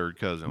Griffin's third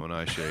cousin when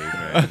I shave,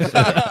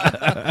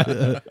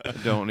 man.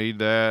 Don't need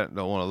that.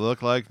 Don't want to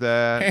look like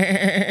that.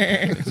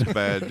 It's a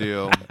bad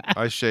deal.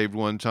 I shaved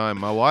one time.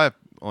 My wife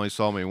only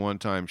saw me one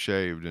time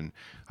shaved, and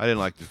I didn't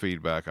like the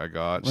feedback I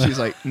got. She's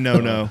like,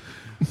 no.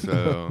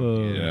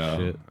 So, Yeah.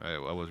 Shit. I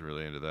wasn't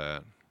really into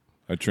that.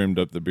 I trimmed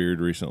up the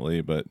beard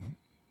recently, but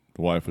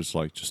the wife was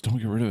like, "Just don't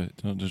get rid of it."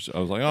 I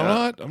was like,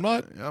 "I'm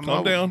not. Yeah,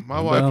 Calm down." My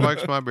wife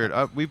likes my beard.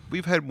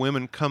 We've had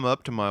women come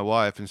up to my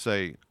wife and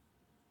say,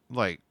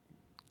 like,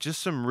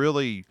 just some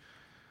really,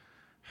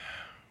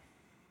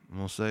 I'm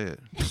gonna say it,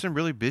 just some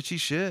really bitchy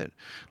shit.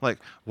 Like,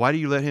 why do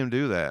you let him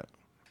do that?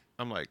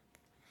 I'm like,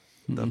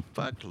 the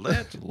fuck,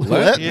 Let you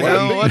let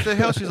know me. what the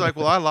hell? She's like,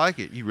 well, I like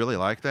it. You really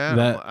like that?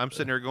 That- I'm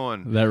sitting there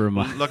going, That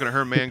reminds looking at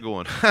her man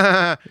going,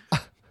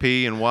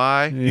 P and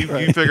Y.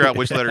 You figure out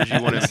which letters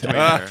you want in between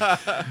there.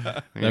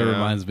 That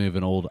reminds me of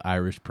an old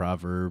Irish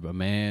proverb: a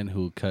man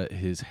who cut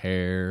his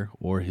hair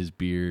or his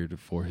beard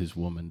for his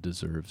woman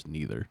deserves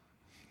neither.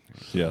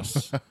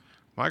 Yes.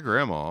 My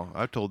grandma,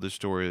 I told this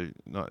story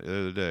not the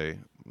other day.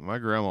 My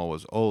grandma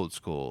was old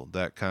school,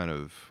 that kind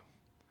of,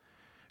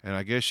 and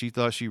I guess she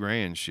thought she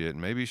ran shit.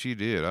 Maybe she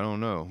did. I don't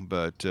know.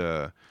 But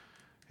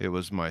it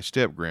was my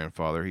step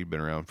grandfather. He'd been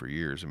around for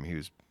years. I mean, he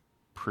was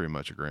pretty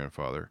much a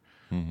grandfather.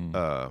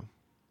 Mm-hmm.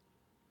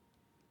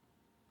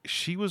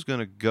 She was going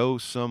to go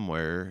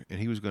somewhere, and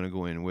he was going to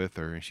go in with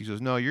her. And she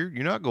says, "No, you're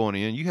not going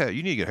in. You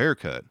need to get a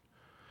haircut."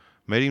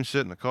 Made him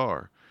sit in the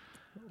car.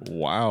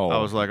 Wow. I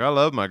was like, I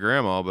love my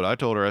grandma, but I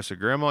told her, I said,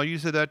 Grandma, you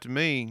said that to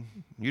me,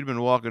 you'd have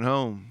been walking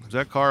home. If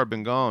that car had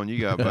been gone, you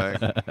got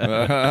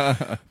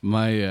back.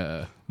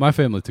 My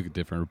family took a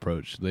different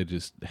approach. They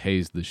just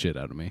hazed the shit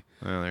out of me.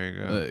 Well, there you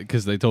go.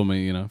 Because they told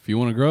me, if you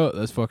want to grow it,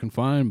 that's fucking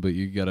fine, but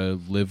you got to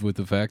live with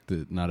the fact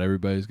that not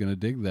everybody's going to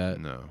dig that.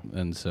 No.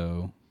 And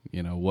so,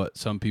 what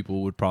some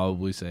people would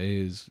probably say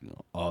is,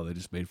 oh, they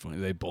just made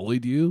fun. They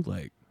bullied you?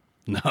 Like,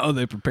 no,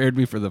 they prepared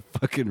me for the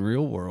fucking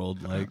real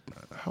world. Like,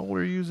 How old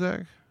are you,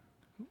 Zach?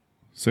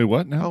 Say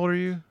what How now? old are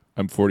you?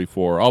 I'm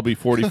 44. I'll be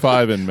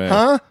 45 in May.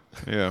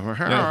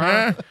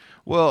 Yeah.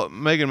 Well,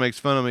 Megan makes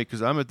fun of me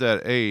because I'm at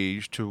that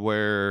age to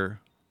where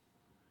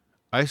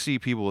I see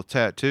people with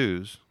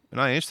tattoos, and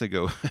I instantly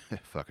go,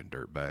 fucking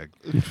dirtbag.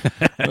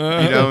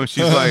 And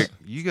she's like,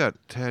 you got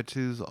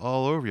tattoos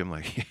all over you. I'm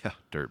like, yeah,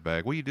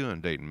 dirtbag. What are you doing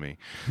dating me?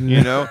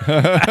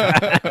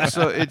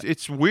 So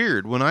it's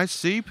weird. When I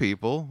see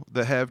people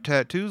that have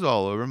tattoos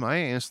all over them,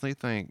 I instantly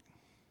think,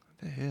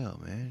 what the hell,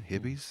 man?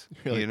 Hippies?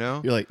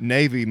 You're like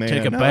Navy, man.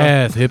 take a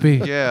bath,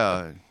 hippie.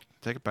 Yeah.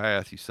 Take a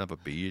bath, you son of a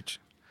bitch.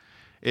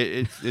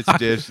 It's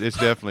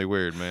definitely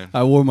weird, man.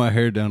 I wore my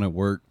hair down at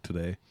work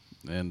today,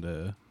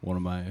 and one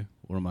of my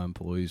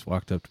employees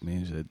walked up to me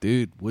and said,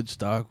 "Dude,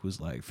 Woodstock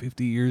was like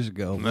 50 years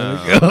ago."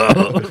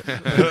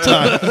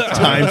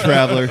 Time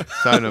traveler.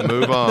 Time to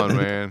move on,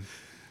 man.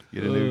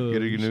 Get a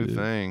new shit.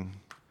 thing.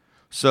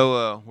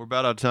 So we're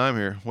about out of time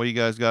here. What do you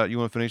guys got? You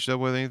want to finish up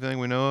with anything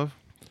we know of?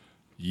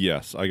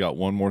 Yes, I got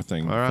one more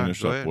thing All to right,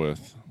 finish go up ahead.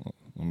 with.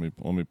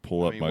 Let me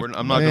pull up my.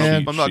 I'm not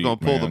Man. going to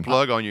pull the man.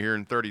 plug on you here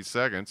in 30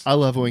 seconds. I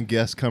love when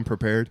guests come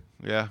prepared.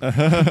 Yeah.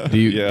 Do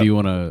you Yeah. do you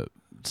want to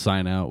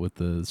sign out with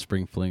the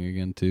spring fling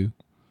again too?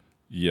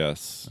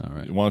 Yes. All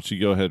right. Why don't you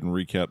go ahead and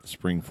recap the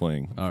spring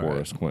fling All for right.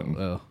 us, Quentin?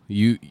 Well,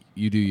 you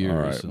do yours.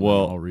 All right. And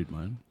Well- then I'll read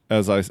mine.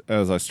 As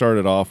I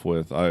started off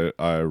with,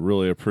 I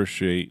really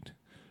appreciate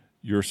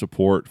your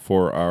support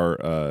for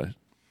our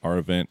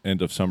event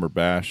End of Summer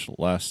Bash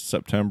last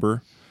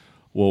September.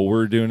 Well,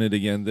 we're doing it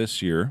again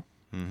this year.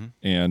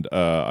 And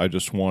I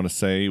just want to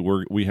say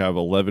we have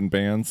 11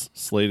 bands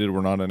slated.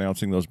 We're not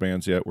announcing those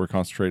bands yet. We're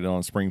concentrating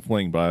on Spring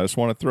Fling, but I just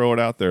want to throw it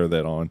out there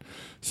that on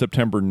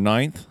September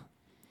 9th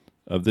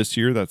of this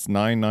year, that's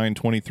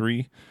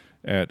 9/9/23,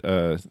 at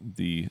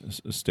the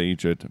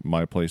stage at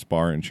My Place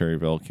Bar in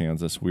Cherryville,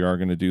 Kansas. We are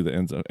going to do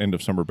the end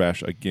of summer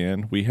bash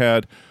again. We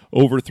had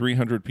over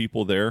 300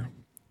 people there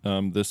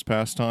this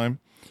past time.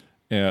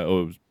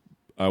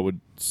 I would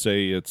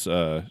say it's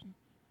not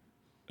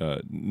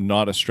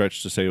a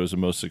stretch to say it was the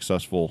most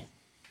successful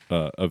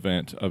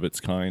event of its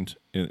kind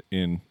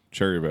in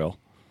Cherryville,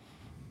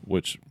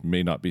 which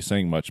may not be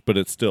saying much, but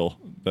it's still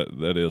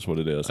that is what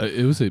it is.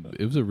 It was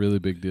a really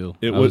big deal.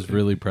 I was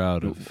really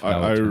proud of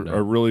how it turned out. I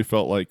really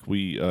felt like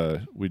we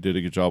did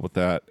a good job with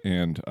that,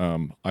 and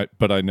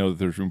but I know that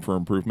there's room for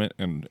improvement,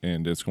 and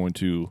it's going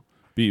to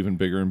be even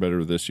bigger and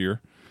better this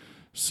year.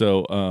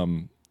 So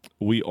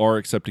we are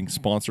accepting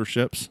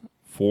sponsorships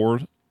for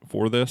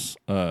this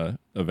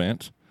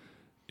event.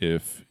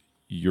 If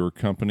your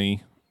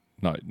company,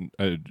 not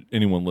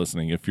anyone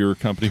listening, if your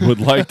company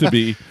would like to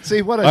be,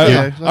 see what I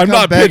did. I'm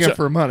not begging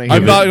for money.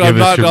 I'm not on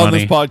money.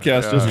 this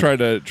podcast just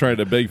trying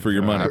to beg for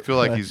your money. I feel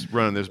like he's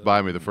running this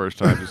by me the first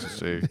time just to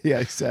see. Yeah,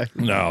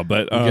 exactly. No,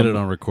 but get it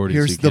on recording.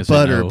 Here's so the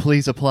butter.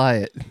 Please apply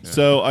it. Yeah.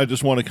 So I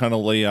just want to kind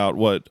of lay out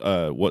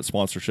what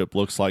sponsorship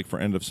looks like for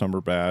End of Summer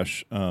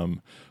Bash.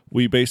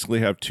 We basically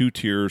have two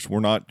tiers.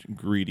 We're not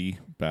greedy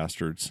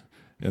bastards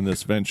in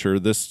this venture.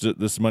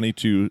 This money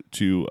to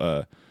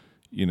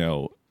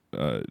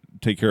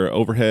take care of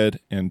overhead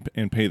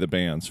and pay the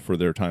bands for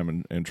their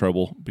time and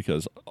trouble,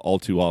 because all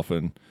too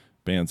often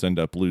bands end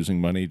up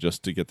losing money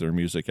just to get their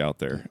music out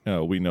there.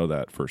 We know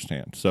that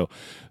firsthand. So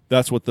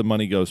that's what the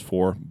money goes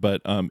for.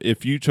 But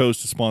if you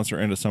chose to sponsor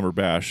End of Summer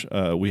Bash,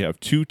 we have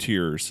two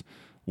tiers.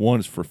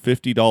 One is for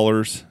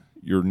 $50.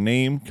 Your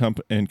name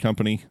and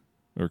company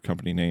or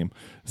company name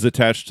is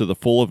attached to the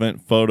full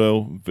event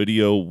photo,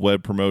 video,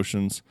 web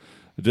promotions,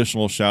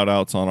 additional shout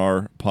outs on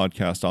our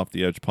podcast, Off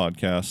the Edge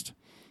podcast.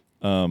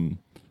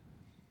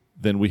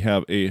 Then we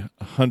have a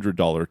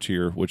 $100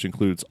 tier, which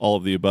includes all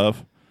of the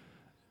above,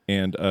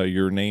 and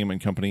your name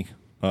and company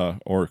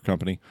or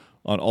company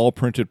on all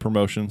printed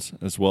promotions,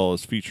 as well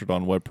as featured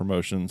on web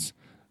promotions.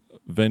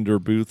 Vendor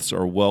booths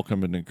are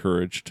welcome and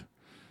encouraged.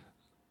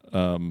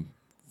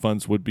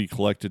 Funds would be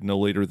collected no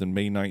later than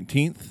May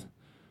 19th.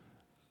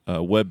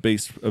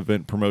 Web-based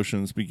event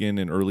promotions begin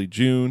in early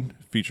June.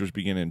 Features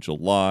begin in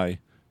July.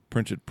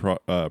 Printed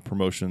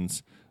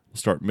promotions will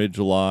start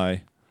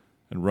mid-July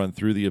and run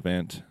through the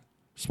event.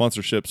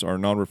 Sponsorships are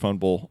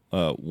non-refundable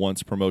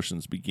once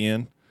promotions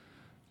begin.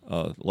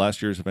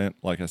 Last year's event,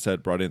 like I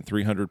said, brought in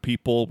 300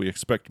 people. We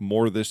expect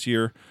more this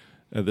year.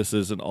 This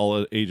is an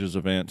all-ages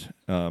event.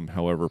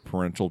 However,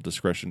 parental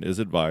discretion is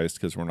advised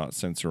because we're not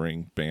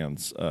censoring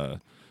bands'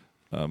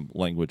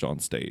 language on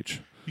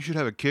stage. You should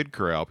have a kid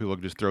corral. People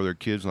can just throw their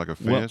kids in like a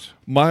fence.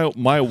 Well,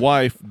 my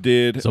wife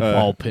did. It's a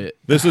ball pit.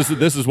 This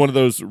is one of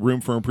those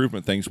room for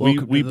improvement things.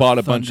 We bought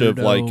a bunch of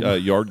like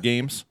yard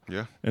games,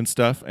 and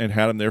stuff, and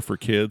had them there for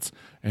kids,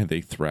 and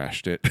they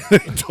thrashed it. They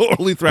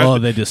totally thrashed it. Oh,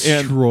 they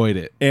destroyed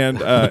it.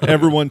 And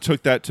everyone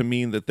took that to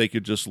mean that they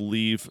could just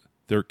leave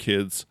their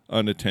kids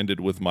unattended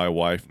with my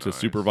wife to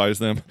supervise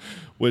them,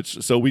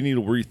 so we need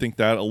to rethink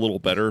that a little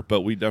better,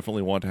 but we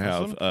definitely want to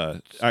have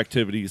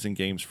activities and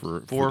games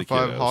for 4 or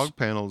 5 kiddos. hog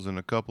panels and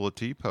a couple of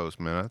T-posts,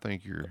 man. I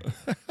think you're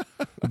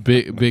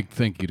big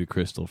thank you to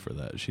Crystal for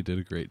that. She did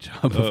a great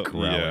job of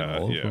corralling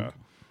all of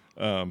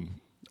them.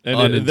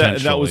 And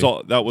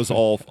that was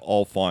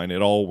all fine.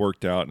 It all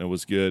worked out and it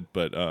was good,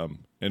 but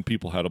and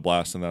people had a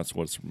blast, and that's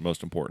what's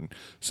most important.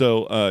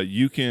 So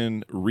you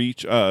can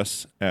reach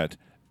us at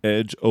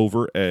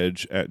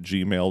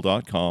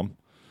edgeoveredge@gmail.com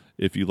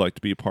if you'd like to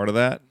be a part of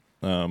that.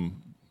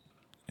 And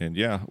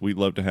yeah, we'd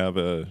love to have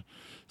a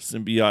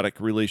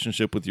symbiotic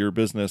relationship with your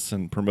business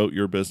and promote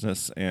your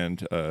business,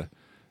 and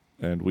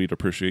we'd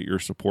appreciate your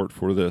support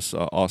for this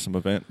awesome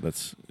event.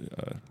 That's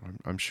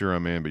I'm sure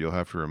I'm in, but you'll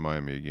have to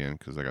remind me again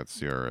because I got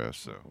CRS.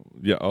 So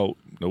yeah,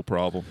 no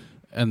problem.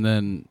 And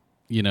then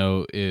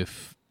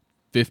if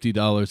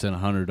 $50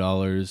 and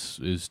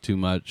 $100 is too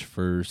much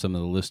for some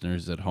of the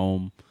listeners at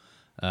home,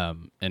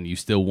 and you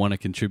still want to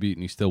contribute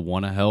and you still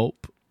want to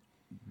help,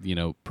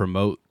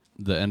 promote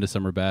the End of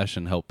Summer Bash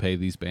and help pay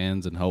these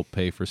bands and help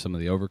pay for some of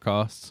the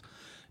overcosts.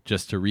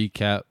 Just to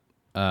recap,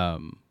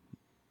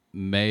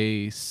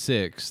 May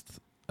 6th,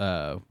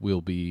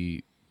 we'll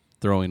be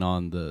throwing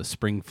on the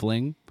Spring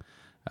Fling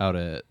out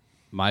at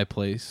My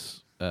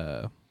Place,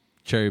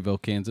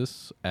 Cherryville,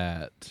 Kansas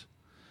at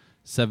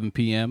 7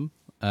 p.m.,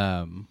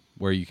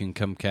 where you can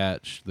come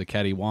catch the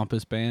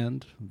Cattywampus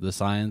Band, The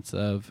Science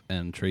of,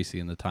 and Tracy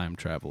and the Time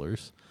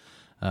Travelers.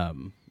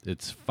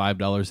 It's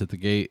 $5 at the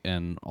gate,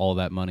 and all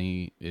that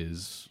money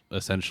is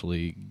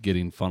essentially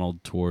getting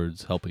funneled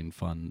towards helping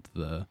fund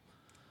the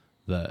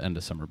End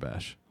of Summer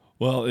Bash.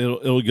 Well,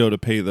 it'll go to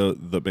pay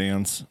the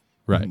bands,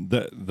 right?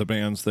 The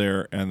bands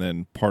there, and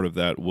then part of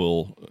that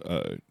will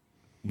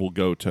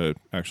go to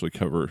actually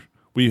cover.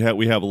 We have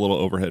a little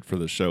overhead for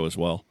the show as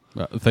well.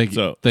 Thank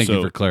you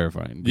for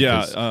clarifying.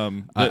 Yeah,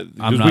 I'm not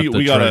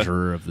the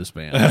treasurer of this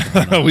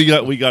band. we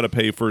got to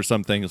pay for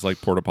some things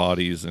like porta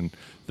potties and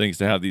things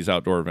to have these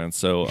outdoor events.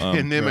 So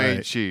and them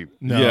ain't cheap.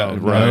 No, yeah,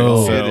 right.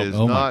 No. So, it is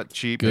not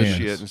cheap as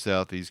shit in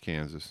Southeast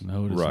Kansas.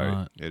 No, it is right.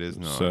 not. It is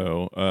not.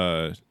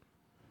 So,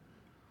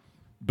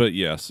 but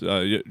yes,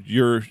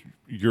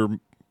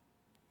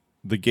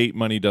 the gate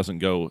money doesn't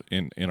go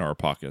in our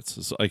pockets.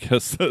 Is I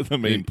guess the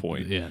main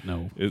point. Yeah,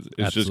 no,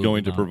 it's just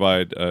going to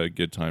provide a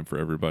good time for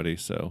everybody.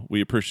 So we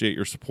appreciate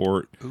your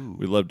support.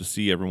 We love to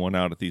see everyone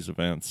out at these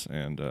events,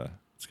 and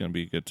it's going to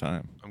be a good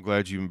time. I'm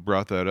glad you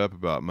brought that up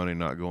about money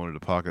not going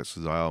into pockets,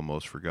 because I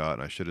almost forgot,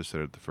 and I should have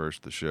said it at the first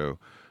of the show.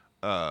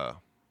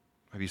 Have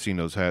you seen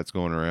those hats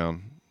going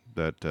around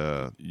that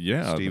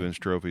Stevens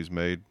Trophies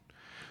made?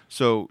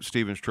 So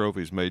Stevens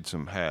Trophies made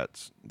some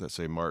hats that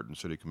say Martin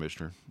City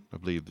Commissioner. I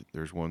believe that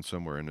there's one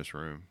somewhere in this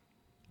room.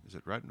 Is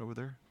it right over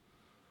there?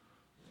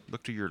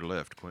 Look to your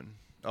left, Quentin.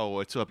 Oh,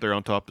 it's up there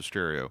on top of the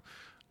stereo.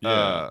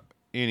 Yeah.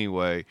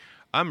 Anyway,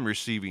 I'm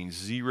receiving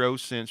 0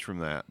 cents from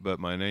that, but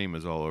my name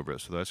is all over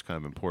it, so that's kind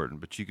of important.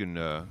 But you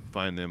can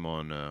find them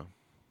on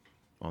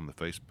the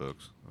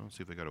Facebooks. I don't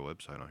see if they got a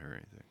website on here or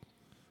anything.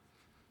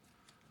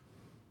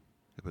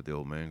 They put the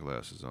old man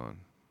glasses on.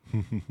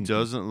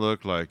 Doesn't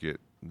look like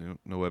it.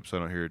 No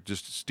website on here.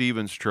 Just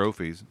Stevens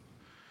Trophies,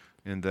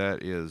 and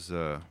that is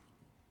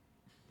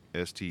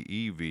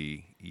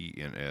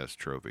STEVENS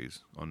Trophies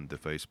on the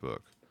Facebook.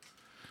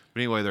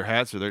 But anyway, their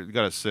hats they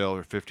got a sale.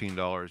 They're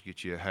 $15.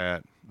 Get you a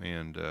hat,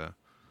 and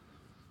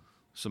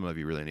some of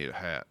you really need a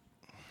hat.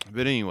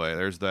 But anyway,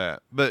 there's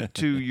that. But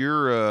to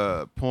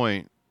your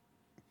point,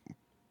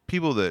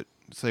 people that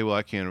say, "Well,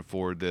 I can't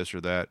afford this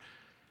or that,"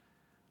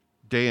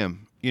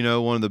 damn.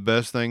 One of the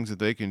best things that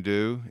they can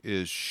do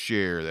is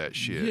share that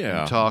shit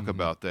and talk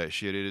about that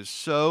shit. It is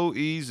so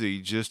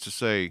easy just to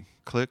say,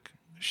 click,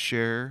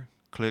 share,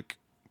 click,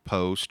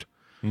 post.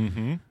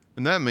 Mm-hmm.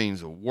 And that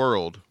means the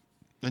world.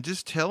 And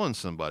just telling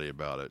somebody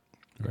about it.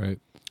 Right.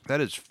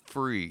 That is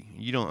free.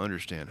 You don't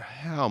understand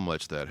how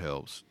much that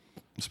helps,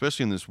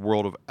 especially in this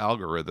world of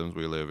algorithms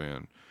we live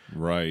in.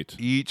 Right.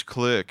 Each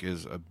click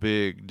is a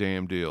big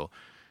damn deal.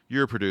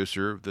 You're a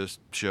producer of this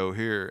show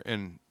here,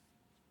 and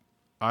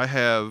I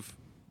have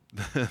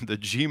the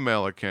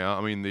Gmail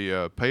account,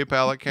 the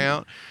PayPal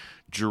account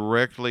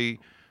directly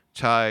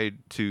tied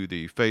to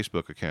the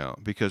Facebook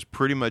account, because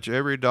pretty much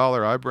every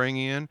dollar I bring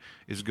in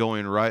is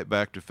going right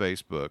back to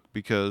Facebook,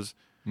 because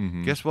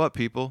guess what,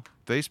 people?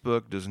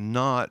 Facebook does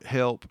not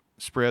help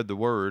spread the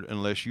word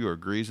unless you are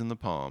greasing the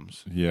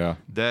palms. Yeah.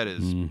 That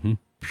is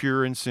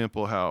pure and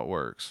simple how it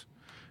works.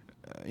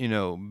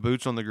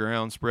 Boots on the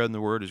ground, spreading the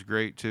word is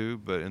great too,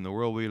 but in the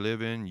world we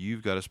live in,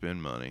 you've got to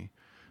spend money.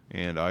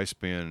 And I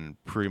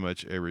spend pretty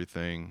much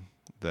everything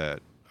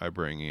that I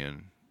bring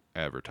in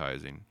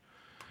advertising.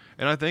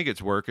 And I think it's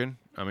working.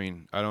 I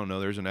don't know.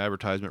 There's an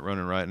advertisement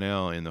running right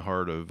now in the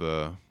heart of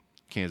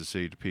Kansas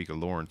City, Topeka,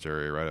 Lawrence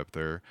area right up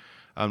there.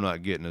 I'm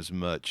not getting as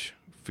much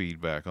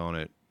feedback on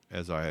it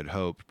as I had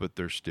hoped, but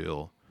there's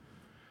still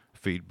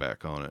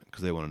feedback on it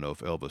because they want to know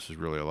if Elvis is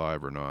really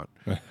alive or not.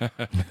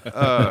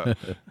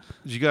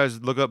 Did you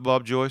guys look up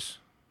Bob Joyce?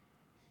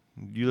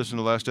 You listened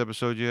to the last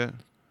episode yet?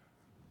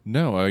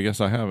 No, I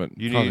guess I haven't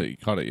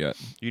caught it yet.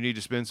 You need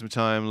to spend some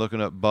time looking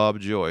up Bob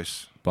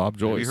Joyce. Bob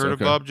Joyce. Have you heard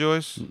okay. of Bob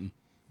Joyce?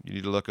 You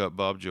need to look up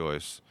Bob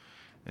Joyce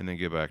and then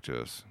get back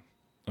to us.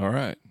 All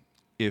right.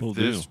 If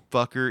this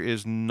fucker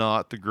is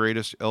not the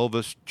greatest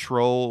Elvis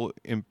troll,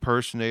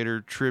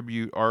 impersonator,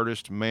 tribute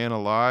artist man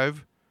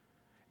alive,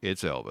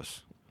 it's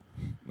Elvis.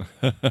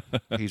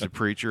 He's a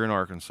preacher in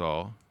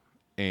Arkansas,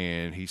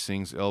 and he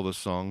sings Elvis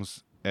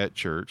songs at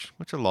church,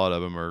 which a lot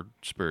of them are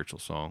spiritual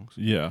songs.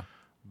 Yeah.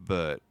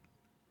 But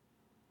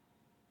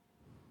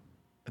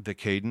the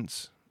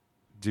cadence,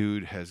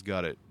 dude has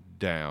got it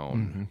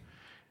down.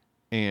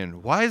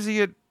 And why is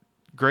he at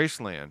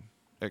Graceland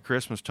at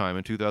Christmas time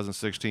in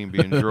 2016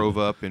 being drove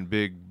up in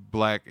big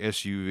black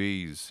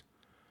SUVs?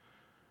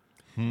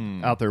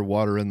 Out there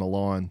watering the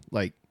lawn,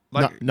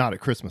 not at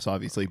Christmas,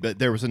 obviously, but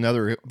there was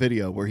another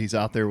video where he's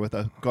out there with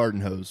a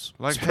garden hose,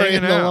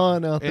 spraying the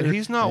lawn out there. And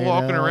he's not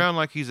walking around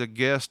like he's a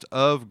guest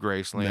of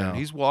Graceland. No.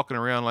 He's walking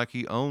around like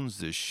he owns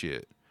this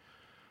shit.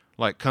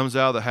 Like, comes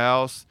out of the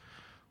house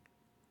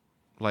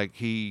like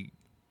he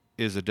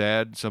is a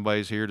dad.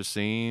 Somebody's here to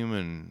see him,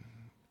 and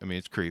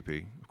it's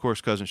creepy. Of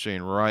course, Cousin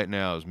Shane right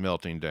now is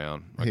melting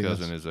down. My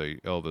cousin is a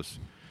Elvis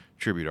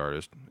tribute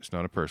artist. It's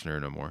not a impersonator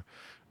no more.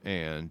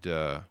 And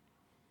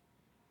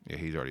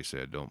he's already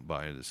said don't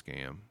buy into the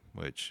scam,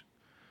 which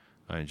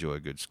I enjoy a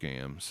good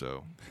scam.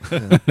 So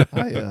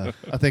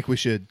I think we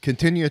should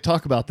continue to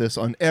talk about this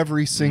on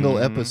every single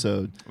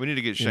episode. We need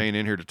to get Shane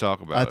in here to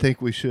talk about it. I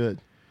think we should.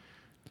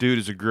 Dude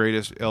is the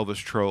greatest Elvis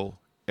troll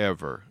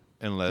ever,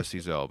 unless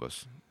he's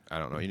Elvis. I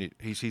don't know.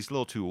 He's a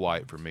little too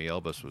white for me.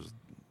 Elvis was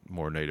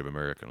more Native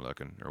American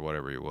looking, or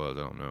whatever he was. I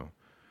don't know.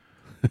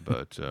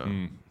 But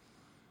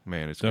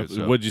man, it's good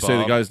stuff. What'd you say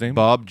the guy's name?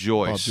 Bob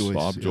Joyce.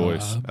 Bob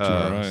Joyce. Bob Joyce.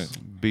 All right.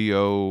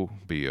 Joyce,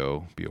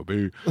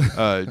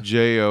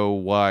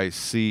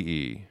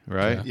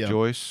 right? Yeah.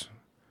 Joyce.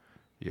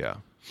 Yeah.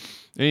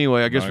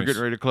 Anyway, I guess we're Nice.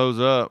 getting ready to close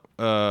up.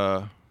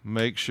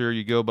 Make sure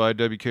you go by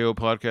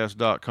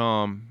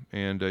WKOpodcast.com,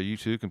 and you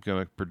too can become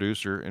a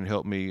producer and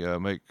help me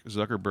make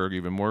Zuckerberg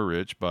even more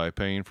rich by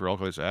paying for all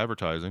this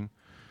advertising.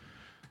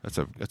 That's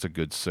a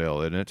good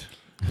sell, isn't it?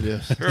 It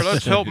is. Here,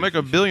 let's help make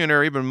a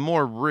billionaire even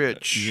more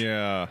rich.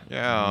 Yeah.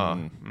 Yeah.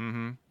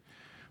 Mm-hmm.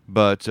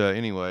 But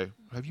anyway,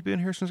 have you been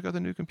here since I got the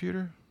new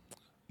computer?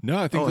 No,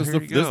 I think this here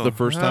is you this is go. the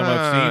first time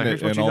I've seen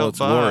here's it what in you all helped its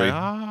buy. glory.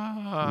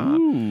 Ah.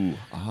 Ooh.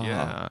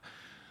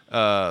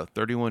 Yeah.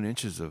 31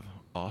 inches of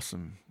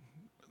awesome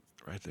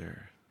right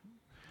there.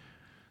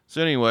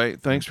 So anyway,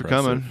 thanks for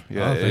coming. Impressive.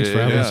 Yeah, Thanks for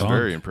having us on.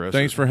 Very impressive.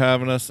 Thanks for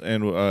having us.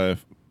 And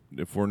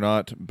if we're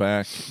not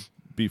back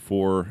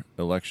before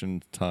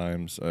election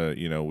times,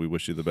 we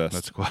wish you the best.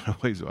 That's quite a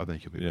ways. I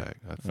think you'll be Yeah. back.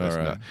 That's All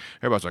right. not.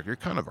 Everybody's like, you're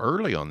kind of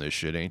early on this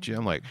shit, ain't you?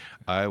 I'm like,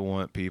 I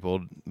want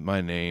people.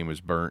 My name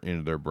is burnt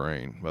into their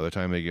brain. By the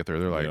time they get there,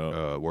 they're like,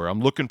 Yeah. where I'm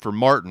looking for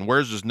Martin.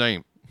 Where's his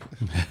name?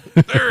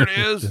 There it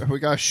is. We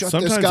gotta shut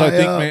Sometimes this guy I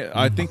think, up. man,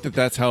 I think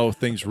that's how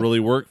things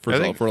really work for I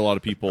think- a lot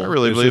of people. I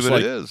really It's believe just it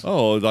like, is.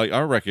 Oh, like I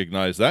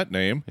recognize that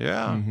name.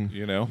 Yeah,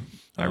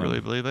 I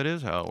really believe that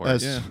is how it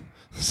works. As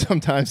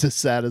sometimes as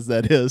sad as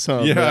that is,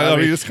 huh? Yeah, But, I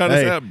mean, it's kinda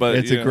hey, sad, but,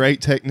 it's yeah. a great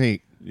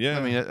technique. Yeah.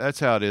 I mean, that's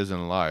how it is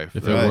in life.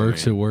 If though. it I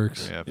works, mean, it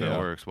works. Yeah, if Yeah. it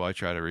works. Well, I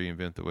try to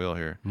reinvent the wheel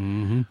here.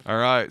 Mm-hmm. All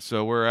right,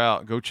 so we're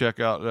out. Go check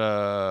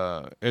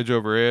out Edge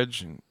Over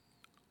Edge and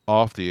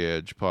Off the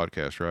Edge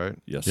podcast, right?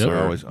 yes, Yep. sir.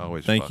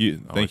 Always. Thank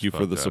you always for fuck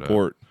the that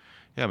support. up.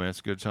 Yeah, man, it's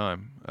a good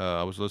time.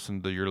 I was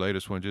listening to your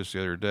latest one just the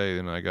other day,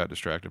 and I got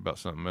distracted about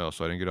something else,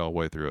 so I didn't get all the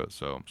way through it.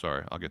 So I'm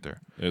sorry. I'll get there.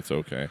 It's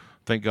okay.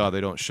 Thank God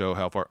they don't show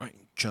how far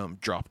Chum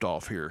dropped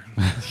off here.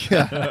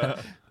 Yeah.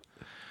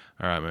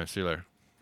 All right, man. See you later.